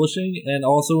the publishing and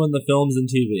also in the films and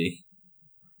TV.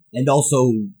 And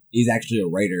also is actually a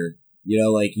writer. You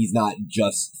know, like, he's not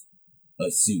just a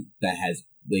suit that has,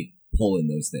 like, pulling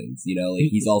those things. You know,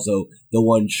 like, he's also the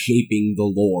one shaping the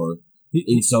lore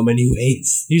in so many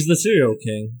ways. He's the Serial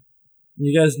King.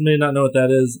 You guys may not know what that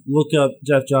is. Look up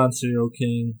Jeff Johns Serial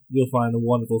King. You'll find a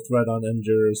wonderful thread on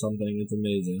Imgur or something. It's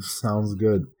amazing. Sounds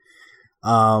good.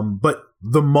 But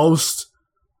the most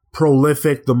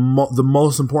prolific, the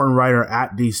most important writer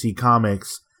at DC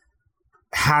Comics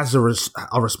has a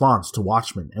response to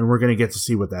Watchmen, and we're going to get to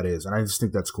see what that is, and I just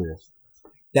think that's cool.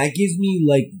 That gives me,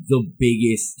 like, the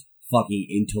biggest fucking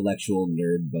intellectual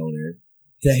nerd boner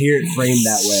to hear it framed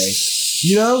that way.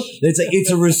 You know? It's like, it's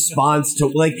a response to,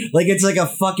 like it's like a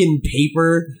fucking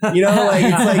paper, you know? Like,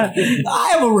 it's like, I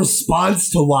have a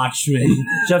response to Watchmen.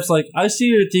 Jeff's like, I see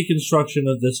your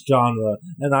deconstruction of this genre,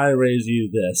 and I raise you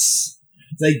this.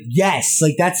 It's like, yes,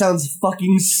 like, that sounds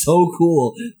fucking so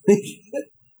cool.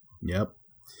 Yep.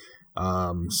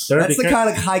 That's the kind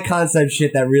of high concept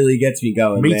shit that really gets me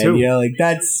going, me man. too. You know, like,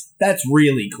 that's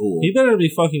really cool. You better be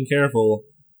fucking careful.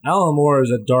 Alan Moore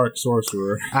is a dark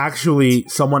sorcerer. Actually,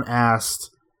 someone asked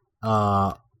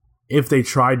if they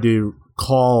tried to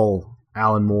call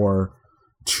Alan Moore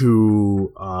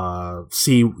to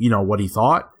see, you know, what he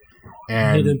thought.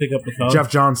 And he didn't pick up the phone. Jeff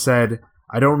Johns said,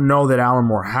 I don't know that Alan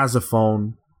Moore has a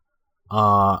phone.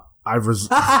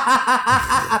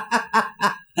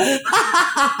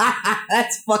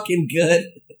 That's fucking good.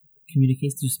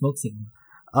 Communicates through smoke signal.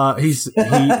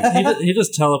 He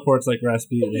just teleports like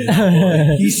Rasputin.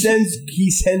 He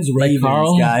sends ravens,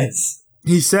 Carl? guys.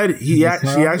 He said she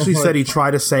actually said he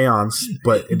tried a seance,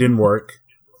 but it didn't work.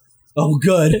 Oh,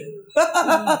 good.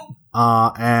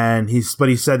 But he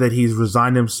said that he's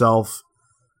resigned himself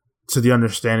to the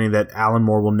understanding that Alan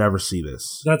Moore will never see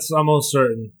this. That's almost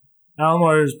certain. Alan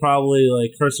Moore is probably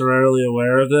like cursorily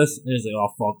aware of this, and he's like,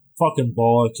 "Oh fucking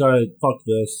bollocks! Fuck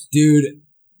this, dude."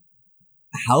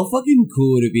 How fucking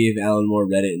cool would it be if Alan Moore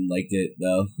read it and liked it,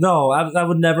 though? No, that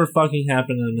would never fucking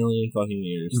happen in a million fucking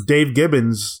years. Dave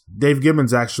Gibbons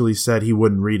actually said he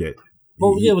wouldn't read it.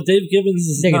 Well, yeah, but Dave Gibbons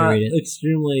is not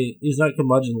extremely. He's not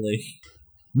curmudgeonly.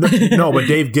 No, but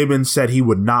Dave Gibbons said he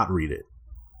would not read it.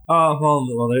 Oh,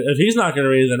 well, if he's not going to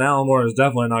read it, then Alan Moore is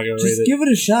definitely not going to read it. Just give it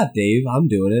a shot, Dave. I'm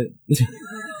doing it.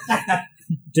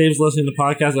 Dave's listening to the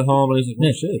podcast at home, and he's like,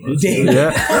 "Oh shit, Dave."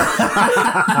 Yeah.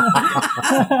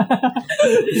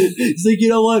 He's like, you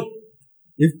know what?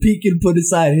 If Pete can put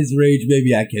aside his rage,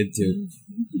 maybe I can too.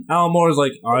 Alan Moore's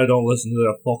like, I don't listen to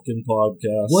that fucking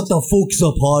podcast. What the fuck's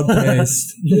a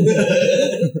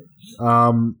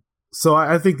podcast? So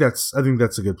I think that's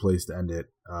a good place to end it.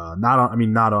 Not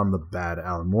on the bad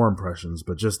Alan Moore impressions,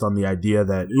 but just on the idea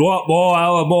that you want more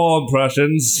Alan Moore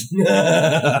impressions.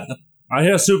 I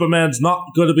hear Superman's not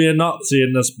going to be a Nazi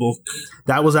in this book.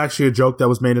 That was actually a joke that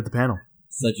was made at the panel.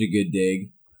 Such a good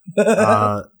dig.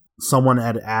 Someone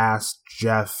had asked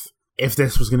Jeff if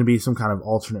this was going to be some kind of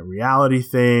alternate reality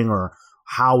thing, or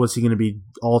how was he going to be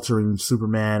altering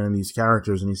Superman and these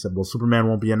characters, and he said, well, Superman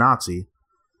won't be a Nazi.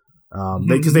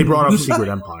 Because they brought up Secret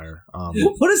Empire.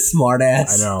 What a smart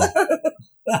ass. I know.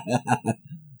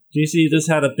 DC just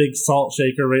had a big salt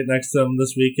shaker right next to him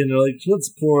this weekend. They're like, let's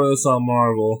pour this on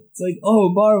Marvel. It's like,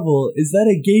 oh, Marvel, is that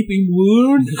a gaping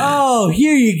wound? Oh,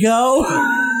 here you go.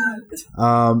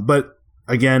 But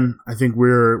again, I think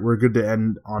we're good to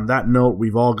end on that note.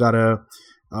 We've all got to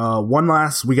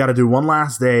we got to do one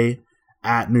last day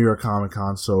at New York Comic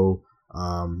Con. So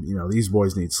these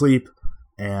boys need sleep,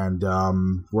 and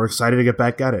we're excited to get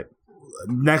back at it.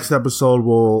 Next episode,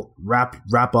 we'll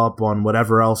wrap up on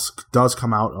whatever else does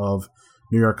come out of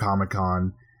New York Comic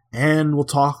Con, and we'll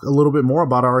talk a little bit more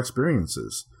about our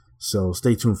experiences. So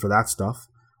stay tuned for that stuff.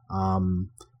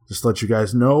 Just to let you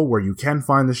guys know where you can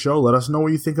find the show. Let us know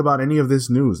what you think about any of this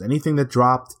news, anything that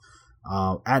dropped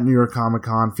at New York Comic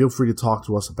Con. Feel free to talk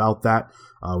to us about that.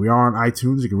 We are on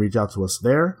iTunes. You can reach out to us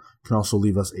there. You can also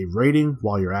leave us a rating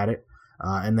while you're at it.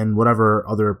 And then whatever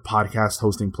other podcast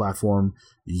hosting platform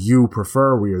you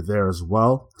prefer, we are there as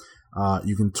well.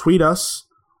 You can tweet us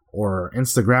or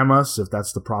Instagram us, if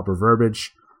that's the proper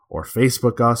verbiage, or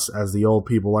Facebook us, as the old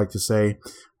people like to say,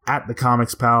 at the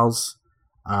Comics Pals.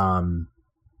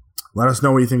 Let us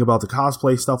know what you think about the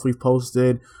cosplay stuff we've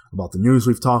posted, about the news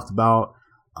we've talked about,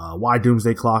 why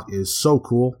Doomsday Clock is so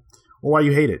cool, or why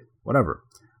you hate it, whatever.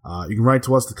 You can write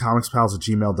to us,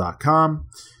 thecomicspals@gmail.com.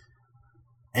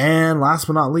 And last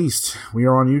but not least, we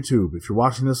are on YouTube. If you're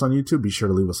watching this on YouTube, be sure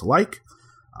to leave us a like,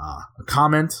 a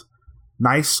comment,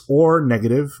 nice or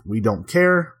negative. We don't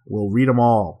care. We'll read them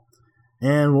all.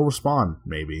 And we'll respond,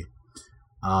 maybe.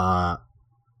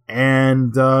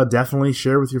 And definitely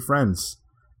share with your friends.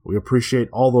 We appreciate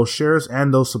all those shares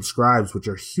and those subscribes, which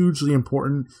are hugely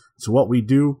important to what we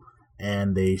do.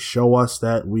 And they show us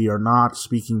that we are not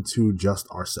speaking to just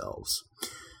ourselves.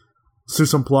 Let's do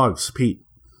some plugs. Pete.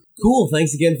 Cool.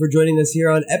 Thanks again for joining us here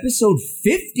on episode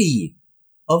 50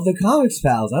 of the Comics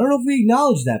Pals. I don't know if we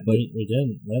acknowledged that, but we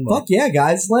didn't. Landmark. Fuck yeah,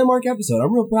 guys. Landmark episode.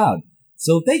 I'm real proud.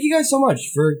 So thank you guys so much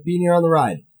for being here on the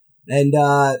ride. And,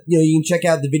 you can check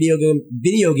out the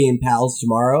Video Game Pals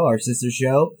tomorrow, our sister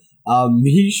show.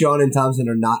 Me, Sean, and Thompson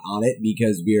are not on it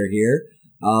because we are here.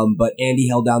 But Andy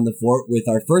held down the fort with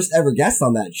our first ever guest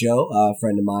on that show, a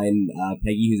friend of mine,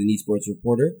 Peggy, who's an esports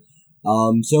reporter.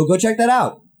 So go check that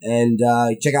out. And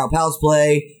check out Pals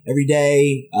Play every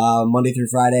day, Monday through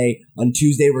Friday. On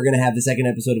Tuesday, we're going to have the second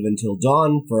episode of Until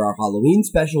Dawn for our Halloween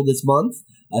special this month.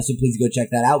 So please go check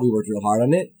that out. We worked real hard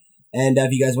on it. And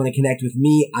if you guys want to connect with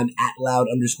me, I'm at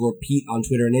 @loud_Pete on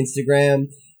Twitter and Instagram.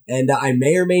 And I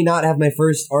may or may not have my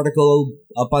first article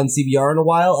up on CBR in a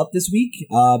while up this week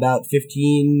about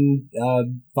 15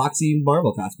 Foxy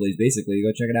Marvel cosplays, basically.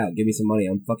 Go check it out. Give me some money.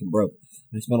 I'm fucking broke.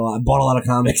 I bought a lot of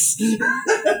comics.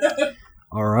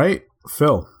 All right,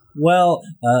 Phil. Well,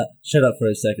 shut up for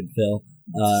a second, Phil.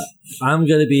 I'm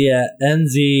going to be at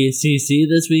NYCC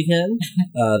this weekend,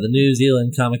 the New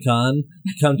Zealand Comic Con.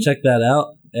 Come check that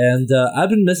out. And I've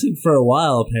been missing for a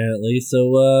while, apparently,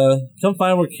 so come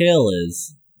find where Kale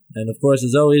is. And, of course,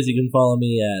 as always, you can follow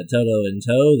me at Toto and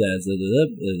Toe. That's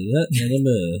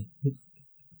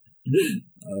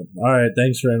all right,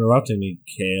 thanks for interrupting me,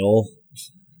 Kale.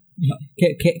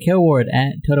 Kale Ward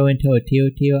at Toto and Toe,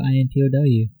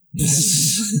 TOTOINTOW.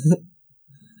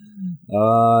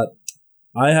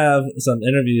 I have some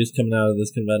interviews coming out of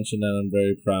this convention that I'm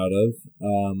very proud of.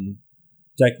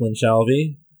 Declan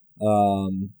Shalvey.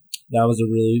 That was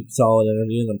a really solid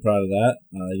interview, and I'm proud of that.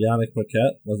 Yannick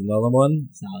Paquette was another one.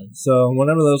 Solid. So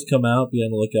whenever those come out, be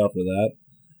on the lookout for that.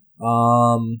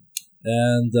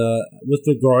 And with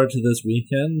regard to this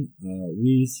weekend,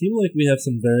 we seem like we have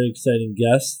some very exciting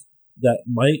guests that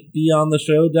might be on the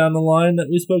show down the line that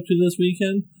we spoke to this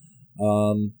weekend.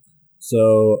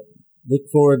 So look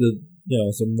forward to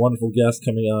some wonderful guests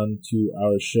coming on to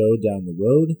our show down the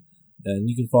road. And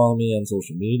you can follow me on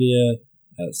social media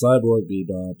at Cyborg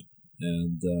Bebop.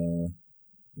 And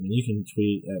you can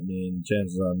tweet at me, and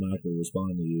chances are I'm not going to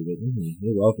respond to you, but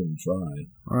you're welcome to try.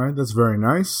 All right, that's very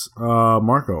nice.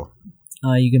 Marco.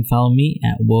 You can follow me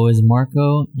at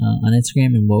woeismarco on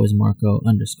Instagram and woeismarco_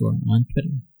 on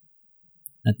Twitter.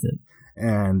 That's it.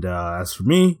 And as for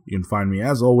me, you can find me,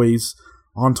 as always,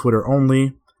 on Twitter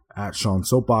only, at Sean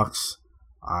Soapbox.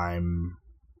 I'm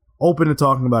open to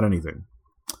talking about anything.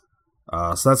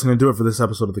 So that's going to do it for this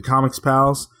episode of the Comics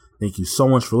Pals. Thank you so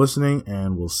much for listening,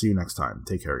 and we'll see you next time.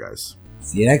 Take care, guys.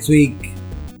 See you next week.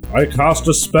 I cast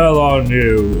a spell on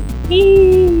you.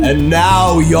 And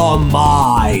now you're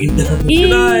mine. Good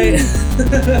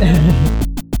night.